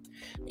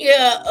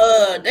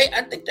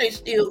 I think they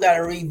still got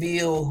to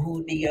reveal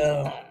who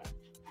the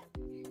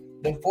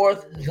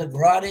fourth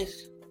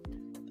Zagratis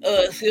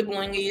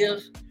sibling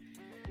is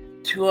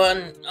to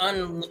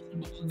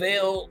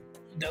unveil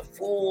the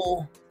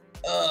full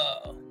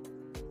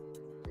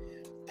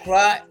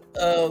plot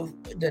of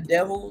the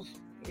Devils.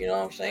 You know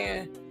what I'm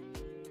saying?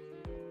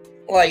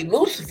 Like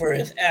Lucifer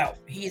is out.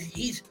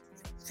 He's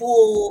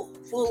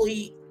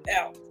fully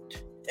out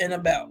and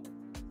about.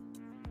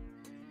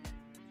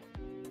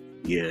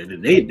 Yeah,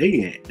 they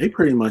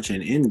pretty much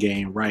in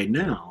Endgame right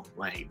now.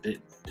 Like,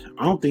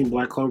 I don't think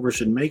Black Clover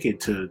should make it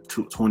to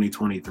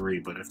 2023,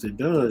 but if it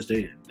does,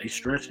 they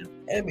stretching.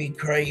 That'd be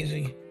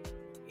crazy.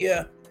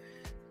 Yeah,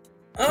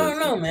 I don't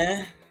know,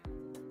 man.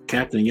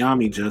 Captain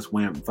Yami just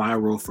went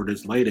viral for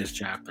this latest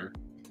chapter.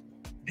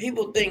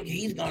 People think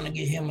he's gonna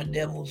get him a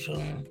devil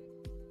soon.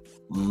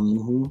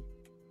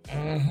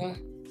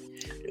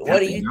 What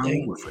do you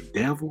think? With a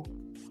devil?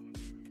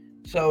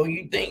 So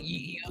you think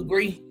you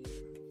agree?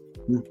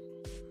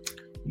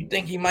 You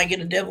think he might get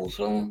a devil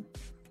soon?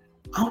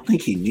 I don't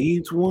think he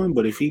needs one,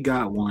 but if he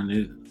got one,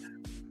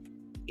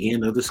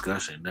 end of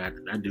discussion.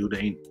 That dude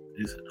ain't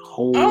this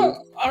whole. I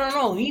don't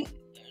know.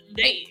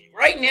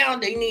 Right now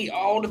they need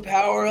all the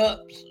power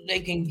ups they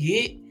can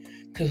get,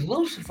 because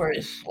Lucifer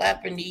is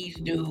slapping these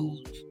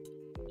dudes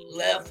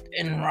left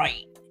and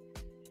right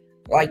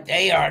like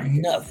they are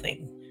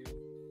nothing.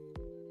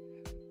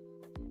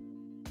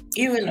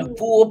 Even a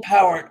full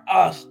powered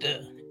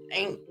Asta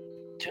ain't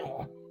to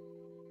him.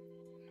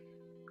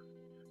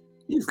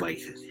 He's like,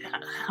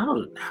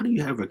 how do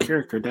you have a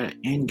character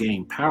that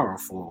Endgame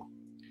powerful?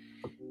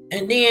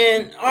 And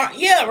then,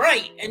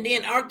 and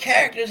then our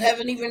characters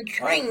haven't even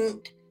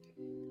trained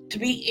to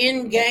be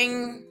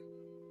Endgame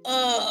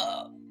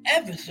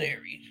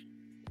adversaries,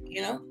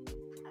 you know?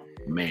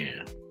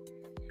 Man.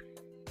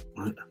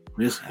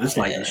 It's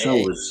like the show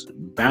was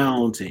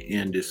bound to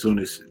end as soon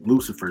as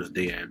Lucifer's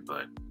dead,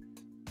 but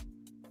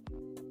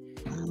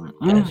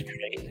that's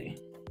crazy.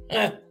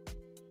 But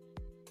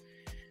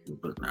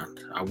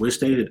I wish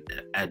they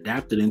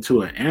adapted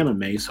into an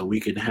anime so we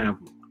could have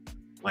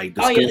like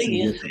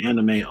discussion with the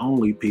anime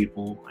only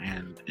people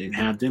and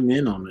have them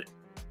in on it.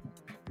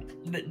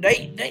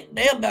 They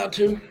about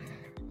to.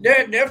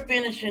 They're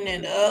finishing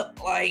it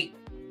up like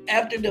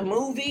after the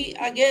movie,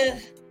 I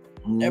guess.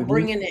 They're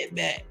bringing it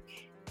back.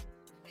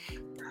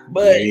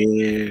 But I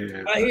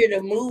hear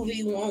the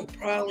movie won't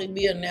probably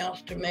be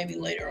announced till maybe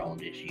later on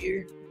this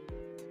year.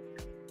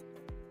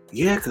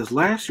 Yeah, because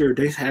last year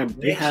they had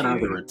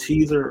either a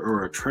teaser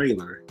or a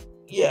trailer.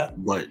 Yeah.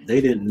 But they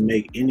didn't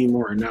make any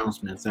more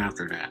announcements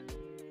after that.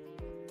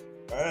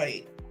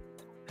 Right.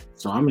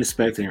 So I'm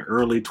expecting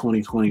early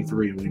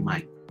 2023 we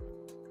might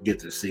get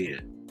to see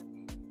it.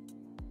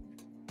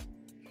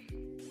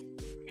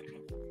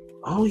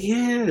 Oh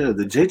yeah,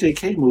 the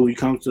JJK movie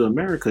comes to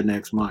America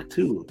next month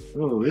too.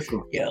 Oh,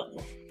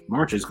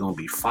 March is gonna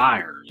be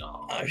fire,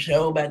 y'all. I was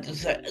so about to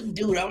say,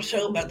 dude. I was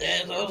so about to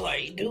ask. I was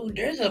like, dude,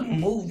 there's a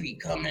movie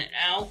coming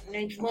out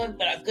next month,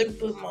 but I couldn't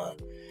put my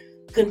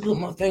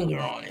finger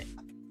on it.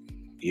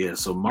 Yeah,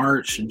 so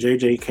March,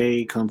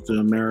 JJK comes to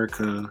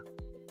America.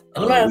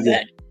 As a matter of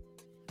fact,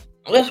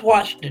 let's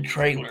watch the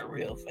trailer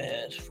real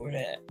fast for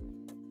that.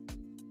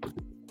 Let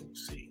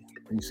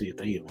me see if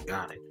they even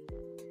got it.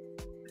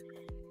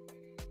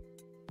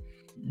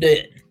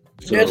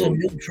 There's a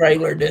new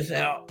trailer that's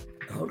out.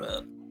 Hold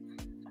up.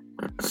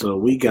 So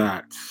we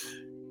got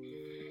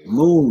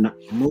Moon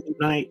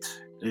Knight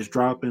is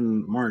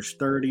dropping March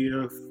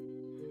 30th.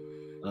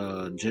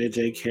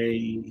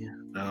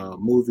 JJK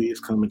movie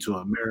is coming to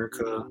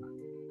America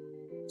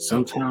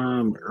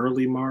sometime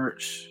early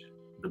March.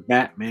 The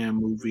Batman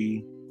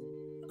movie.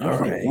 There's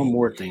like one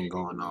more thing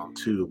going on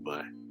too,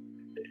 but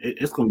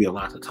it's going to be a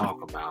lot to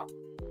talk about.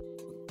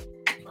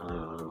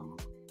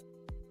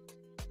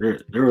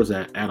 There was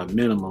at a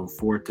minimum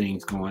 4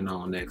 things going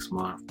on next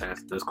month.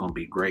 That's going to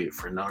be great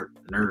for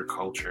nerd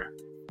culture.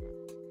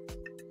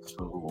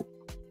 So,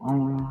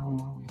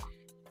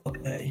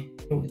 okay,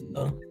 here we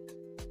go.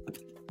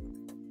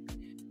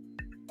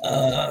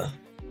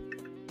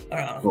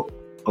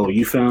 Oh,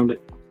 you found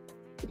it?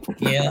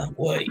 Yeah.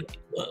 Wait.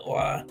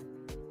 Why?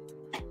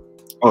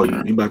 Oh,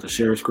 you about to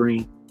share a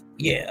screen?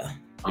 Yeah.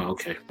 Oh,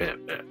 okay. Bet.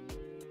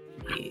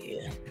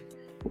 Yeah.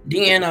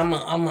 Then I'm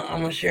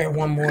gonna share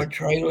one more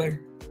trailer.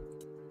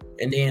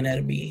 And then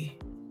that'll be,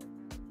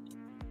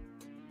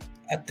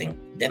 I think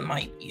that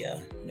might be it.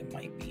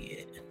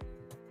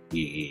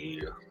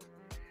 Yeah.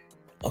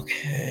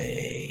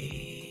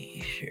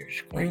 Okay, share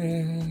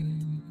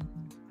screen.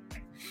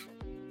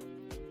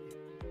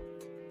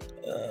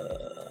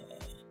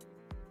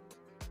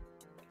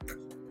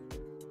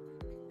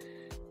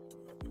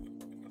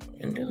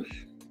 Windows.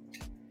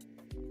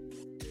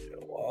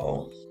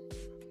 Walls.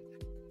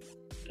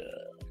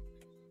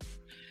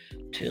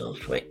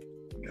 Tills, wait.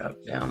 Drop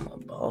down my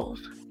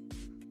balls.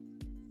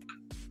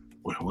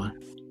 Wait, what?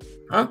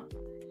 Huh?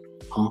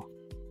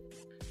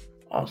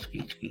 Oh,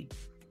 ski.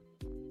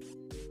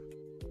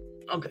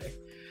 Okay.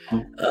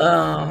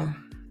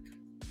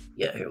 Yeah,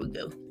 here we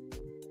go.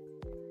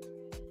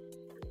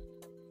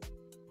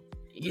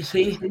 You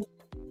see?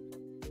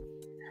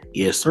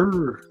 Yes, sir.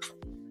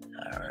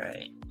 All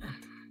right.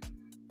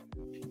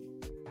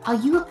 Are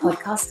you a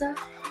podcaster?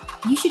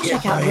 You should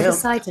check out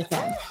Riverside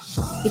FM.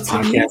 It's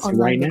your new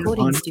online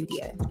recording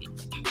studio.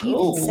 You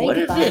can say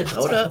goodbye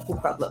to technical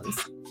problems.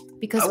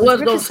 Because with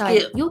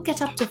Riverside, you'll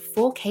get up to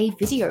 4K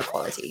video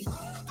quality.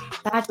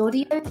 Bad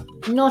audio?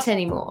 Not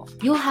anymore.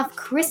 You'll have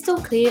crystal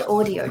clear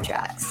audio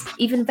tracks.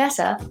 Even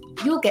better,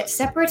 you'll get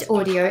separate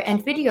audio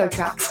and video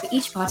tracks for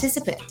each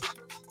participant.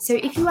 So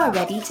if you are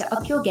ready to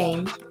up your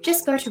game,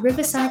 just go to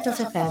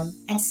riverside.fm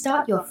and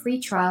start your free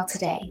trial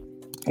today.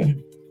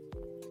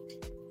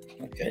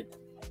 Okay.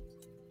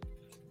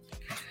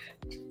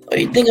 What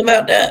do you think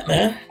about that,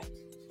 man?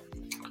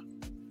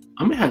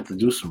 I'm gonna have to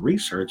do some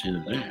research into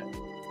that.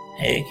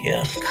 Heck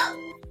yeah.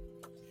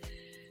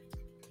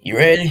 You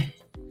ready?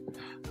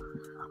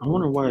 I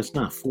wonder why it's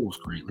not full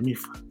screen. Let me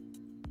find.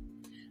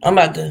 I'm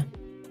about to.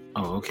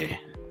 Oh, okay.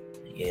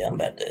 Yeah, I'm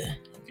about to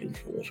do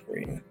full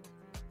screen.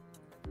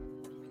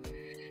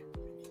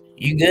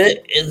 You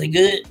good? Is it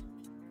good?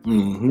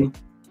 Mm-hmm.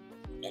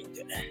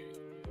 Okay.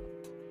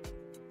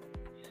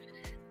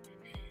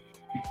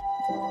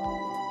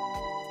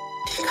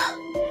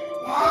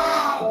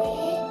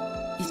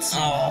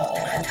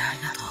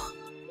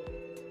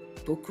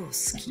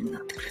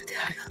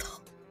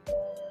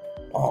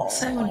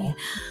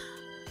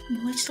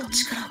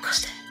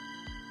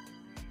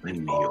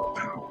 Lend me your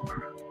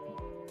power.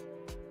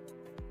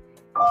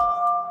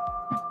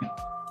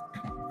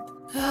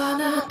 あ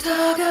な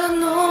たが望む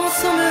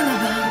な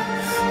ら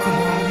この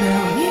目を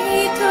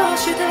愛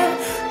して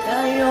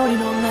頼り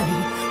のない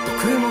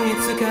僕もい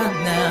つか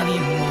何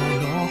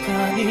者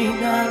か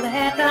にな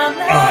れた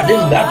ら this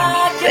is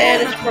about to be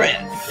sad as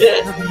crap.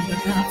 涙が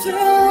溢れ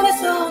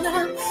そう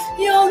な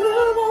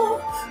夜を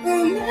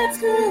埋め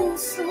尽く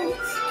す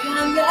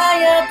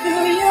輝く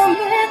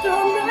夢と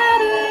な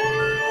る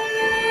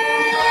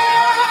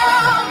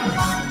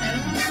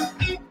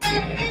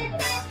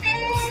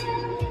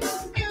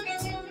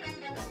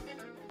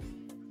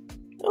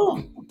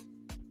Oh,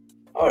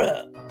 hold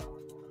up.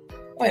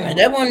 Wait a minute,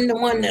 that wasn't the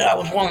one that I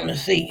was wanting to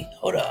see.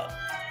 Hold up.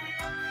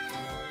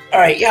 All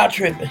right, y'all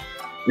tripping.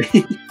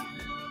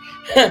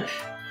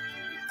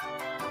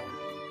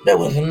 That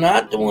was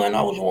not the one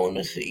I was wanting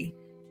to see.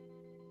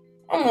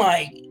 I'm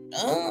like,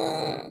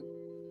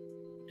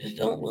 this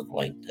don't look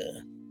like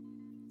the.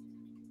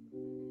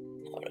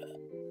 Hold up.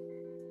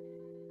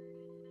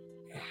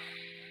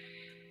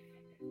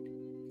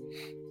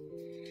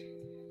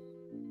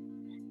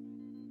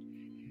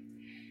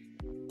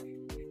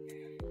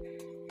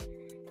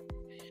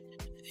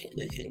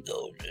 We can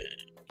go to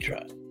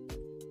try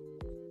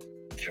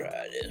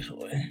this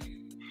way.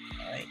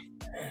 All right.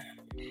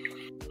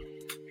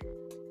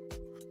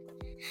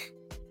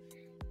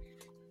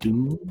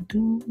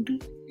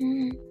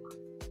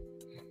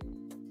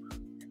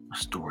 A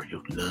story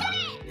of love.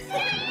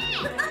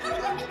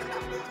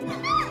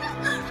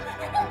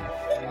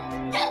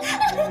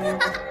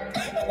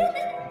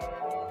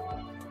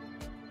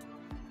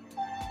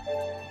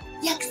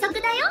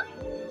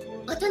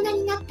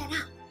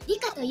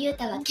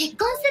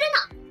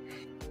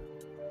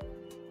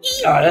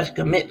 Oh, that's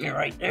commitment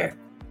right there.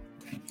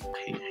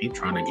 He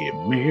trying to get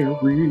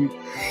married.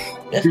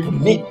 That's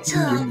commitment. じ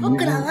ゃあ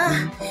僕らは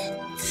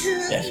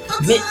That's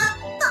commitment.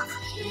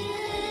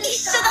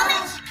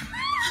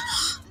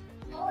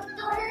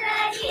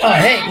 Oh,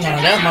 heck no,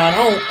 that's my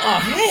own. Oh,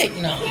 heck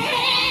no.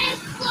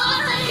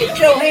 Get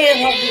your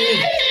hands off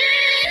me.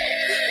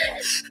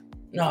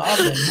 No, I've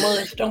been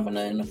mud stomping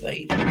her in the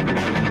face.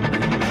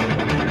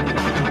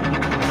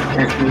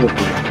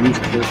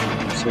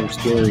 That's so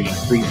scary and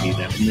creepy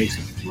that it makes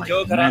it like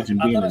imagine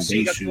being in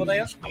day shoes,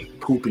 like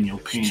pooping your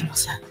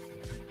pants.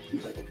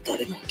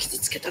 誰も傷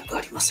つけたく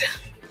ありません。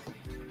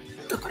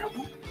だから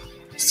もう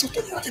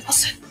外には出ま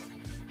せん。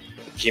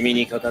君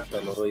にかかっ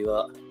た呪い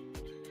は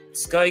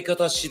使い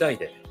方次第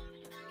で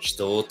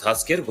人を助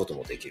けること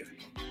もできる。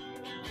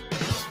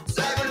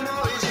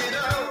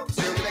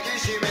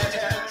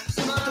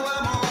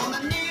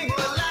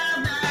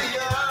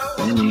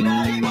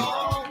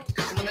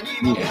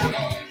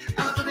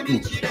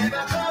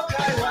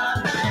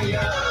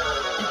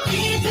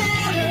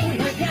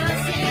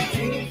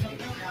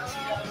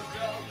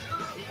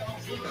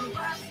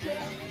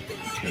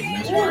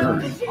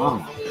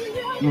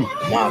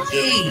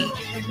Monkey.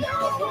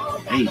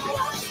 Hey.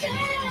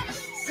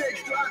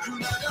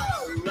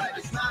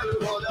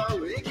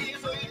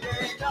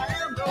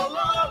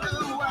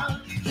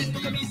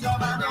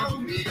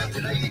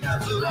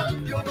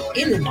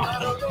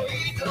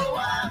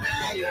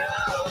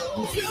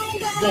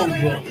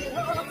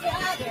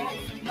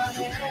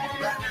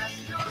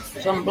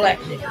 Some black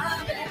nigga.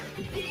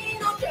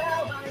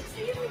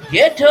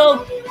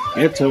 Ghetto.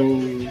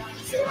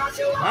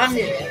 My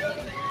nigga.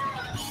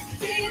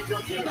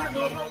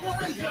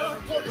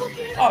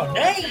 Oh,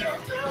 dang.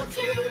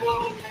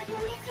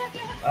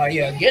 Oh,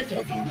 yeah, Ghetto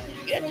is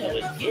getting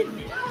it.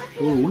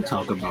 Ooh, we're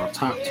talking about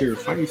top tier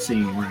fight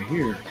scene right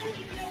here.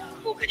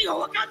 僕には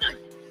分かんない。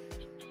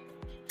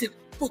でも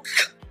僕が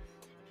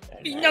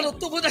みんなの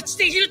友達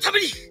でいるた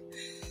めに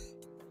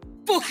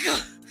僕を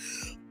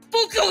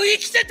生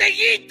きててい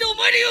いって思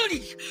えるよう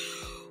に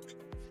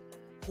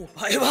お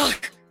前は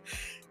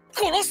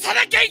殺さ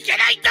なきゃいけ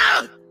ないんだ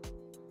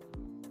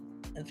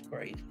That's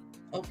crazy.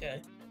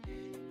 Okay.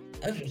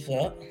 That's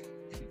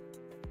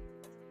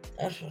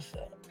what's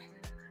up.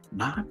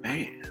 Not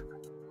bad.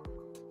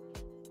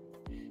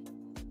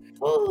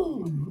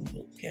 Oh,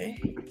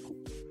 okay.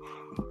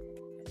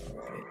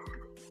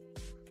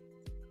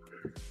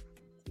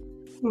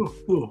 All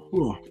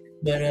right.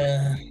 But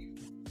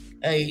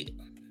hey,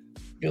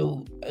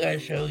 dude, I gotta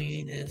show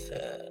you this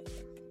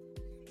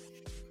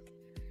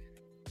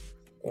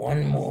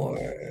one more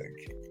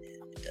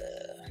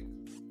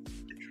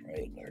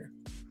trailer.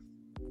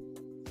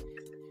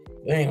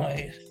 But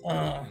anyways,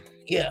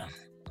 yeah.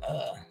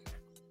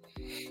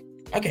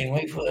 I can't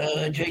wait for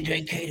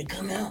JJK to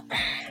come out.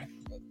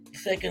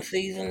 Second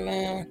season,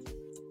 man.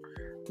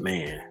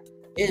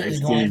 It is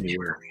going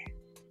to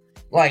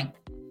like,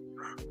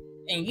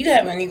 and you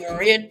haven't even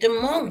read the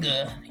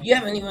manga. You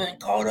haven't even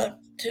caught up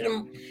to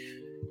them,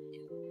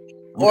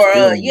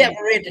 or you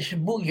haven't read the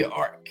Shibuya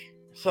arc.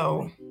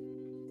 So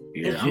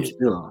yeah,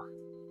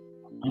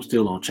 I'm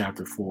still on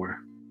chapter 4.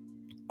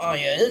 Oh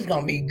yeah, it's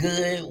gonna be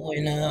good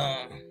when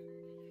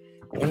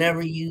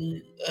whenever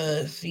you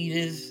see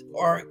this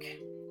arc.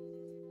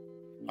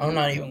 I'm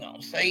not even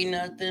gonna say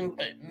nothing,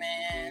 but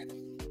man,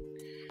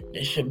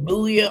 the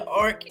Shibuya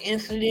arc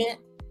incident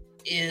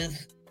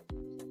is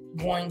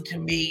going to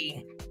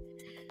be,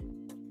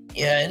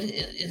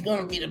 it's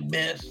gonna be the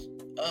best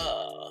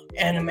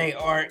anime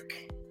arc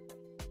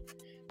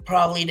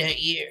probably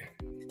that year.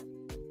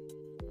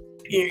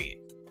 Period.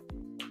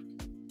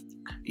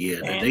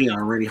 Yeah, they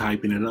already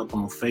hyping it up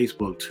on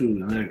Facebook too.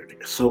 And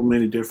there's so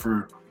many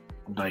different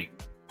like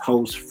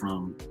posts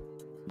from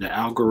the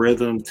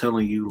algorithm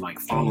telling you like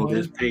follow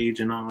this page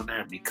and all of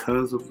that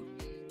because of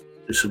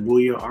the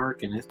Shibuya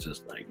arc, and it's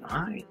just like,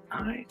 all right.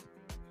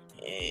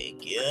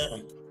 Yeah.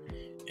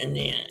 And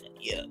then,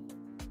 yeah.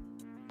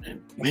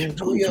 And man,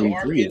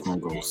 2023 is gonna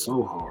go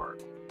so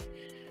hard.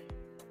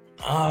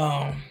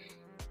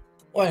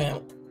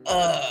 Well,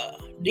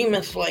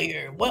 Demon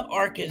Slayer, what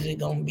arc is it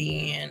gonna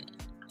be in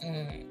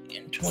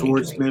 2023?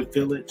 Swordsmith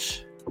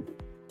Village.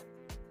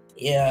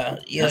 Yeah.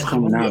 That's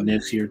coming out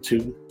next year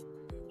too.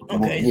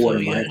 Okay, so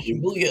yeah,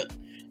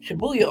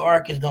 Shibuya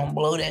arc is gonna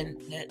blow that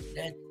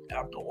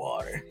out the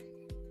water.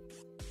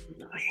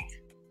 Nice.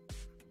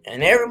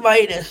 And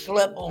everybody that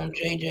slept on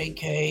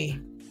JJK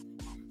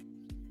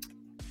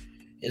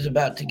is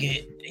about to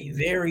get a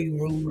very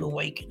rude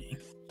awakening.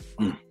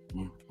 I'm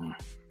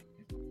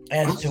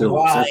still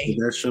obsessed with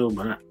that show,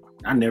 but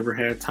I never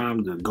had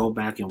time to go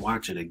back and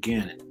watch it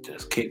again and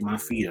just kick my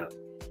feet up.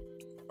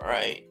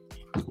 Right.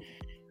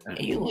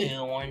 You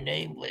will one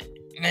day, but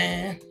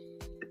man.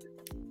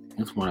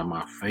 It's one of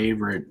my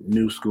favorite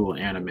new school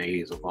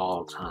animes of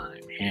all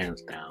time,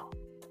 hands down.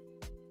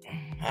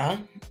 Huh?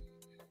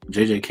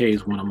 JJK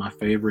is one of my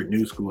favorite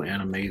new school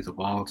animes of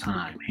all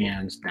time,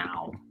 hands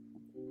down.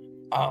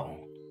 Oh,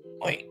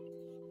 wait.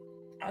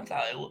 I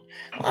thought it was.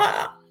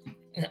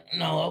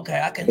 No,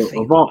 okay, I can see.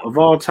 Of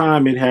all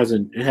time, it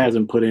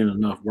hasn't put in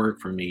enough work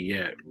for me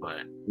yet.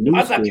 But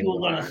I thought you were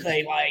gonna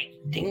say like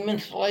Demon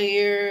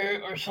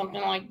Slayer or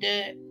something like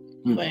that.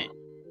 But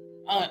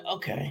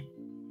okay,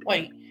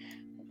 wait.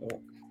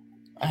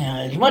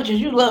 As much as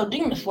you love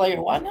Demon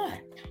Slayer, why not?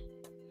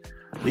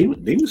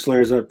 Demon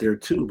Slayer's up there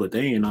too, but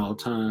they ain't all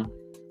time.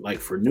 Like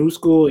for new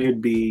school,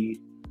 it'd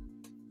be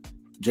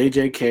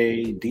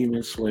JJK,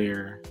 Demon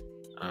Slayer,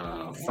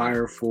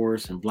 Fire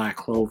Force, and Black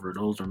Clover.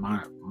 Those are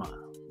my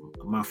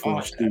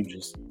four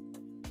stooges.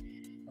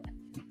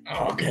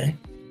 Okay.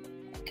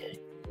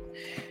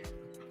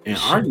 And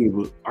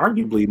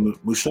arguably,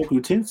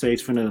 Mushoku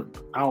Tensei's finna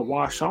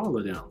outwash all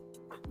of them.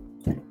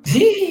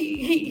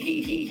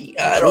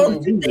 I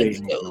don't think so.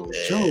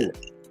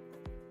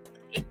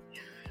 I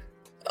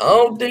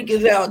don't think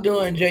it's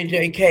outdoing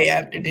JJK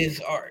after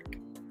this arc.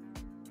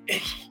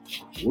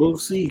 We'll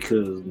see,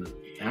 cause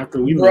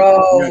after we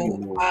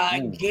I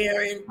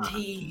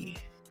guarantee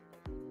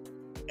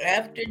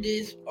after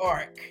this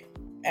arc,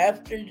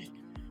 after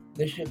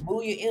the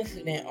Shibuya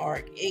incident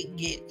arc,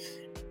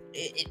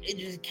 it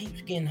just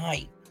keeps getting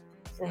hype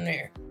from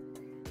there.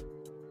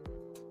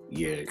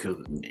 Yeah, because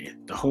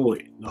the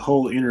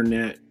whole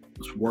internet's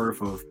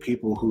worth of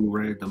people who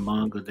read the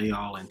manga, they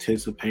all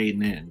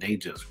anticipating it, and they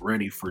just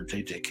ready for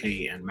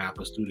JJK and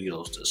Mappa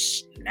Studios to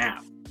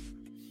snap.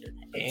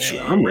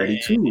 Sure, I'm ready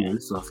too.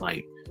 And stuff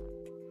like,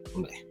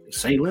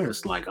 say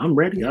less. Like I'm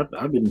ready.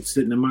 I've been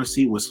sitting in my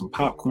seat with some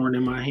popcorn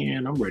in my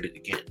hand. I'm ready to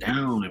get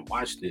down and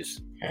watch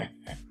this.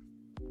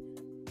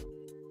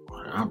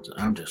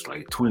 I'm just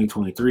like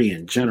 2023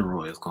 in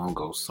general is gonna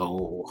go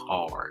so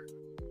hard.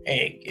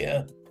 Heck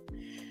yeah.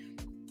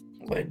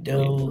 But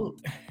dude,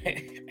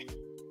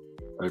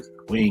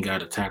 we ain't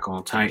got Attack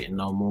on Titan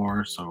no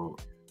more. So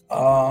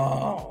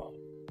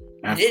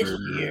this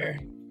year,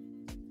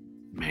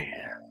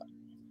 man,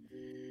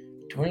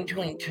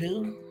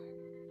 2022,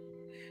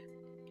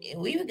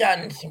 we've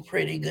gotten some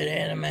pretty good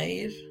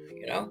animes.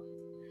 You know,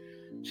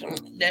 some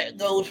that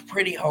goes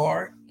pretty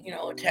hard. You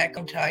know, Attack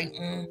on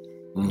Titan,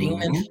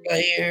 Demon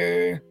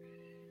Slayer.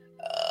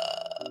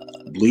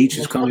 Bleach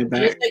is coming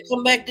back. Did they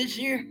come back this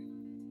year?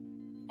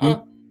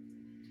 Huh?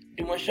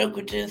 Did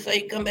Mushoku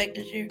Tensei come back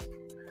this year?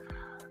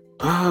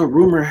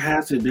 Rumor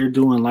has it they're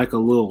doing like a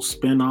little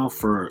spin-off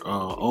for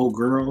Old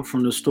Girl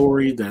from the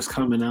story that's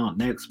coming out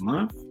next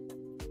month.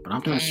 But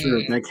I'm not sure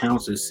if that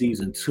counts as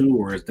season 2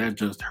 or is that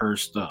just her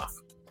stuff.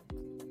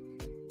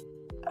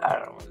 I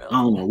don't know.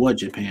 I don't know what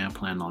Japan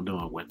planned on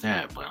doing with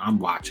that, but I'm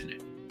watching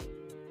it.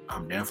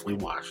 I'm definitely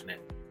watching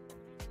it.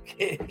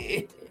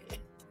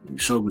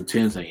 Mushoku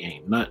Tensei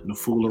ain't nothing to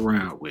fool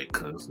around with,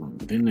 because them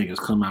niggas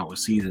come out with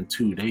season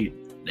 2,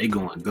 they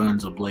going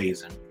guns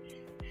a-blazing.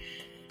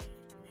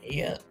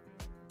 Yeah.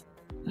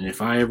 And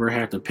if I ever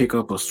have to pick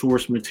up a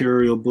source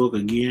material book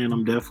again,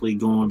 I'm definitely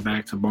going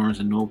back to Barnes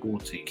 & Noble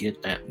to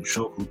get that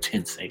Mushoku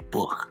Tensei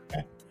book.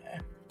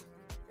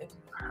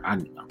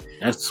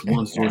 That's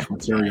one source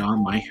material I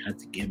might have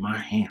to get my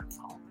hands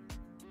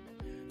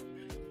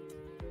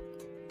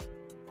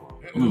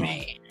on.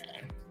 Man.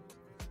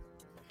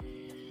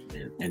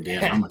 And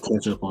then I'm going to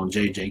catch up on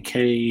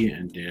JJK,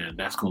 and then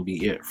that's going to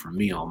be it for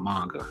me on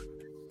manga.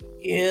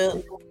 Yeah.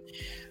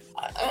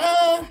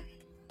 I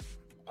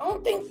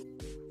don't think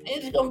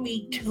it's going to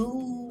be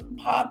too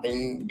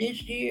popping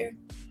this year.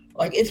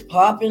 Like, it's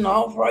popping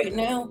off right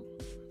now.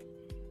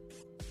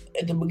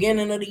 At the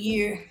beginning of the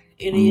year,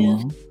 it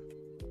is.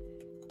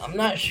 I'm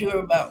not sure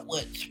about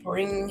what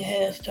spring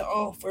has to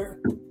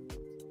offer.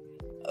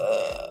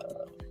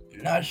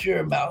 Not sure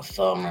about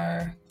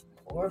summer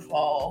or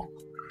fall.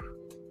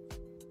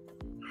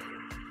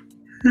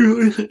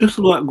 It's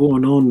a lot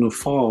going on in the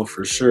fall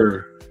for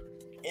sure.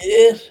 It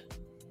is.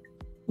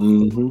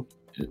 You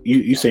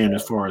saying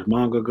as far as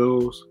manga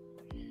goes?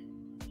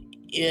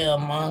 Yeah,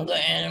 manga,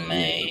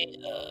 anime.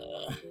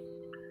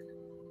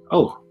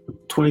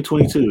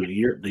 2022,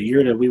 the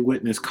year that we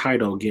witnessed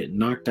Kaido get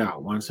knocked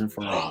out once and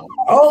for all.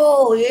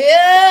 Oh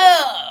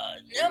yeah,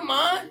 never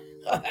mind.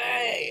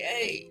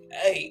 Hey,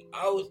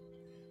 I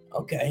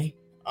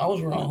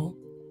was wrong.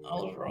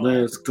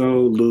 Let's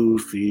go,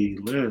 Luffy.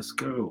 Let's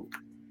go,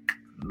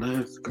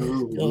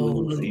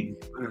 Luffy.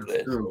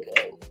 Let's go.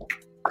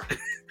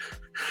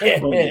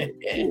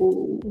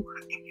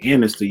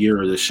 And it's the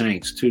year of the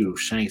Shanks too.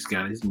 Shanks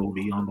got his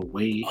movie on the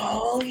way.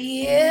 Oh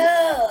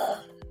yeah,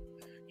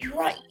 you're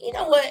right. You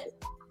know what?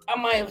 I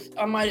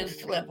might have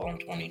slept on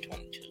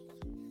 2022.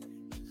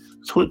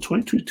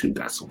 2022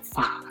 got some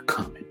fire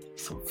coming.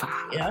 Some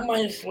fire. Yeah, I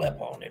might have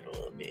slept on it a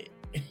little bit.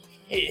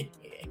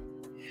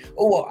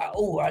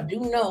 I do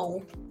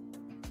know.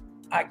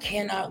 I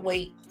cannot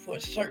wait for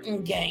a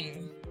certain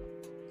game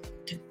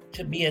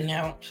to be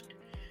announced.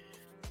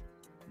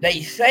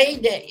 They say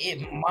that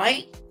it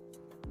might,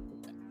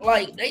 a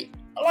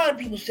lot of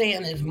people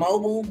saying it's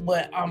mobile,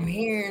 but I'm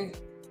hearing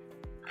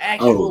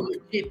actual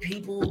legit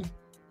people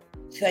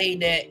say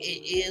that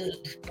it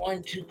is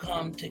going to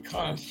come to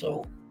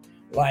console,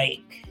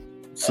 like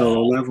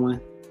Solo Leveling.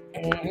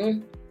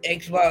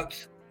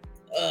 Xbox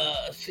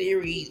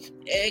Series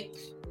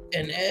X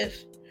and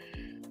S,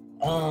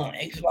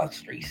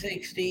 Xbox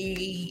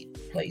 360,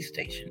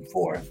 PlayStation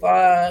 4 and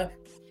 5.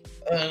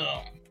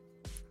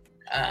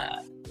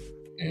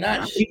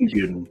 I think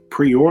you can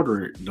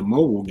pre-order the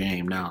mobile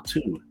game now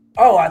too.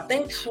 Oh, I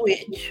think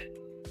Switch.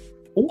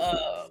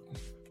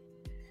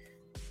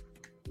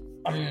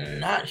 I'm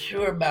not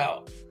sure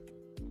about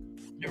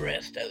the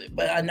rest of it,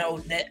 but I know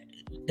that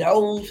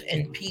those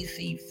and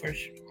PC for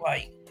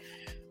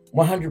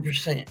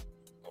 100%.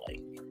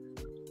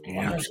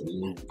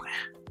 Absolutely.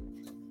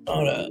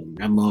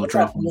 That mother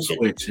drop on the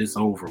Switch, it's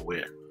over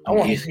with. I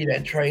want to see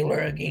that trailer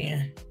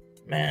again,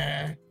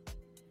 man.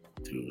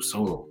 Dude,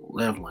 Solo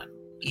Leveling.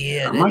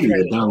 Yeah, I might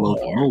even download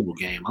the mobile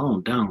game. I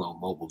don't download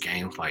mobile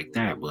games like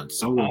that, but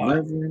Solo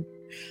Leveling.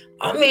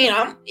 I mean,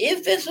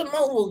 if it's a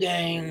mobile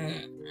game,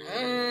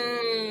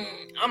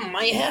 I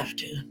might have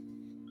to.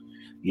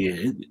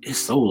 Yeah, it's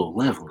Solo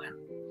Leveling.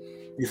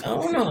 I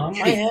don't know. I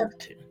might have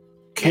to.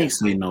 Can't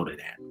say no to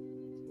that.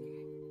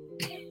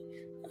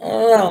 I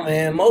don't know,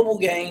 man. Mobile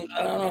games,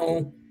 I don't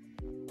know.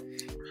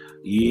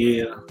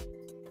 Yeah.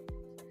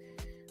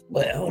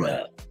 But hold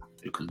up.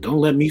 Because don't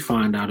let me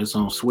find out it's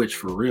on Switch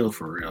for real,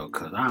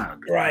 because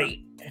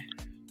right.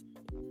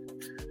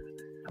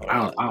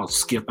 I'll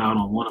skip out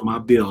on one of my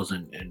bills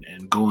and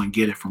go and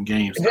get it from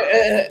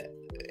GameStop.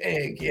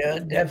 Yeah,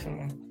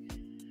 definitely.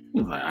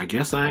 I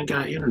guess I ain't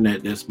got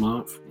internet this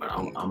month, but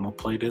I'm gonna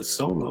play this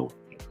solo.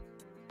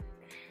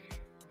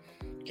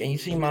 Can you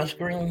see my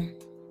screen?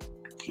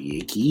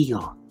 Yeah.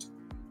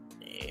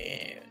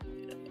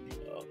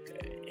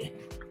 Okay.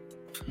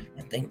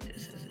 I think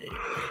this is it.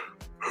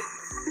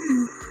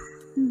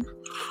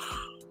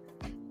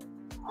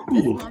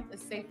 This month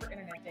is Safer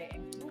Internet Day,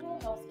 and Google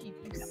helps keep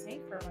you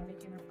safer when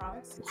making your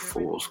products secure.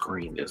 Full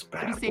screen this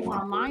bad. To be safer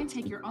online,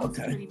 take your own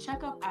security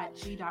checkup at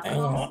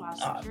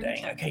g.com/security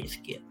dang, I can't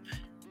skip.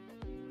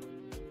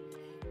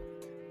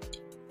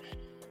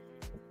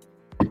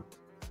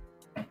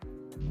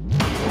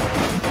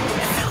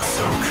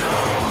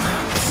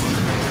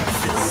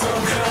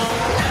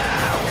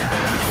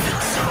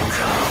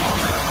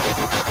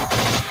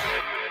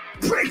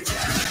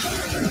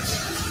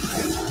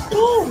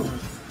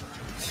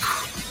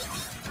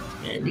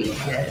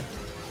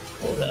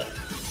 Hold up.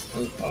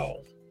 Let me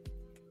pause.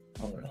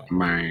 Hold on.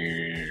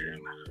 Man.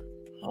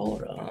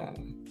 Hold on.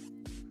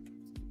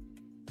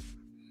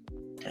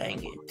 Dang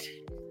it.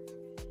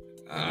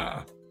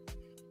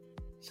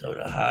 So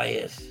the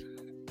highest.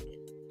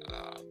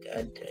 Oh,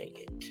 God dang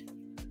it.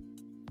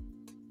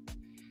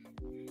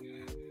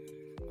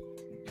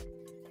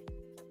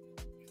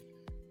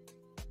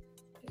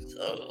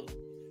 So,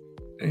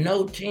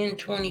 no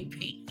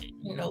 1020p.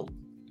 No.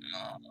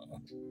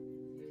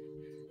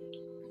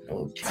 No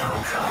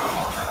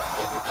 1020p.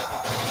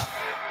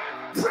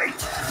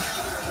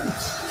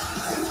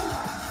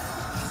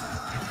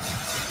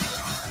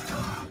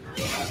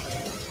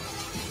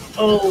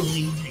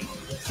 Holy.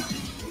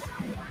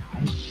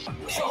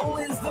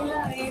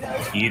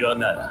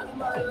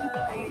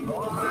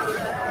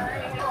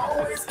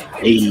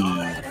 Hey,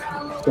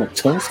 that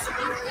Tusk?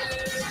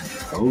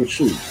 Oh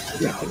shoot,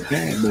 we got the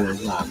bad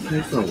boys out.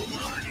 Let's go.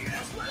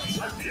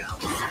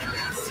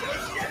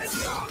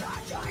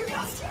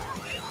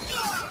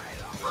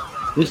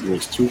 This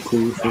looks too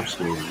cool for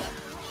school.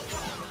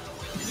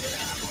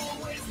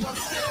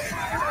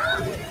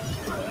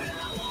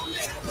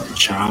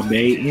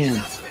 Chabe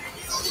in.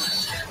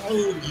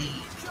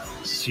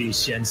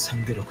 시시한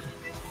상대로군.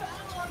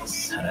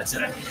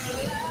 사라져라.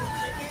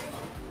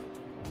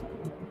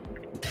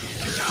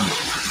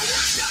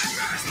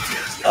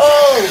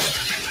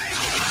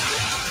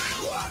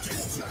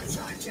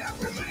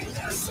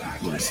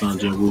 When Sun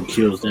Jin-woo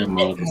kills that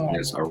mother,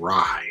 it's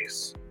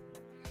Arise.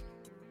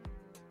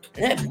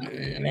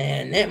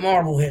 That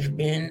Marvel has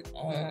been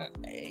on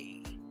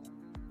a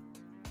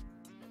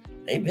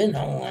They've been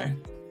on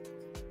one.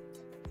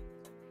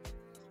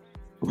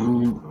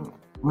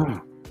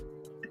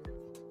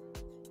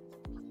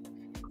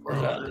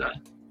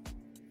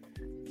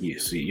 Yeah,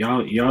 see,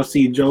 y'all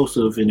see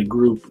Joseph in the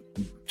group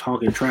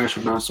talking trash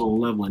about Soul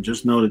Level, and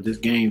just know that this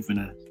game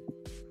finna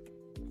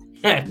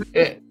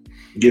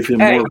give him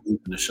more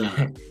reason to shut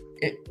up.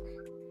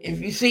 If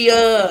you see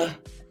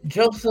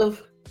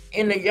Joseph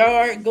in the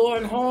yard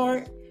going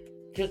hard,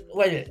 just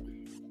wait it.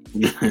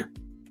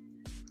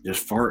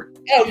 Just fart.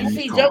 Oh, you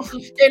see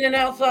Joseph standing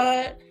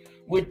outside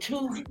with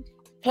 2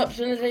 pups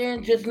in his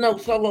hand, just know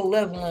Solo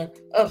Leveling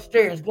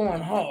upstairs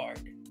going hard.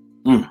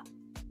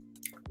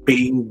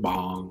 Bing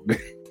bong.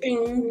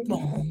 Bing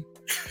bong.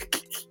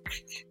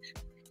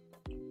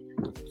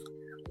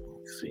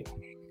 Let's see.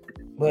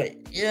 But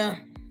yeah.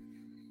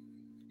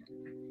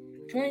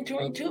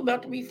 2022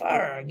 about to be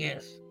fire, I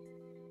guess.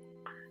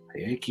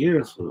 Heck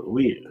yeah. So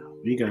we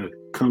gotta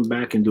come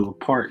back and do a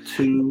part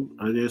 2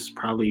 of this,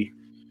 probably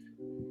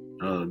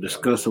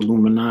discuss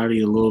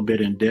Illuminati a little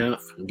bit in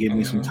depth, give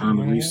me some time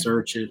to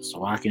research it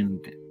so I can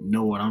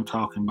know what I'm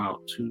talking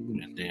about too.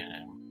 And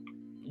then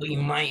we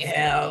might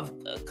have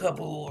a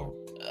couple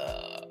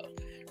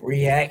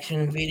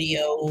reaction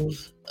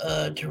videos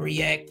to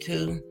react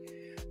to,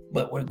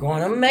 but we're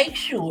going to make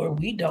sure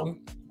we're going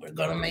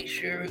to make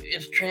sure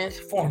it's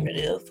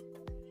transformative.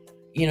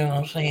 You know what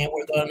I'm saying?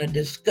 We're going to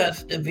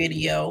discuss the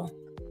video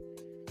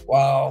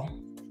while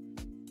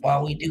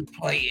we do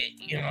play it.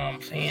 You know what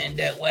I'm saying?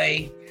 That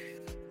way,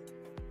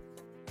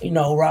 you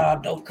know,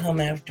 Rob, don't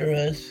come after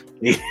us.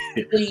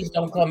 Please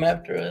don't come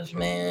after us,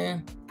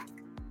 man.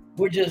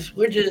 We're just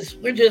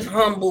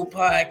humble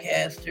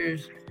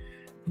podcasters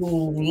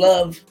who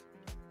love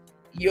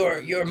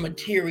your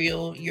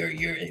material, your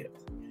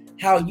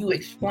how you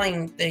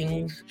explain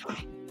things.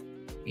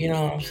 You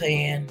know what I'm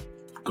saying?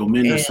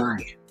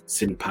 Gomennasai,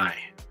 senpai.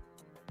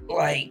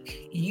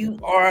 Like, you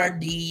are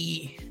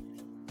the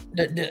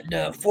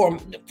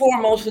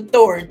foremost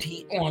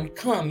authority on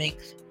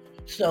comics,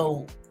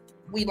 so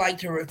we like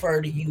to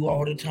refer to you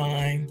all the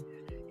time,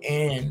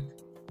 and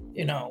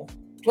you know,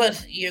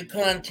 plus your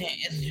content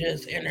is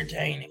just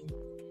entertaining,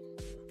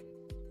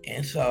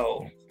 and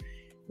so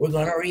we're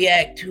gonna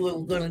react to it.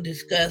 We're gonna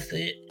discuss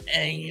it,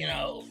 and you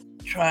know,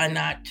 try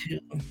not to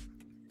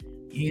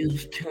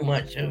use too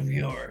much of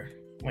your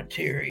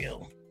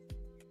material.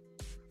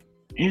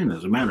 And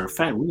as a matter of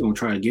fact, we're gonna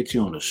try to get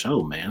you on the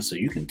show, man, so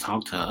you can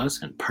talk to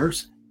us in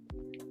person.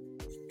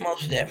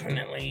 Most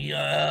definitely.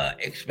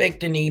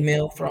 Expect an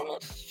email from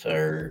us,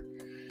 sir.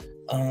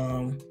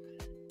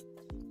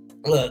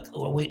 Look,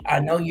 I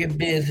know you're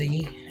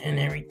busy and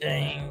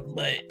everything,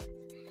 but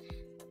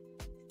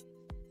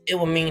it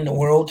would mean the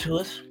world to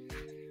us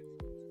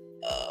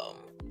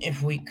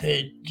if we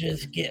could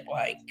just get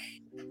like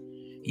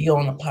you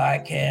on a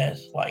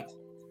podcast like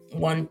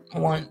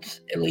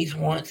at least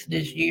once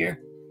this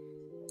year.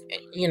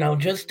 You know,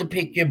 just to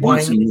pick your brain.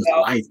 Once in a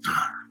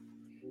lifetime.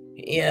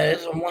 Yeah,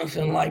 it's a once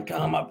in a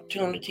lifetime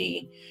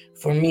opportunity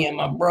for me and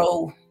my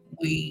bro.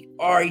 We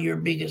are your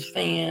biggest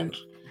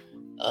fans.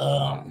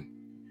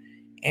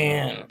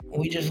 And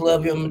we just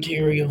love your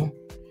material.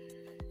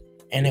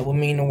 And it would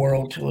mean the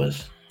world to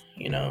us,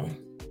 you know,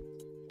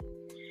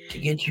 to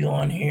get you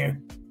on here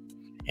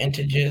and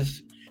to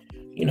just,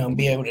 you know,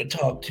 be able to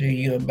talk to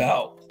you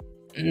about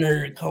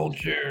nerd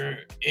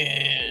culture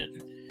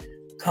and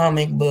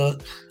comic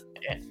books,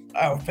 and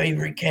our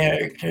favorite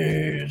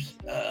characters,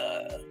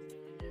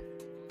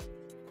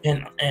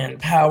 and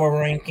power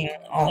ranking,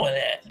 all of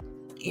that.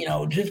 You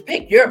know, just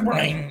pick your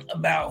brain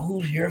about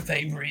who's your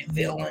favorite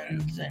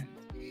villains and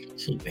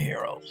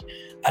superheroes.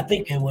 I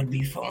think it would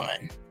be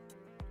fun.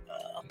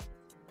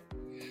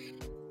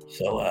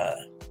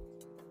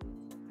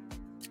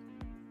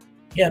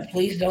 Yeah,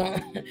 please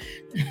don't.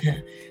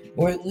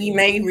 We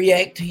may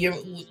react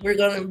to we're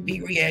going to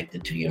be reacting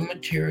to your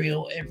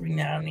material every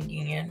now and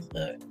again,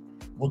 but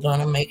we're going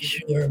to make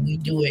sure we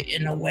do it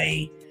in a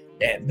way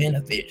that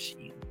benefits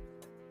you.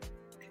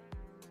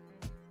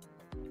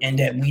 And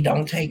that we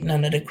don't take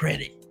none of the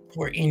credit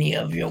for any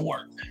of your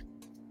work.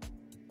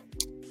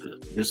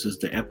 This is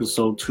the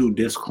episode 2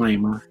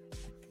 disclaimer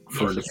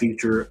for the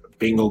future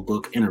Bingo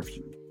Book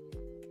interview.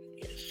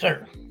 Yes,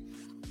 sir.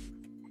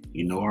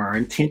 You know our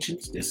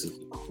intentions.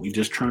 We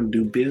just trying to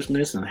do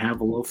business and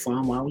have a little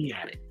fun while we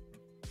at it.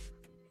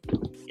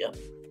 Yep.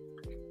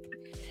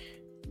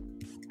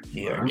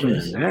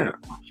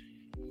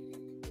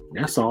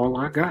 That's all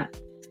I got.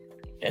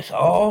 That's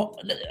all.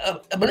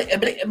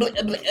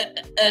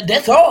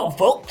 That's all,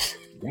 folks.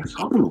 That's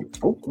all,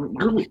 folks.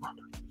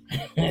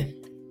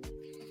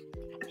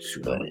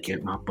 Should I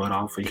get my butt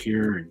off of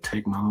here and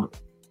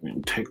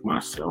take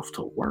myself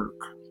to work?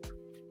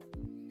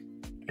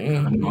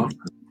 Mm-hmm. I've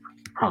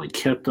probably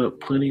kept up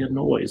plenty of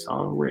noise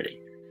already.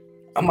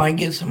 I might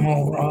get some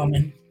more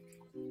ramen.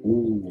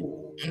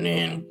 Ooh. And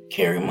then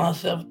carry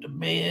myself to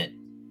bed.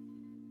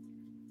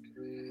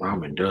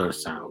 Ramen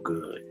does sound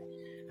good.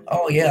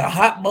 Oh yeah, a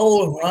hot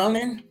bowl of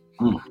ramen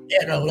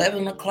at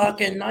 11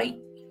 o'clock at night.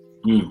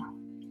 Mm.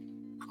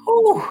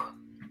 Ooh,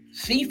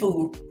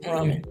 seafood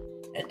ramen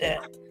at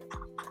that.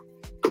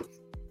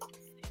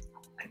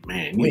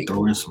 Man, you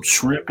throw in some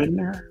shrimp in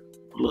there.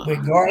 Look.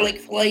 With garlic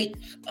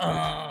flakes.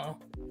 A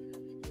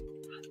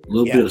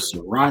little bit of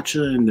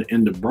sriracha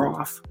in the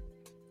broth.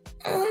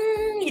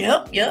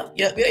 Yep.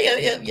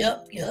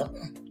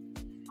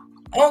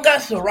 I don't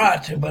got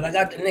sriracha, but I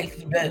got the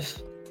next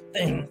best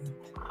thing.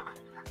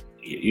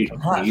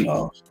 Hot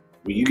sauce.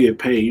 When you get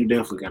paid, you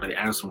definitely got to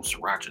add some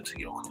sriracha to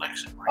your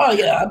collection. Right? Oh,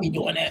 yeah, I be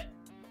doing that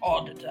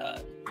all the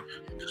time.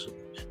 Just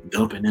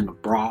dump it in the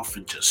broth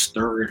and just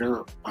stir it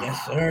up.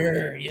 Yes,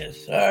 sir. Yes,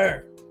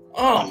 sir.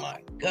 Oh,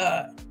 my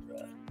God.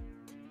 Bro.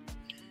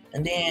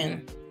 And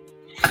then,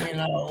 you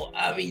know,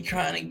 I be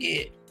trying to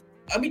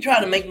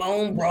make my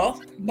own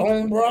broth,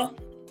 bone broth.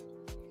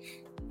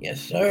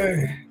 Yes,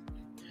 sir.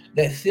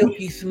 That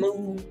silky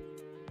smooth,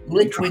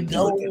 liquid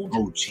gold.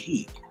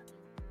 OG.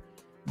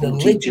 The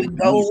liquid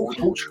gold.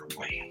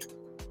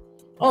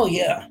 Oh,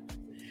 yeah.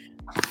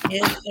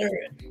 Yes, sir.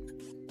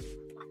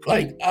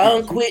 Like,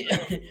 I quit.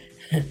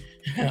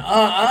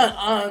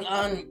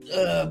 I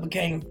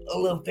became a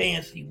little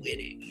fancy with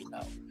it, you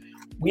know.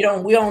 We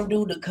don't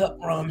do the cup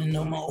ramen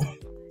no more.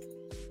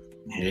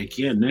 Heck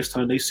yeah, next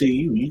time they see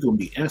you gonna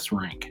be S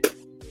rank.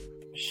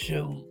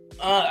 Shoot.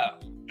 I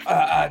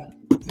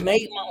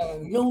made my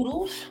own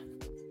noodles.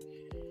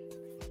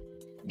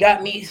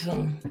 Got me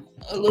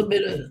a little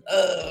bit of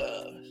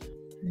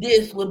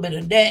this, a little bit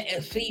of that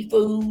as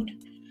seafood.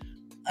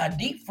 I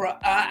deep fry.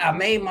 I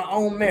made my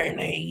own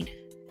marinade.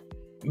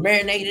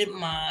 Marinated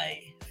my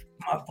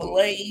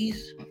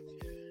fillets.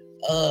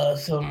 I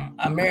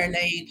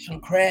marinated some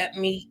crab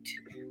meat,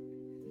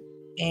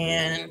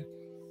 and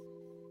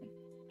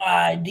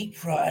I deep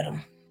fried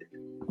them.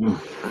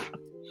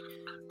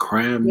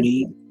 Crab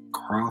meat,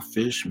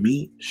 crawfish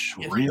meat,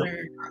 shrimp.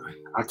 Yes,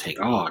 I take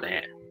all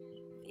that.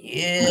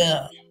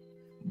 Yeah.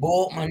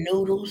 Boiled my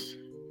noodles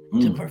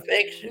to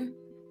perfection.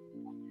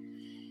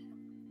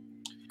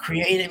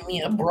 Created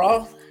me a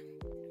broth.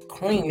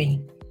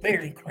 Creamy.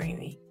 Very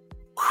creamy.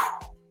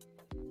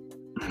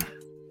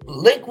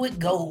 Liquid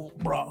gold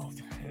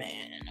broth.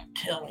 Man, I'm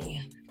telling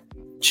you.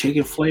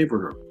 Chicken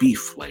flavor or beef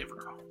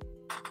flavor?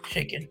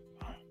 Chicken.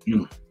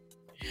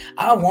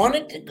 I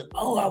wanted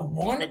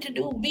to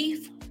do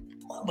beef,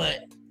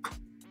 but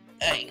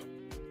hey,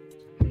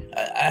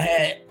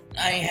 I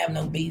ain't have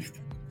no beef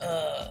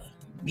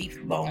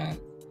bone.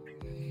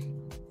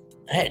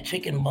 I had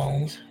chicken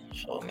bones,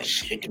 so I made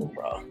chicken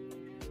broth.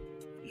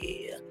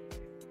 Yeah,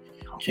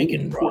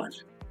 chicken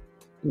broth.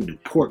 You do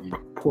pork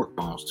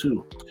bones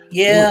too.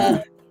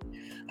 Yeah,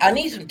 I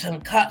need some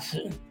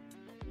tonkatsu.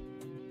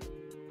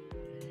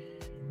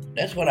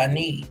 That's what I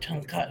need,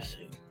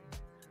 tonkatsu.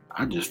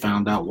 I just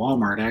found out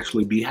Walmart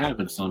actually be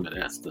having some of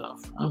that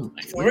stuff. I'm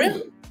like, for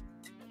real?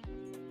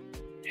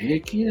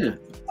 Heck yeah.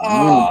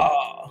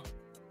 Oh,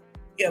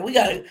 yeah, we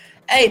gotta.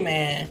 Hey,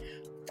 man,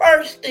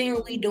 first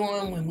thing we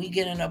doing when we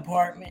get an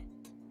apartment,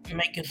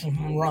 making some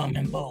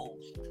ramen bowls.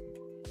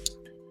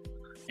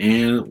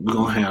 And we're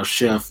gonna have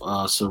Chef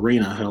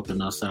Serena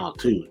helping us out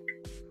too.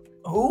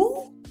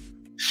 Who?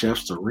 Chef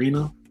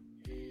Serena.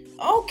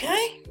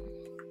 Okay.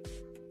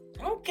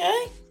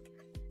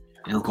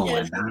 It's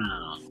going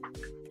down.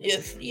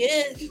 Yes.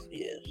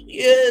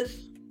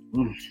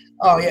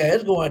 Oh yeah,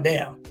 it's going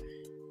down.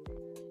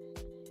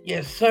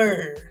 Yes,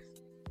 sir.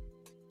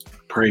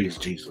 Praise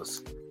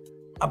Jesus.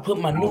 I put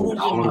my noodles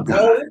in the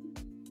bowl.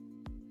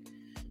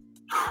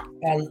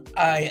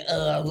 I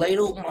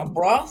ladled my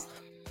broth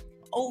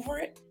over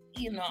it.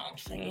 You know what I'm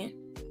saying?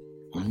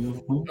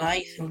 Mm-hmm.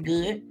 Nice and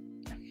good.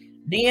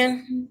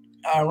 Then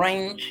I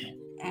arranged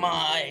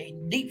my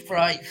deep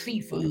fried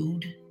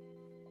seafood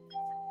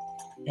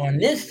on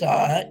this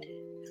side.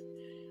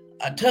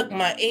 I took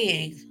my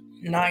eggs,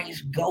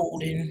 nice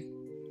golden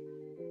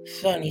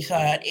sunny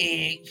side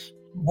eggs,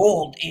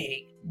 boiled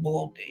egg.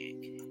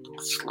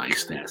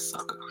 Slice that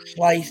sucker.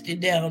 Sliced it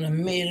down the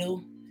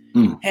middle.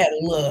 Had a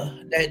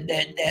little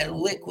that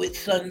liquid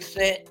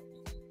sunset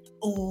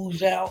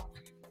ooze out.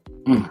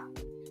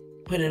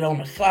 Put it on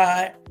the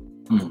side.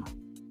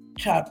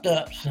 Chopped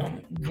up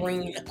some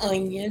green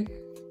onion.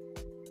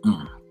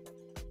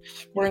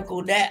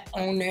 Sprinkled that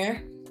on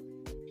there.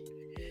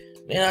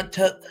 Then I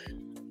took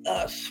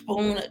a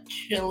spoon of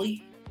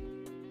chili.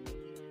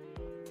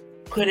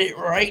 Put it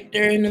right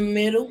there in the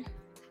middle.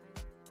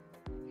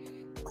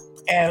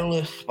 Add a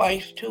little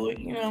spice to it,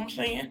 you know what I'm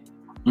saying?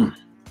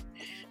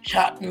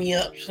 Chopped me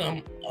up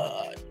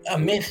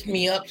minced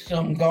me up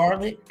some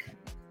garlic.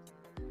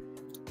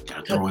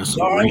 Gotta throw in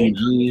some green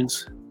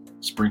onions.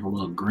 Sprinkle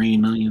little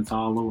green onions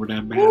all over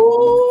that batter.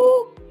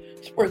 Ooh,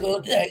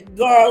 sprinkle that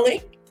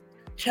garlic.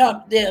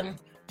 Chop that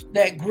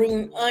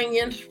green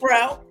onion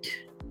sprout.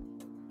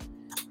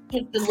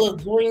 Put the little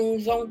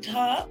greens on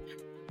top.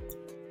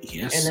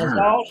 Yes, and sir. that's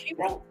all she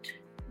wrote.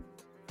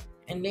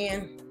 And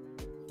then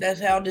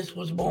that's how this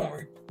was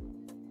born.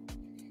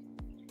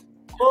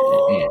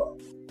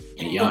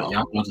 And y'all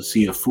about to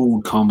see a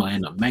food coma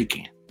in the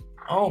making.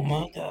 Oh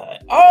my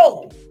God.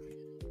 Oh,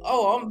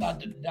 I'm about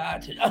to die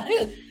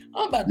tonight.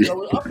 I'm about to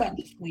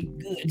sleep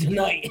good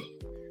tonight.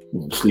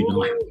 I'm sleeping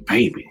like a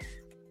baby.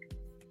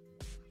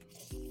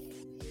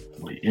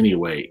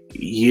 Anyway,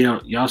 yeah,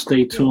 y'all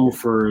stay tuned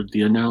for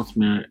the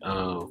announcement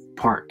of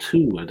part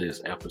 2 of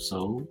this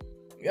episode.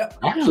 Yep.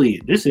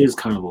 Actually, this is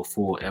kind of a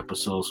full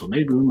episode, so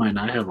maybe we might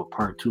not have a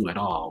part 2 at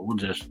all. We'll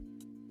just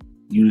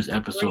use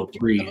episode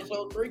 3.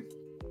 Episode 3.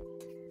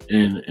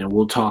 And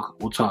we'll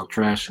talk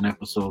trash in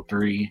episode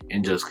 3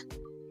 and just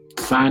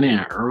sign in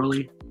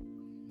early.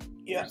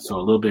 Yeah. So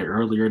a little bit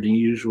earlier than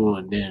usual,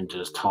 and then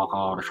just talk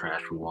all the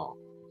trash we want.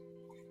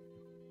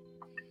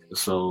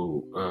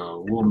 So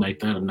we'll make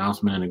that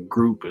announcement in a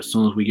group as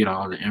soon as we get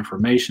all the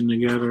information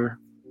together.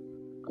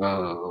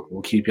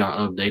 We'll keep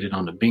y'all updated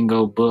on the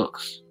bingo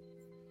books.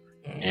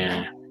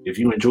 And if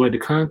you enjoyed the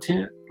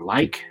content,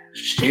 like,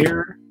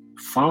 share,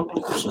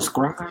 follow,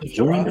 subscribe,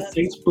 join the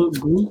Facebook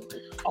group,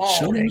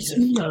 show us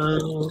some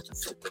love.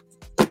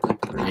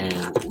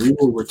 And we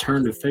will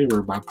return the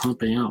favor by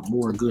pumping out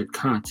more good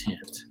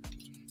content.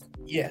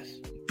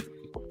 Yes.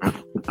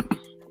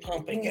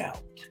 Pumping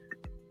out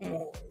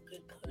more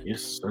good content.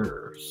 Yes,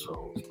 sir.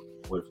 So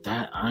with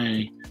that,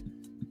 I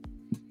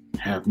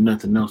have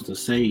nothing else to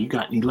say. You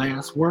got any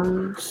last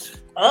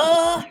words?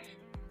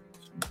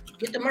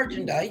 Get the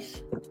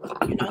merchandise.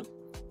 You know.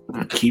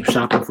 Keep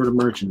shopping for the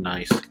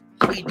merchandise.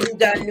 We do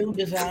got new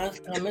designs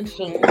coming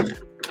soon.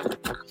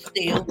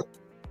 Still.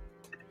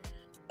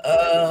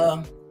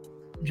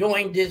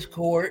 Join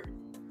Discord.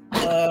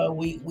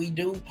 We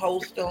do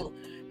post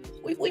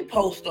we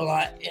post a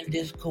lot in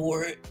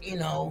Discord, you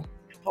know,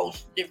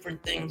 post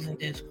different things in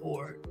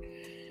Discord.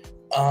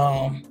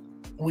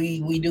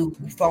 We do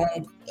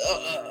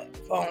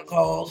phone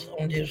calls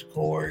on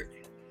Discord,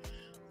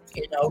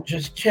 you know,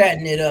 just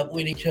chatting it up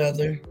with each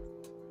other.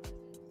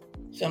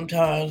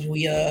 Sometimes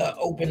we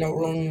open a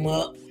room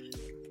up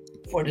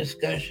for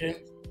discussion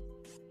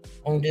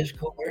on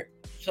Discord.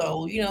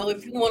 So, you know,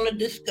 if you want to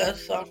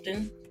discuss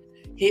something,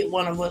 hit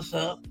one of us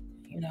up,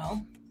 you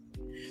know.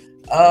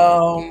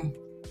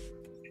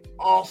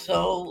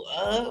 Also,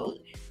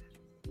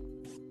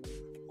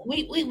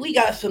 we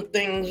got some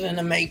things in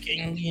the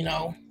making, you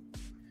know.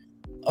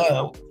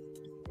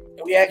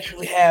 We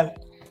actually have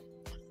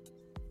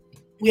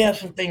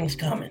some things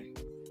coming.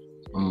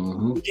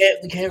 Mm-hmm.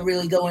 We can't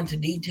really go into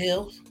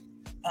details,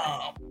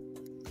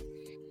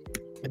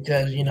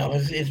 because, you know,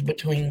 it's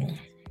between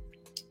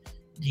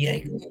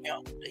the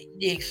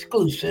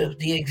exclusive,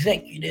 the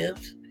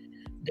executives,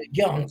 the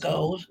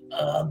Yonkos,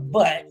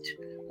 but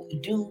we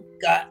do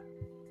got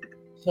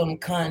some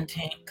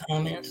content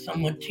coming,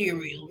 some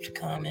materials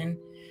coming.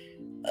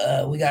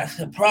 We got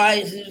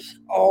surprises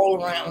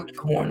all around the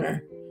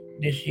corner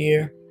this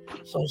year,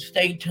 so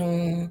stay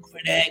tuned for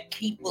that.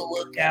 Keep a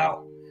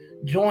lookout.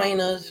 Join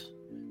us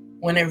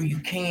whenever you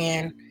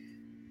can.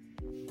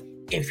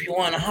 If you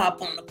want to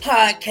hop on the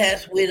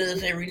podcast with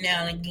us every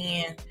now and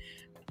again,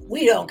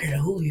 we don't care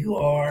who you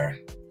are,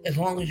 as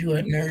long as you're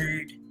a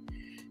nerd.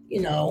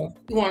 You know,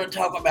 you want to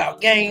talk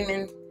about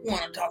gaming, you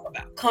want to talk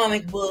about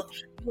comic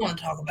books, you want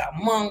to talk about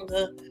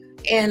manga,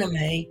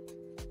 anime,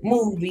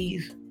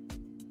 movies.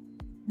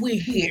 We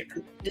here.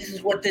 This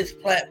is what this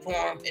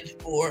platform is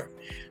for.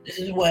 This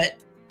is what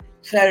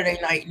Saturday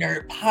Night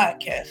Nerd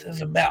Podcast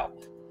is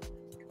about.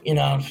 You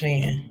know what I'm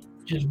saying?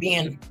 Just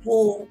being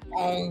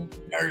full-on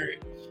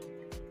nerds.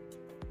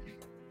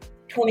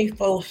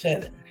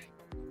 24/7.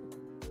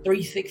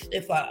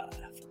 365.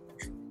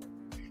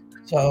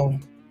 So,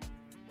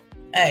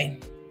 hey,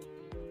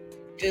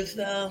 just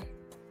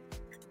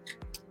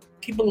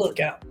keep a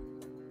lookout.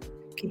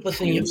 Keep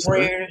us in your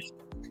prayers.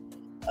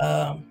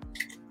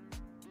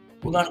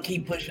 We're gonna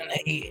keep pushing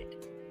ahead,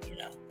 you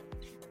know.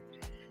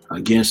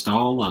 Against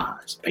all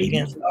odds, baby.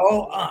 Against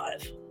all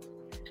odds,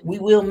 we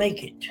will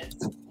make it.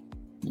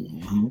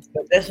 Mm-hmm.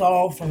 But that's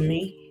all from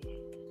me.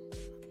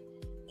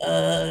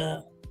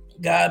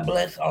 God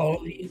bless all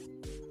of you.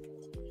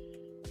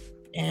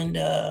 And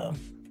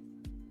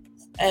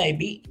hey,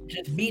 be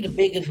the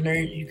biggest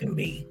nerd you can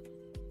be.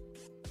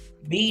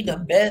 Be the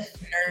best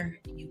nerd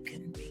you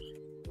can be.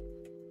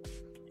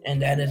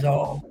 And that is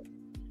all.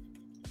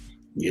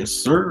 Yes,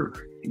 sir.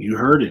 You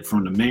heard it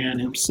from the man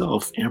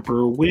himself,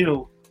 Emperor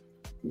Will,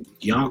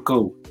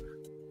 Yonko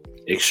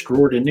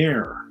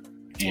extraordinaire.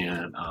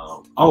 And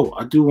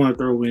I do want to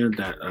throw in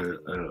that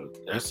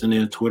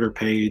SNN Twitter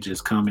page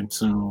is coming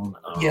soon.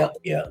 Yep.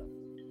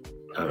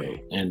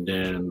 And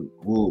then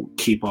we'll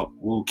keep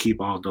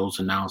all those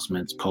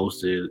announcements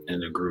posted in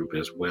the group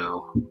as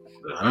well.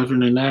 But other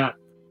than that,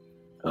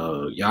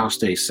 y'all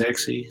stay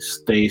sexy,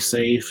 stay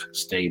safe,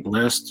 stay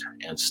blessed,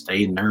 and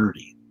stay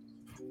nerdy.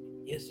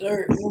 Yes,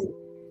 sir.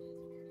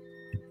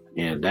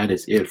 And that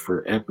is it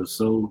for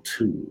episode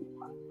 2,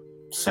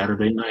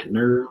 Saturday Night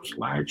Nerds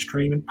live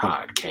streaming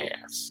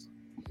podcast.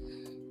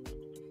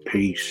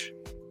 Peace.